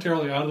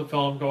momentarily out of the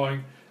film.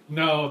 Going,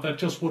 no, that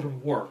just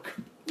wouldn't work.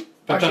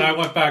 But then I Actually-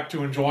 went back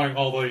to enjoying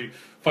all the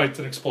fights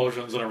and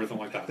explosions and everything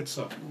like that.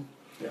 So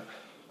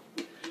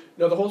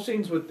No, the whole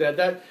scenes with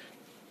that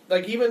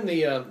like even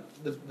the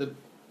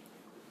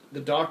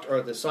doctor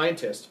or the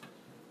scientist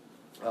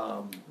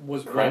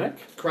was Krennic?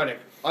 Krennic.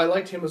 I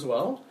liked him as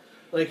well,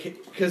 like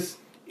because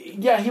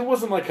Yeah, he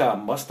wasn't like a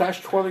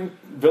mustache twirling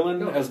villain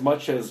No. as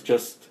much as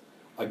just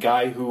a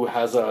guy who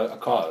has a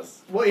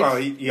cause. Well,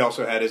 he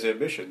also had his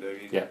ambition. I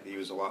mean, Yeah. he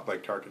was a lot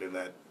like Tarkin in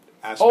that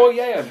aspect. Oh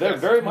yeah,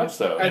 very much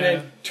so. and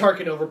then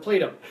Tarkin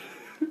overplayed him.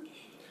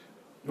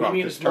 Well, I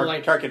mean, because it's more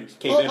like, Tarkin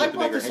came well, in I with the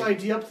brought bigger this hand.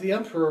 idea up to the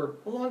Emperor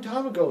a long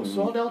time ago,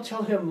 so I'll now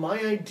tell him my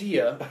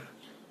idea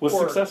was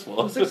or- successful.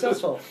 Was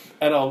successful.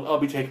 And I'll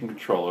be taking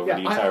control over Yeah,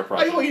 the entire I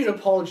project. owe you an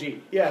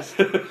apology. Yes,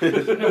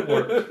 it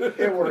worked.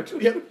 it worked.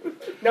 Yep.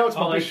 Now it's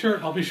I'll my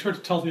be sure to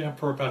tell the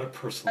Emperor about it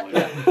personally.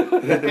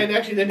 and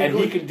actually then And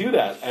goes, he can do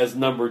that as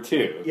number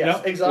 2. Yes,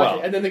 Yep. exactly. Well-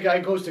 and then the guy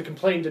goes to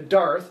complain to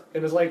Darth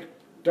and is like,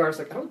 Darth's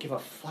like, I don't give a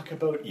fuck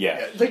about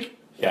Yeah. like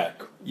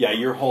Yeah,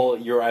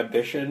 your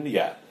ambition,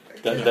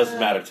 that doesn't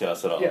matter to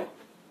us at all. yeah,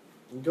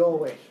 go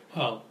away.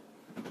 Well,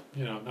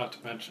 not to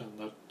mention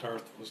that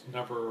Darth was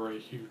never a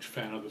huge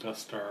fan of the Death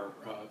Star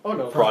Oh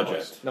no,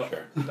 Project, no,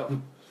 sure.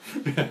 no.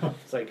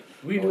 It's like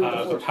we knew the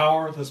the Force.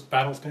 power of this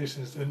battle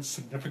station is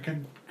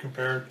insignificant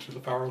compared to the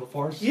power of the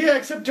Force. Yeah,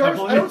 except Darth,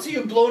 I I don't see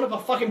you blowing up a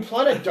fucking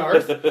planet,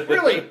 Darth.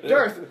 Really,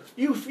 Darth,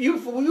 you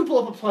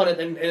blow up a planet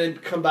and then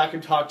come back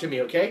and talk to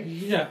me, okay?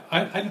 Yeah,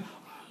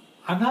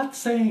 I'm not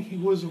saying he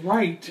was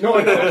right. No,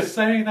 I know. I'm just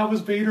saying that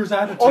was Vader's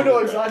attitude. Oh no,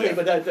 exactly.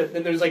 But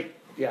then there's like,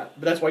 yeah,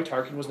 but that's why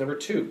Tarkin was number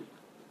 2.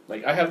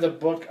 Like I have the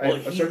book. I Well,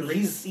 have a certain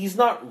he's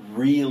not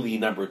really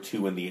number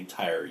 2 in the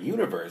entire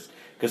universe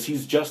because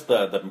he's just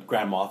the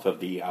Grand Moff of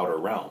the Outer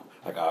Realm,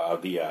 like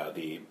of the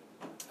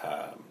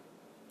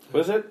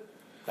what is it?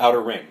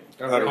 Outer Ring.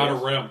 Outer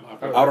Rim.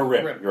 Outer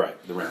Rim. Rim. You're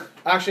right. The Rim.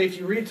 Actually, if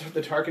you read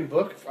the Tarkin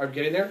book, I'm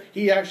getting there.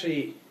 He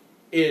actually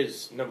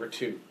is number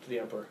 2 to the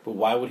Emperor. But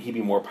why would he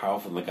be more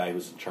powerful than the guy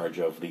who's in charge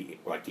of the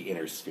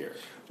inner sphere?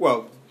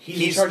 Well, He's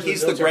in he's charge of the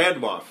the military.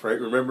 Grand Moff, right?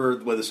 Remember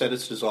when the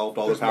Senate's dissolved,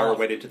 all the There's power Moff.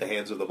 went into the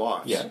hands of the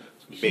Moffs. Yeah.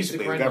 Basically,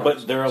 the the Grand government.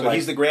 But there are so like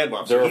he's the Grand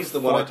Moff. There So are he's the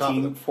one on top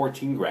of them.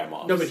 14 Grand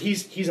Moffs. No, but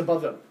he's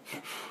above them.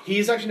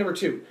 He's actually number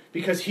 2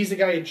 because he's the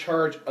guy in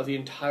charge of the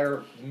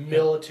entire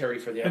military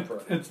for the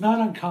Emperor. It's not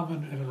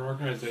uncommon in an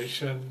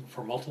organization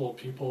for multiple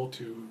people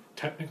to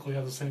technically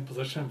have the same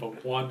position,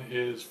 but one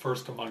is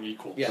first among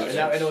equals. Yeah, and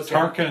I know it's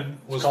Tarkin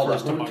was called a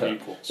first among junta.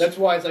 equals. That's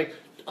why it's like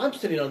I'm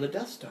sitting on the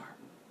Death Star.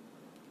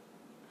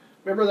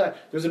 Remember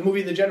that? There's a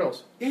movie, The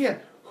Generals. Yeah.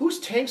 Whose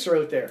tanks are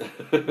out there?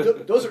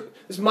 Those are.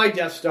 This is my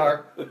Death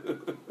Star.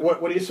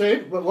 What are you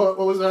saying? What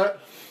was that?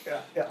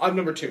 Yeah, I'm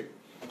number 2.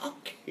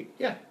 Okay.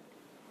 Yeah.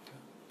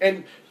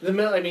 And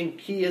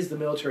he is the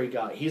military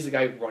guy. He's the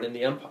guy running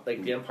the empire,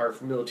 the empire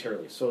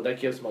militarily. So that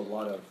gives him a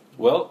lot of.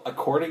 Well,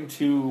 according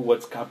to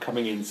what's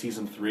upcoming in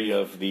season 3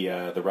 of the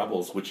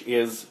Rebels, which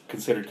is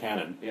considered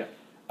canon. Yeah.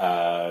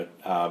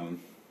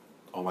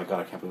 Oh my god,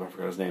 I can't believe I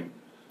forgot his name.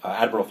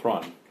 Admiral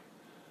Thrawn.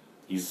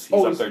 He's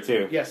Oh, up there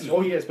too. Yes.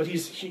 Oh, he is, but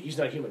he's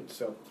not human.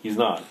 So. He's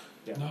not,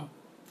 Yeah. No.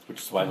 which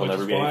is why he'll Which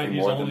never is be why anything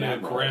he's more than only a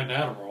Admiral. Grand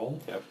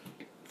Admiral. Yep.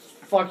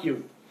 Fuck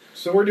you.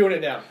 So we're doing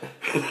it now.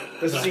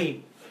 The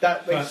scene.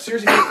 That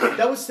seriously,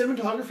 that was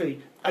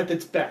cinematography at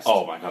its best.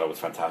 Oh my god, it was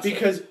fantastic.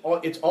 Because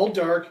it's all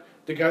dark.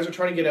 The guys are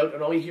trying to get out,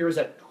 and all you hear is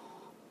that.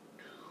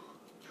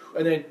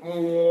 And then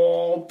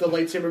the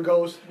lightsaber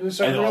goes,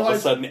 and all of a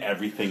sudden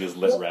everything is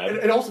lit red.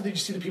 And also, did you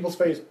see the people's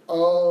face?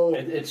 Oh,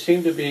 it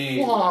seemed to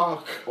be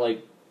fuck.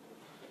 like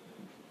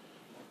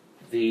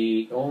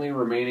the only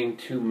remaining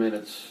 2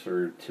 minutes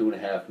or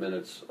 2.5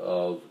 minutes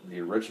of the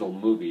original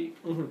movie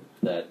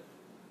that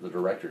the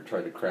director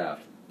tried to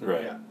craft.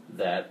 Right. Yeah.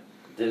 That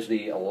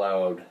Disney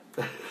allowed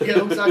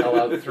exactly.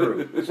 allowed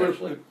through,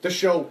 essentially. The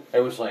show.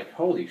 It was like,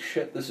 holy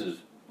shit, this is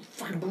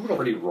Fucking brutal.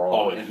 pretty raw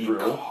Oh, and and he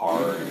brutal.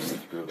 carves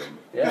through them.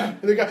 Yeah.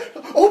 And the guy,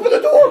 open the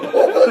door!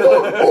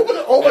 Open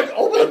the door!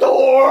 Open the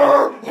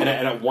door! And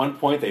at one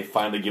point, they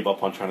finally give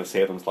up on trying to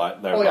save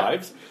their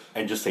lives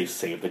and just say,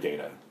 "Save the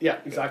data." Yeah,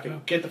 exactly.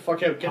 Get the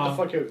fuck out. Get the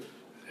fuck out.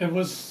 It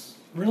was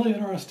really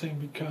interesting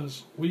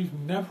because we've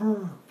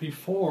never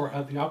before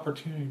had the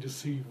opportunity to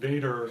see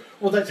Vader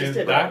Well, that's in just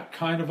it. that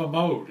kind of a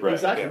mode. Right.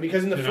 Exactly, yeah.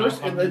 because in the You know,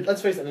 first, I mean-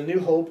 let's face it, in the New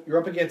Hope, you're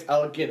up against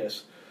Alec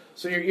Guinness,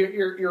 so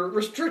you're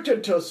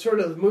restricted to sort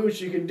of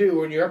moves you can do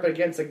when you're up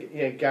against a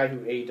guy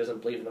who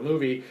doesn't believe in the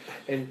movie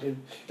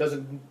and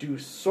doesn't do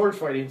sword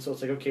fighting. So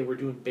it's like, okay, we're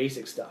doing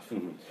basic stuff.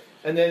 Mm-hmm.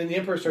 And then in The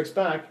Empire Strikes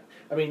Back,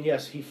 I mean,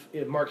 yes,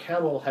 Mark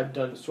Hamill had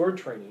done sword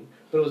training,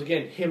 but it was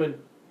again him and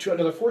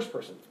another Force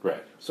person.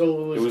 Right.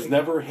 So It was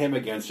never him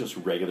against just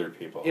regular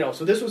people. You know,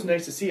 so this was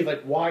nice to see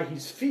like why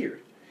he's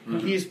feared. Mm-hmm.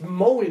 He's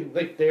mowing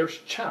like there's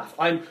chaff.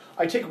 I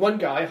take one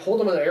guy, hold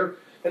him in the air,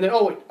 and then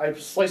I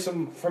slice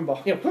him from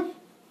behind.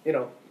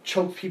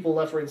 Choke people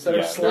left, right, and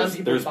center, slam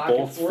people there's back and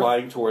bolts forth.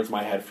 flying towards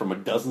my head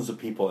from dozens of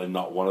people, and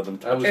not one of them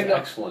That was touched.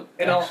 excellent.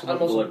 and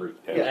excellent almost- delivery.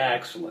 yeah.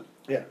 Excellent.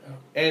 Yeah,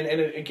 and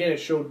again, it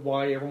showed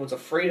why everyone's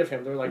afraid of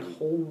him. They're like,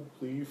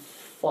 "Holy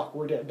fuck,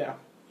 we're dead now."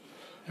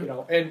 You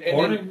know,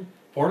 and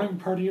boarding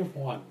party of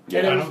one. Yeah.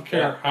 I don't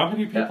care how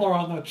many people are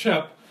on that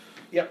ship.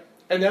 Yep,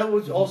 and that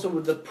was also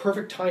the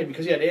perfect time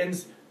because it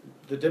ends.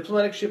 The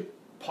diplomatic ship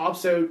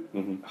pops out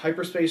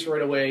hyperspace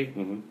right away.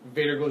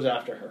 Vader goes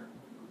after her.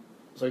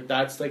 It's like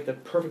that's like the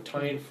perfect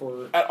time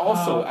for. And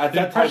also, at the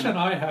that impression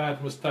time, I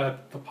had was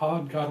that the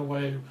pod got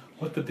away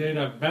with the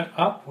data, met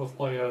up with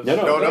Leia's.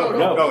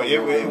 No.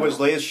 It was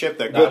Leia's ship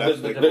that got us.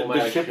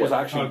 the ship was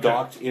actually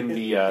docked in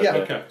the. Yeah.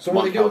 Okay. So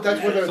what they do, Monk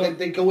that's where House.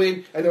 they go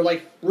in and they're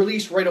like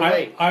released right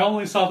away. I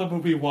only saw the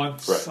movie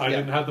once. Right. I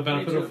didn't have the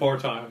benefit Me of too. 4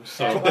 times,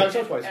 so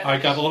Twice. I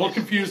got a little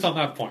confused on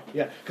that point.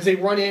 Yeah, because they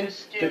run in.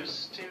 This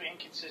gives to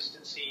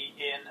inconsistency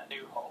in A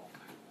New Hope.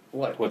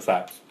 What? What's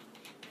that?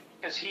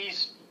 Because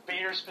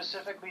Vader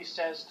specifically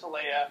says to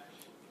Leia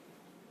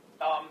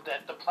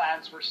that the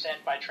plans were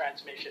sent by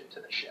transmission to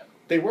the ship.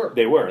 They were.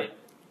 They were.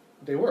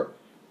 They were.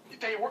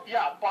 They were,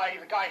 yeah, by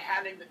the guy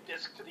handing the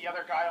disc to the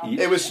other guy on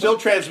It was still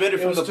transmitted It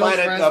from was the still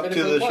planet up transmitted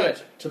to from the planet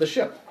ship. To the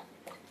ship.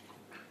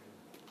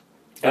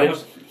 And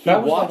was- he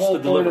That was watched the whole the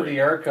point of delivery.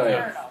 the archive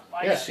Fair enough.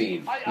 Yeah.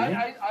 scene.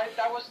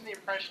 That wasn't the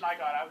impression I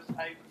got.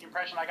 The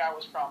impression I got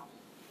was from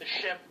the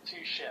ship to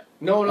ship.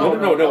 No.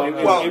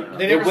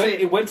 They never say.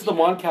 It went to the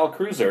Moncal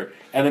cruiser,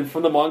 and then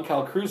from the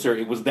Moncal cruiser,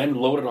 it was then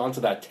loaded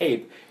onto that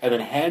tape and then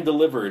hand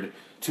delivered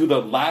to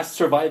the last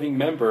surviving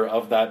member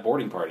of that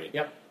boarding party.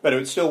 Yep. But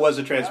it still was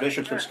a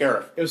transmission from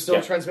Scarif. It was still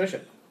Yeah. a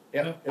transmission.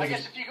 Yeah. It I was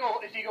guess if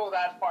you go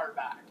that far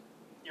back,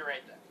 you're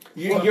right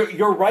there.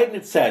 You're right, and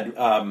it said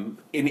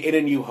in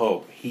A New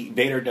Hope,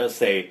 Vader does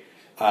say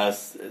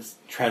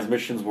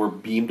transmissions were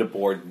beamed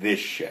aboard this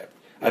ship.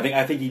 I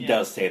think he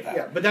does say that.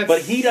 Yeah,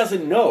 but he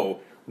doesn't know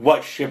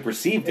what ship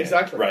received it.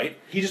 exactly Right.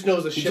 He just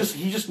knows the He ship.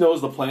 just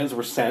knows the plans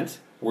were sent,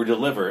 were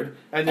delivered,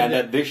 And and, then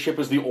that this ship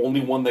is the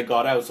only one that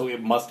got out, so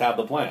it must have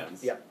the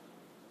plans. Yeah.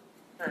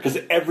 Because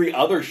every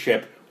other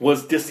ship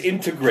was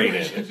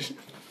disintegrated.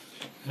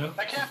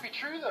 That can't be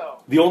true, though.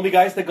 The only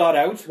guys that got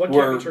out What can't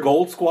were be true?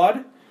 Gold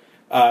Squad,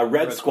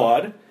 Red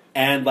Squad,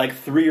 and like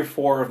 3 or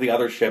 4 of the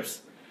other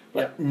ships.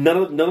 Yeah.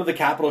 None of the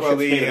capital Well, ships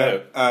made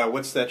it out.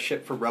 what's that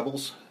ship for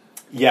Rebels?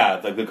 Yeah,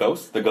 the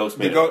Ghost. The Ghost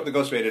made it out. The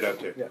Ghost made it out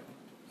too. Yeah.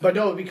 But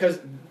no, because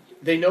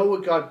they know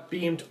it got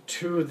beamed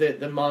to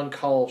the Mon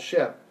Cal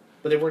ship,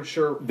 but they weren't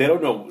sure. They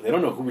don't know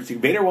who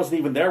received. Vader wasn't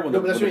even there when No,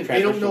 the, but that's when what the I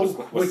mean. They don't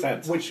transmission know was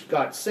sent. which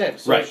got sent.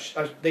 So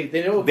Right.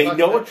 They know. They got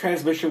know a sent.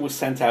 transmission was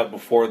sent out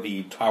before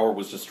the tower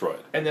was destroyed.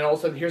 And then all of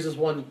a sudden, here's this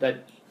one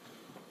that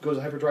goes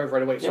to hyperdrive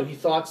right away. So Yep. he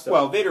thought so.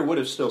 Well, Vader would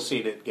have still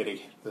seen it getting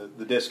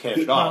the disc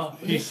handed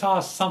off. He saw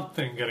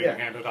something getting Yeah.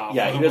 handed off.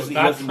 Yeah, Whether he it was doesn't- he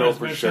that doesn't know for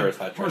transmission sure it's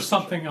that or transmission.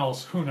 something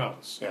else. Who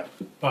knows? Yeah.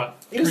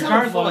 But he was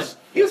having fun. regardless,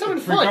 He was having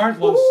fun.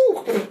 regardless,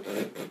 Woo!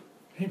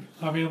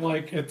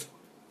 it's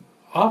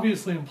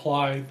obviously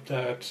implied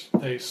that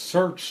they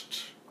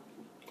searched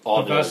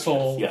All the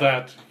vessel ships, yeah.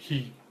 that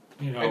he,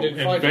 And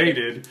didn't find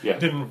invaded, Yeah.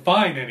 didn't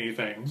find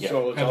anything, Yeah.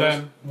 So it's and always-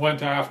 then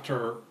went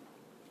after.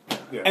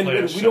 Yeah. And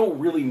Leia's we ship. don't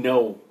really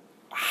know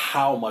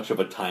how much of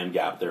a time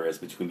gap there is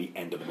between the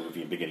end of the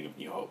movie and beginning of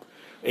New Hope.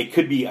 It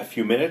could be a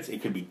few minutes,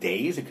 it could be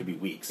days, it could be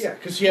weeks. Yeah,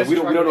 'cause he has we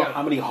to don't track know it down.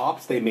 how many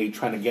hops they made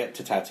trying to get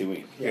to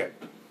Tatooine. Yeah.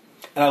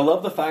 And I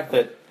love the fact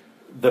that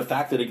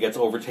it gets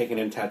overtaken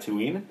in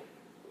Tatooine.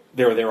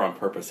 they were there on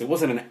purpose. It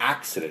wasn't an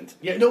accident.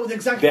 Yeah, no,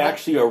 exactly. They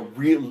actually are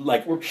real.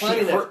 Like We're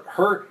planning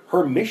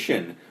her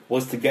mission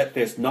was to get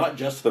this not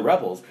just to the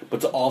rebels, but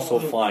to also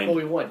find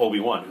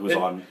Obi-Wan, who was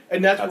on.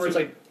 And that's where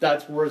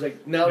it's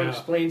like now it Yeah.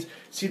 explains.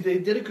 See, they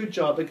did a good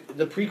job. Like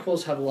the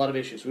prequels have a lot of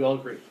issues. We all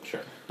agree.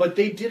 Sure. But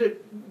they did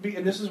it,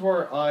 and this is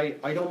where I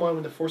don't mind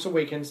when The Force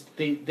Awakens,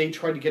 they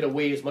tried to get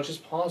away as much as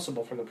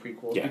possible from the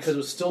prequels Yes. because it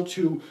was still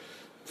too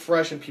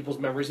fresh in people's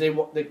memories. They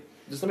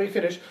just let me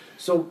finish.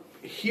 So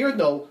here,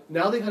 though,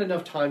 now they've had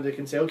enough time. They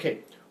can say, okay,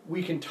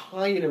 we can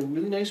tie in a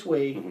really nice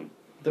way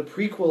the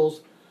prequels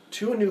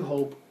to A New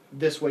Hope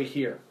this way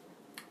here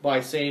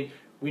by saying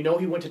we know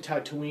he went to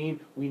Tatooine,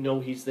 we know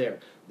he's there.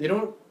 They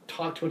don't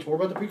talk too much more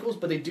about the prequels,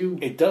 but they do.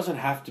 It doesn't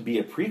have to be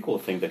a prequel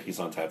thing that he's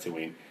on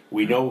Tatooine.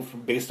 We know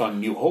based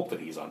on New Hope that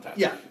he's on Tatooine.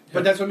 Yeah,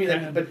 but that's what I mean.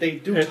 And- but they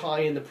do tie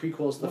in the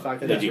prequels to the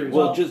fact that They that's do. where he's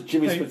Well, on. just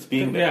Jimmy Smith's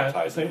being there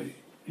ties they, in.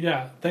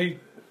 Yeah, they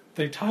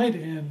tied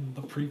in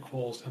the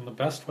prequels in the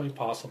best way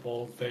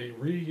possible. They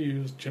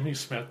reused Jimmy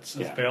Smits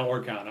as Yeah. Bail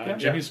Organa. Yeah.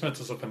 And Jimmy Smits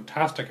is a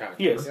fantastic actor.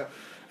 He is. Yeah.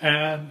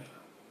 And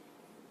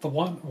the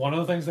one of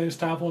the things they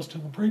established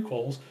in the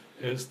prequels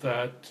is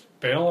that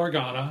Bail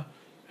Organa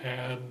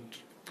and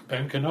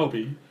Ben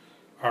Kenobi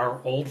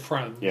are old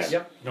friends, Yeah.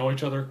 Yep. know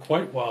each other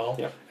quite well,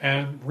 Yep.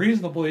 and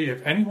reasonably,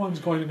 if anyone's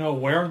going to know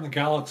where in the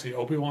galaxy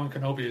Obi-Wan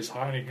Kenobi is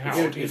hiding out,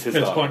 it's his it's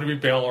daughter. going to be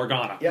Bail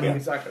Organa. Yeah, Yeah.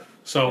 exactly.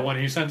 So when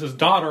he sends his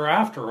daughter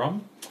after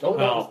him, Oh, no.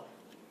 well,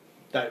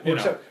 That you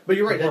works know, out. But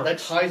you're right. it That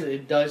works. ties it.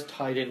 It does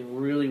tie it in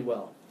really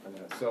well. On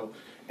that. So,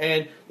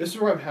 and this is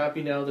where I'm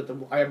happy now that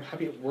I am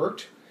happy it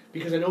worked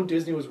because I know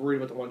Disney was worried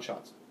about the one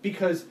shots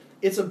because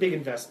it's a big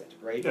investment,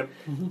 right? Yep.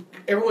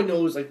 Everyone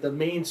knows like the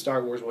main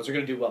Star Wars ones are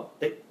going to do well.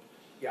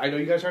 I know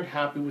you guys aren't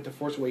happy with the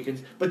Force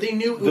Awakens, but they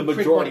knew it The would print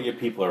majority money. of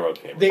people are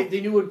okay with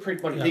They knew it would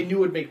print money. Yeah. They knew it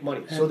would make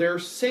money, so they're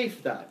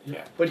safe that.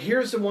 Yeah. But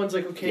here's the ones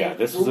like okay, Yeah,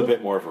 this is a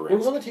bit more of a We're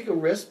risk. willing to take a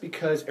risk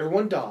because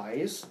everyone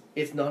dies.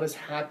 It's not as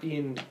happy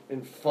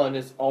and fun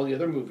as all the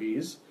other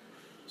movies.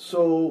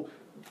 So,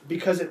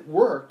 because it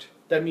worked,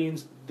 that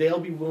means they'll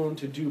be willing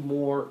to do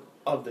more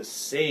of the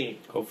same.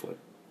 Hopefully.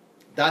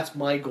 That's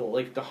my goal.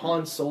 Like the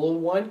Han Solo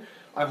one,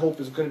 I hope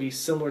is going to be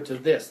similar to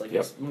this. Like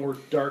Yep. it's more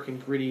dark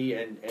and gritty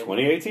and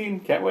 2018,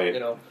 can't wait. you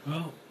know.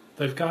 well,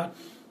 they've got,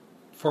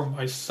 for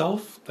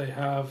myself, they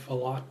have a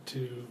lot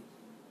to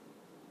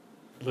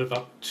live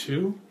up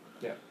to.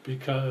 Yeah.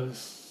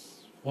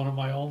 Because one of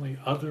my only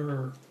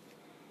other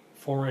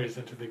forays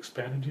into the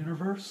expanded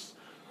universe,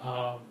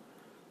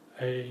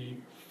 a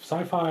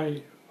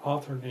sci-fi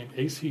author named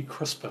A.C.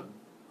 Crispin,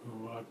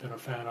 who I've been a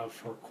fan of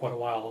for quite a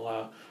while,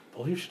 I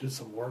believe she did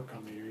some work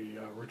on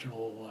the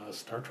original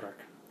Star Trek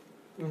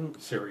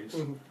series.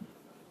 Mhm.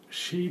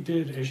 She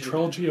did a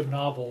trilogy of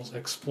novels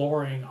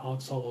exploring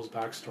Han Solo's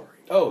backstory.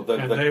 Oh, the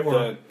And they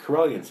were-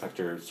 Corellian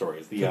sector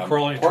stories. The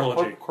Corellian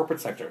trilogy. corporate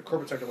sector.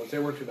 Corporate sector ones, they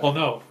weren't too bad.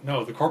 Well,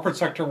 no. The corporate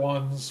sector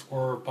ones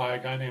were by a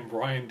guy named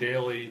Brian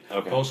Daly.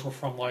 Okay. Those were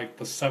from like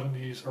the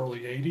 70s,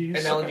 early 80s.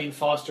 And Alan Dean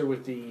Foster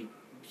with the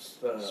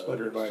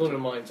Splinter in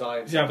Mind's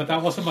Eye. Yeah, but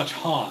that wasn't much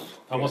Han.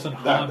 That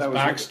wasn't that Han's was-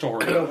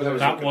 backstory. No, but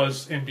that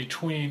was in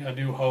between A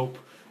New Hope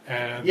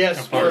and Yes,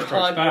 Empire where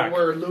Strikes Back.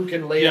 where Luke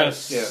and Leia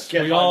Yes,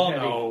 get we Han all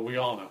heavy. know. We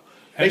all know.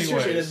 Hey,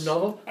 seriously, Anyways, this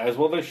novel? As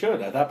well they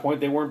should. At that point,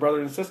 they weren't brother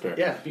and sister.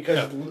 Yeah, because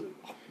Yeah.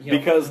 you know,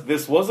 Because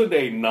this wasn't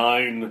a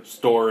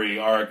 9-story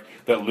arc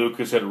that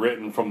Lucas had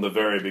written from the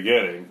very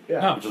beginning. Yeah.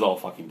 No. Which is all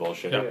fucking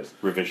bullshit. Yeah. It is.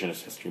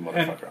 Revisionist history,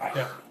 And- motherfucker.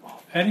 yeah.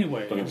 Don't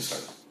get me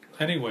started.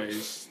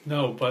 Anyways,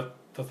 no, but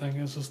the thing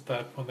is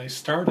that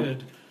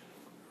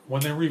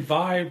when they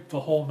revived the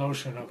whole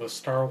notion of a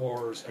Star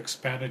Wars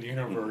expanded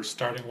universe,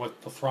 starting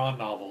with the Thrawn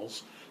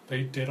novels,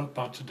 they did a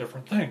bunch of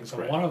different things.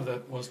 And Right. one of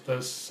it was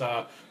this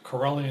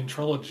Corellian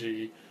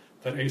trilogy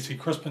that A.C.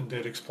 Crispin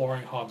did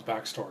exploring Han's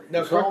backstory.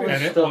 Now, Is all correct me- this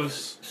And it stuff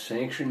was-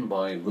 sanctioned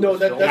by Lucasfilm? No,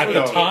 that's At what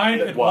the it- time,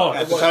 that- it was.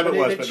 was. At the time it They-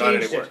 was, they but not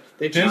changed anymore. it.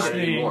 They changed Not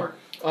Disney- it. anymore.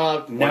 Now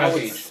Why?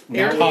 it's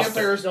Heir now of the it's-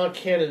 Empire is not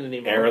canon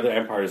anymore. Heir of the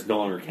Empire is no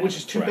longer canon. which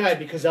is too correct. bad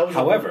because that was.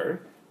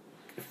 However,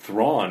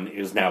 Thrawn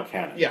is now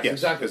canon. Yeah, Yes,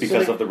 exactly.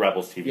 Because So of the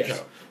Rebels TV Yes.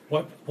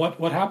 show.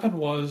 What happened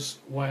was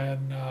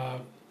when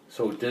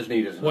So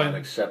Disney does When not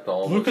accept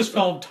all this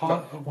Lucasfilm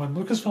stuff. when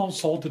Lucasfilm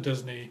sold to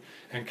Disney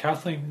and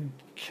Kathleen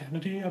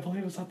Kennedy, I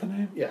believe is that the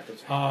name? Yeah,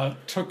 that's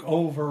took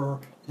over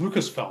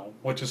Lucasfilm,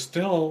 which is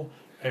still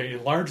a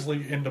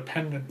largely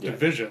independent Yeah.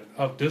 division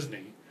of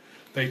Disney.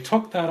 They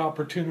took that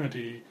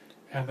opportunity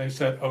and they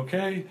said,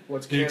 okay,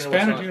 What's the canon, what's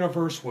expanded not.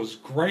 universe was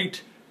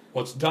great.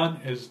 What's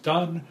done is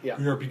done. Yeah.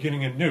 We are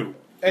beginning anew.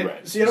 And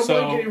Right. see, I don't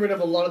So- mind getting rid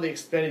of a lot of the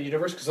expanded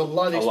universe because a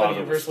lot of the A lot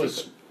expanded of it was universe was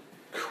stupid.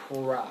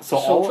 crap. So,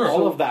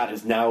 all of that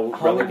is now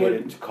Hollywood-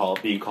 relegated to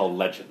being called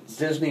legends.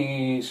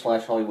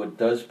 Disney/Hollywood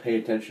does pay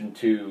attention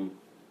to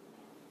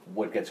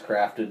what gets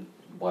crafted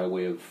by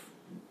way of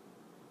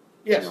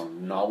yes,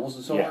 novels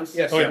and so Yes. on.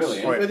 yes, Oh, yes.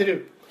 Really, What they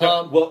do.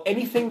 Well,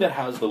 anything that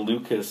has the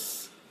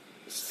Lucas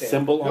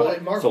symbol No, on like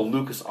it, Marvel. so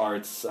Lucas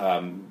Arts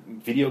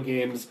video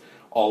games,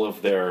 all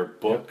of their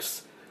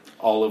books,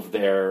 all of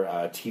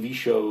their TV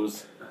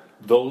shows,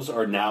 those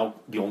are now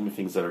the only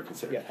things that are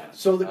considered Yeah. canon.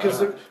 So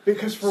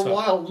because for a So-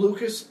 while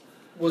Lucas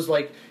was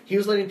like he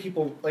was letting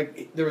people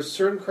like there was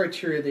certain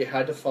criteria they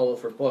had to follow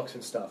for books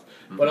and stuff.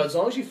 But as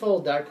long as you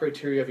followed that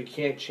criteria of you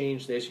can't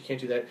change this, you can't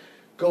do that,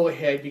 go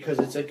ahead because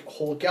it's a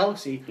whole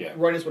galaxy. Yeah.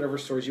 Write as whatever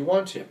stories you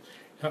want to.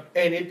 Yeah.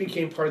 And it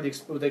became part of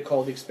what they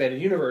call the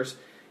expanded universe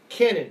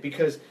canon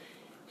because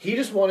he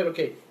just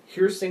wanted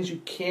here's things you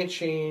can't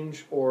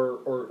change or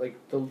like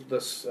the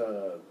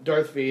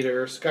Darth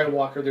Vader,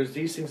 Skywalker. There's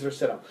these things that are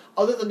set up.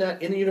 Other than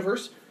that, in the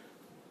universe,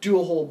 do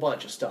a whole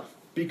bunch of stuff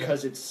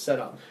because it's set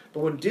up.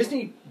 But when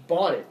Disney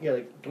bought it,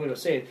 like Dwayne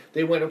was saying,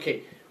 they went,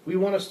 okay, we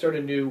want to start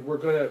anew. We're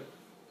going to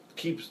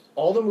keep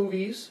all the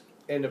movies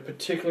and a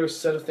particular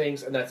set of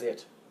things, and that's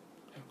it.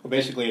 Well,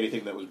 basically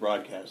anything that was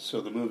broadcast. So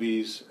the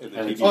movies and the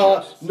And TV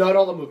the shows. Not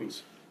all the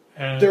movies.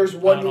 And There's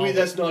one not movie all-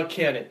 that's not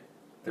canon.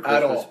 The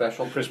At Christmas all.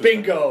 special.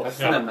 Bingo. That's,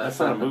 Yeah. that's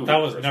not a movie. That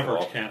was first of never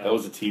all. canon. That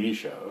was a TV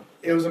show.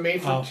 It was a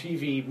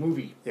made-for-TV Oh.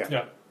 movie.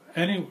 Yeah.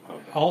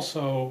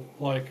 Also,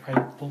 like, I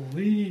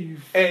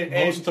believe And-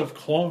 most of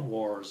Clone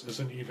Wars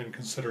isn't even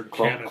considered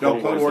Clone- canon. No,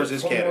 Clone Wars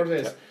is Clone canon.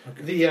 Wars is.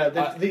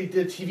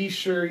 The TV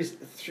series,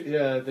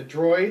 the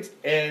droids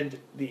and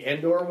the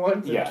Endor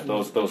one. Yeah,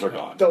 those are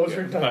gone. Those Yeah.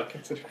 are not But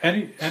considered.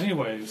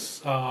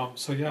 anyways,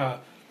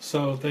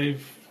 so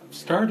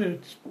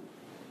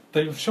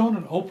they've shown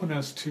an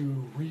openness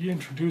to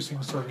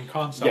reintroducing certain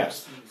concepts.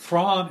 Yes.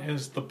 Thrawn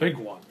is the big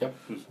one, Yep.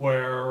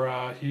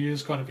 where he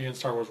is going to be in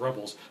Star Wars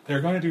Rebels.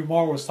 They're going to do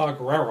more with Saw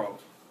Gerrero.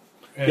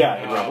 In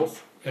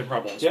Rebels. In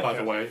Rebels, Yeah. by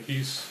the way,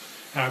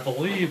 and I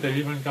believe they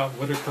even got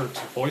Whitaker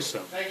to voice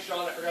him. Thanks,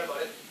 Sean. I forgot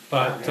about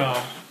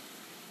it.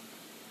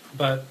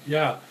 But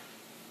yeah,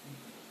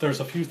 there's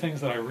a few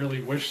things that I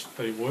really wish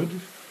they would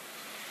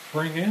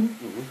bring in.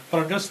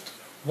 But I'm just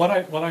what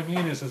I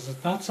mean is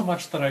it's not so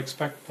much that I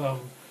expect them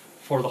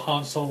for the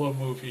Han Solo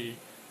movie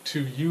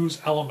to use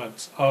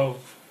elements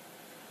of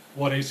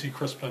what A.C.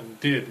 Crispin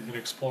did in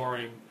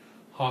exploring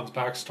Han's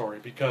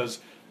backstory because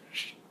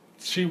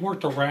she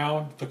worked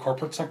around the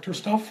corporate sector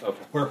stuff. Okay.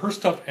 Where her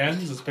stuff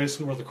ends is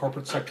basically where the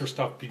corporate sector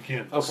stuff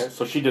begins. Okay,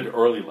 so she did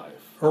early life.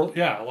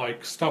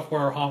 Like stuff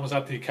where Han was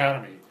at the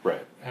academy.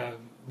 Right. And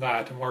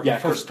where Yeah,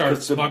 he first started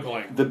 'cause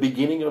smuggling. The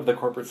beginning of the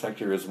corporate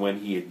sector is when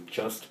he had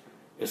just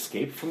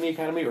escaped from the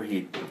academy, or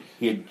he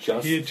had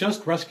just He had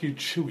just rescued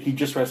Chewie. he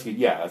just rescued.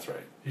 Yeah, that's right.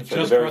 He That's right.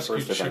 just The very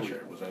rescued first Chewie.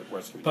 adventure was that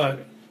rescuing But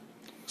Chewie.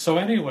 so,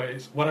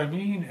 anyways, what I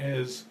mean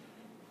is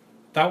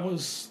that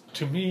was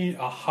to me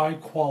a high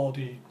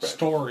quality Right.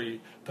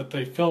 story that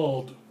they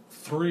filled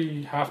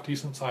 3 half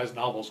decent sized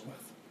novels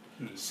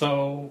with.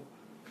 So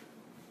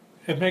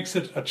it makes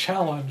it a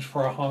challenge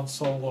for a Han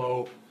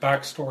Solo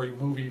backstory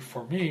movie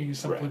for me,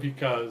 simply Right.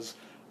 because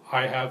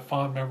I have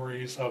fond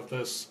memories of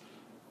this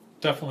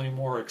definitely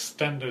more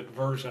extended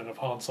version of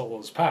Han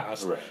Solo's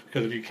past. Right.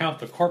 Because if you count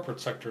the corporate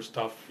sector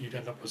stuff, you'd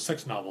end up with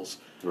 6 novels.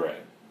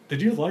 Right.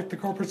 Did you like the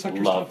corporate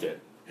sector Loved stuff?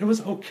 it. It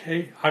was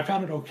okay. I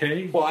found it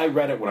okay. Well, I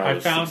read it when I I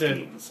was found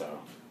 16, so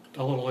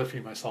A little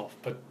iffy myself,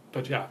 but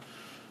yeah.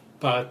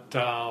 But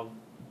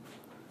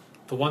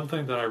the one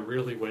thing that I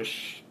really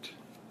wished,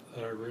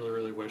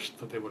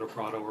 that they would have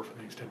brought over from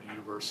the extended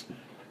universe,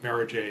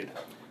 Mara Jade.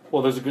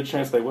 well, there's a good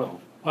chance they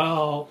will.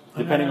 Well,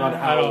 Depending on I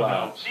how, don't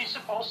know. She's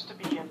supposed to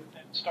be in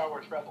Star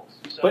Wars Rebels,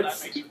 so But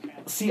that makes her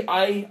canon. See,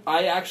 I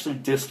actually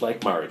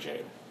dislike Mara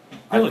Jade.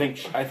 Really?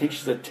 I think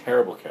she's a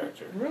terrible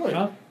character. Really?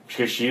 Huh?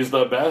 Because she's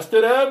the best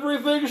at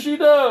everything she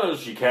does.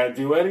 She can't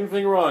do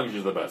anything wrong.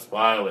 She's the best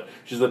pilot.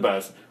 She's the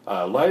best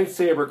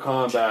lightsaber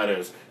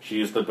combatist.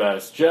 She's the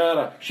best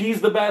Jedi.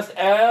 She's the best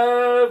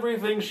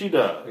everything she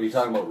does. Are you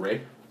talking about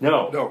Ray?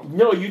 No,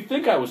 you'd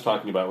think I was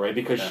talking about Rey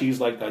because Yeah.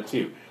 she's like that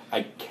too.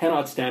 I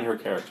cannot stand her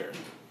character.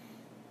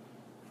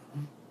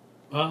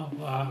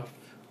 Well,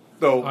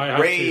 Though I have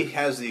Ray to-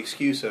 has the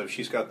excuse of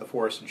she's got the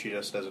Force and she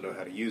just doesn't know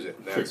how to use it.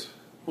 And that's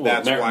Well,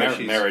 that's why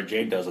she's Mara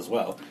Jade does as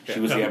well. She Yeah.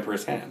 was the Yeah.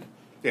 Emperor's hand.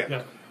 yeah.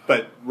 Yeah.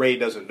 But Ray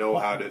doesn't know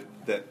how to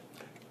that.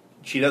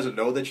 She doesn't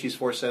know that she's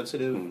Force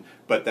sensitive,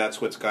 but that's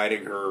what's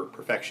guiding her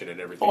perfection in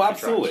everything. Oh, she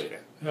absolutely. Tries.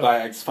 Yeah.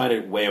 But I just find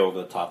it way over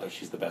the top that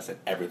she's the best at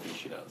everything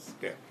she does.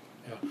 Yeah.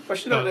 yeah. But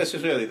she's not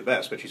necessarily the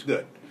best, but she's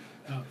good.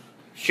 Yeah.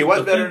 She was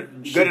The better,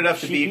 thing- good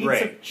enough to she beat beats Ray,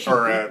 it- she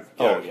or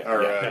beats-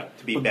 yeah.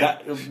 to beat But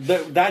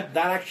Ben. that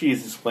actually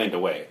is explained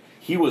away.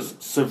 He was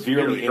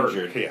severely Severely hurt,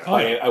 injured yeah.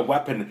 by a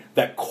weapon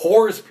that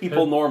cores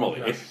people Yeah.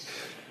 normally. Yeah.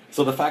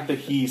 So the fact that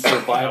he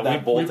survived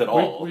that bolt at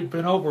all. We've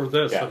been over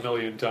this Yeah. a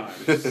million times.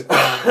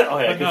 Oh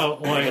yeah, But no,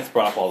 it gets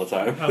brought up all the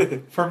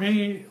time. For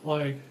me,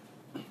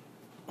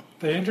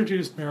 they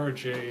introduced Mara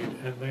Jade,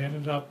 and they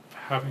ended up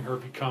having her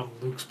become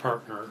Luke's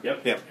partner.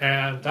 Yep. Yeah.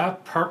 And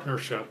that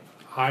partnership,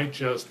 I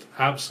just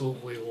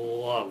absolutely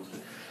loved.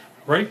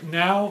 Right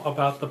now,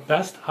 about the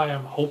best I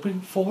am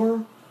hoping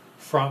for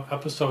from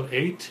episode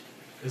 8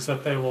 is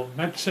that they will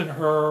mention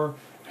her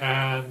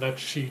and that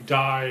she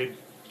died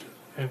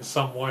in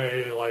some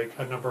way like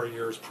a number of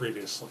years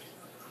previously.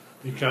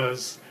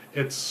 Because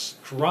it's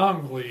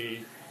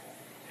strongly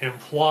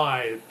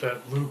implied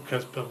that Luke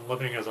has been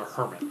living as a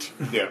hermit.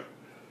 Yeah.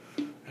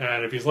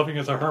 And if he's living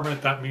as a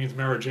hermit, that means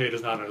Mara Jade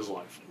is not in his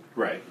life.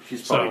 Right.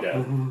 She's probably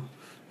dead.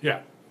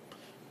 Yeah.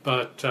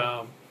 But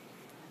I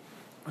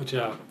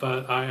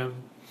am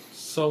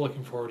so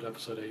looking forward to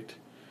episode 8.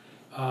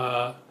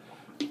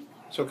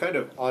 So kind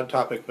of on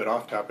topic but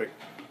off topic,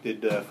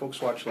 did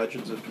folks watch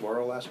Legends of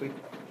Tomorrow last week?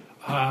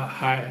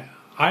 I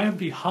am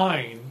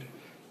behind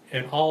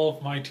in all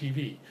of my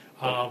TV.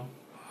 I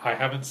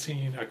haven't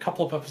seen a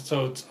couple of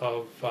episodes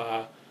of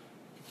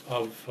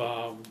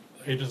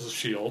Agents of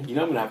S.H.I.E.L.D. You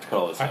know I'm going to have to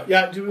call this out.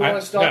 Yeah, do we want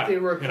to stop the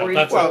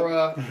recording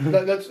for...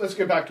 let's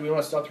get back. Do we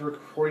want to stop the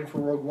recording for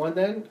Rogue One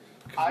then?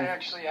 I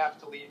actually have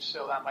to leave,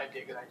 so that might be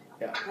a good idea.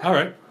 Yeah. All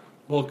right.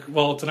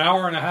 Well, it's an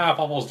hour and a half,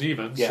 almost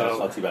even. Yeah, so. it's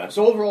not too bad.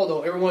 So overall,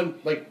 though, everyone,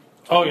 like...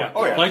 Oh, yeah.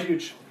 Like,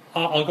 huge.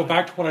 I'll go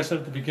back to what I said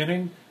at the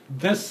beginning.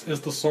 This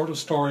is the sort of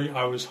story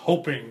I was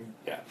hoping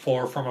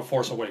for from The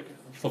Force Awakens.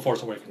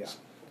 Yeah.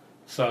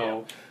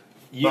 So...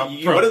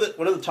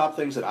 One of the top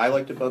things that I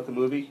liked about the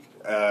movie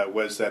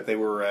was that they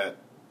were at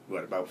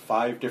about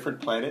 5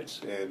 different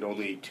planets, and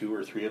only 2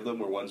 or 3 of them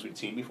were ones we'd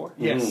seen before.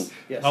 Yes.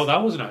 Yes. Oh,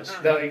 that was nice.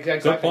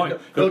 Exactly. Good point. No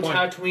Good point.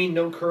 Tatooine,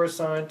 no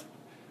Coruscant.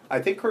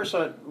 I think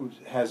Coruscant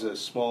has a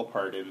small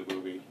part in the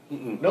movie.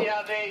 Nope.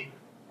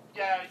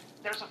 Yeah,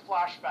 there's a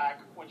flashback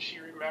when she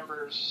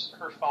remembers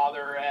her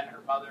father and her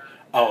mother.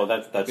 Oh,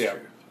 that's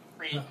true.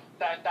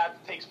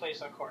 That takes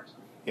on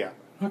Coruscant. Yeah.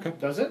 Okay.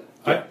 Does it?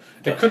 Yeah.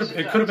 It could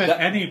have been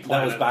any That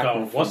planet, was back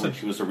though, when wasn't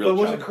she was a But real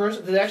was child. it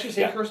Coruscant? Did it actually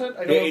say Coruscant? I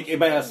don't know. It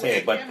might not say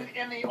it, but...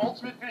 In the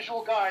ultimate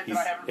visual guide that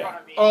I have in front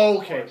of me. Oh,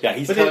 okay. Yeah,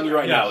 he's But telling they- you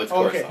right now it's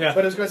Okay, Coruscant. Yeah.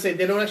 but I was going to say,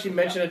 they don't actually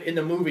mention it in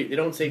the movie. They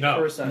don't say No.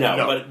 Coruscant.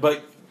 No,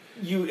 but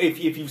you if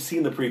you've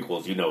seen the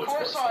prequels, you know it's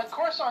Coruscant.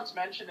 Coruscant's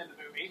mentioned in the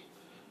movie.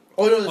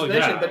 Oh, no, it's Oh,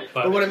 mentioned, yeah,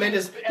 but what I meant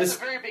is... At this.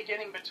 the very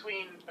beginning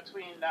between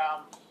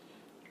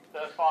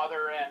the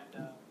father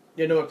and...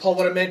 Yeah, no, Paul,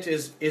 what I meant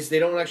is they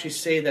don't actually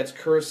say that's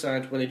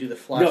Coruscant when they do the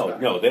flashback.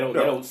 No, they don't.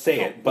 They don't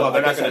say it. But Well,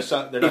 they're like not I going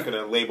said, to. They're not going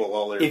to label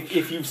all their.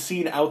 If you've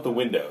seen Out the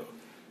Window,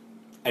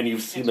 and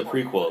you've seen the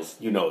prequels,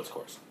 you know it's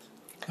Coruscant.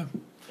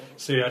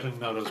 See, I didn't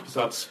notice, but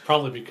that's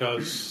probably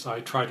because I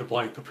try to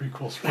blank the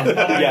prequels from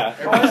Yeah,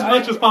 as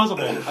much as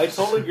possible. I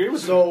totally agree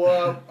with you.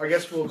 So, I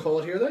guess we'll call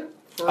it here then?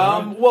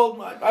 Well,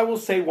 I will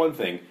say one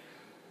thing,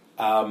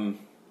 and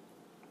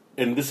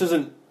this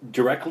isn't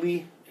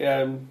directly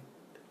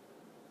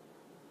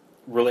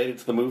related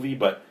to the movie,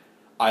 but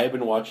I have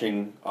been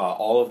watching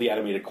all of the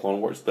animated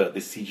Clone Wars, the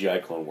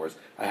CGI Clone Wars.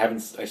 I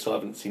still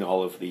haven't seen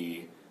all of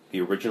the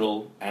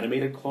original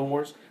animated Clone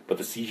Wars, but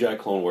the CGI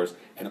Clone Wars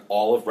and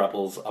all of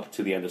Rebels up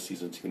to the end of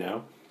season 2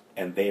 now,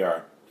 and they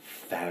are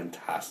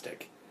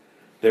fantastic.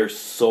 They're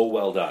so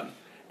well done,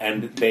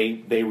 and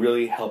they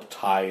really help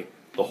tie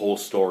the whole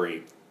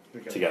story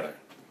together.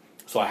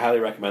 So I highly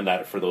recommend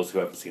that for those who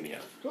haven't seen it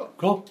yet.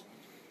 Cool.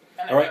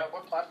 And All right.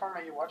 what platform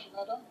are you watching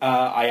that on?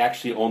 I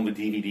actually own the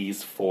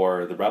DVDs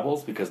for the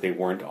Rebels because they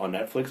weren't on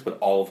Netflix, but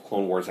all of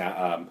Clone Wars,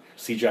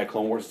 CGI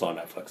Clone Wars is on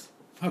Netflix.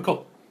 Oh,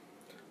 cool.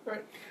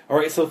 All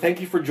right, so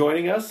thank you for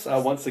joining us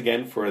once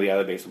again for the Out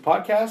of the Basement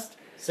podcast.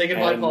 Say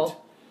goodbye, and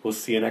Paul. We'll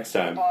see you next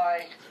time.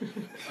 Bye.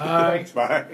 Bye. Bye.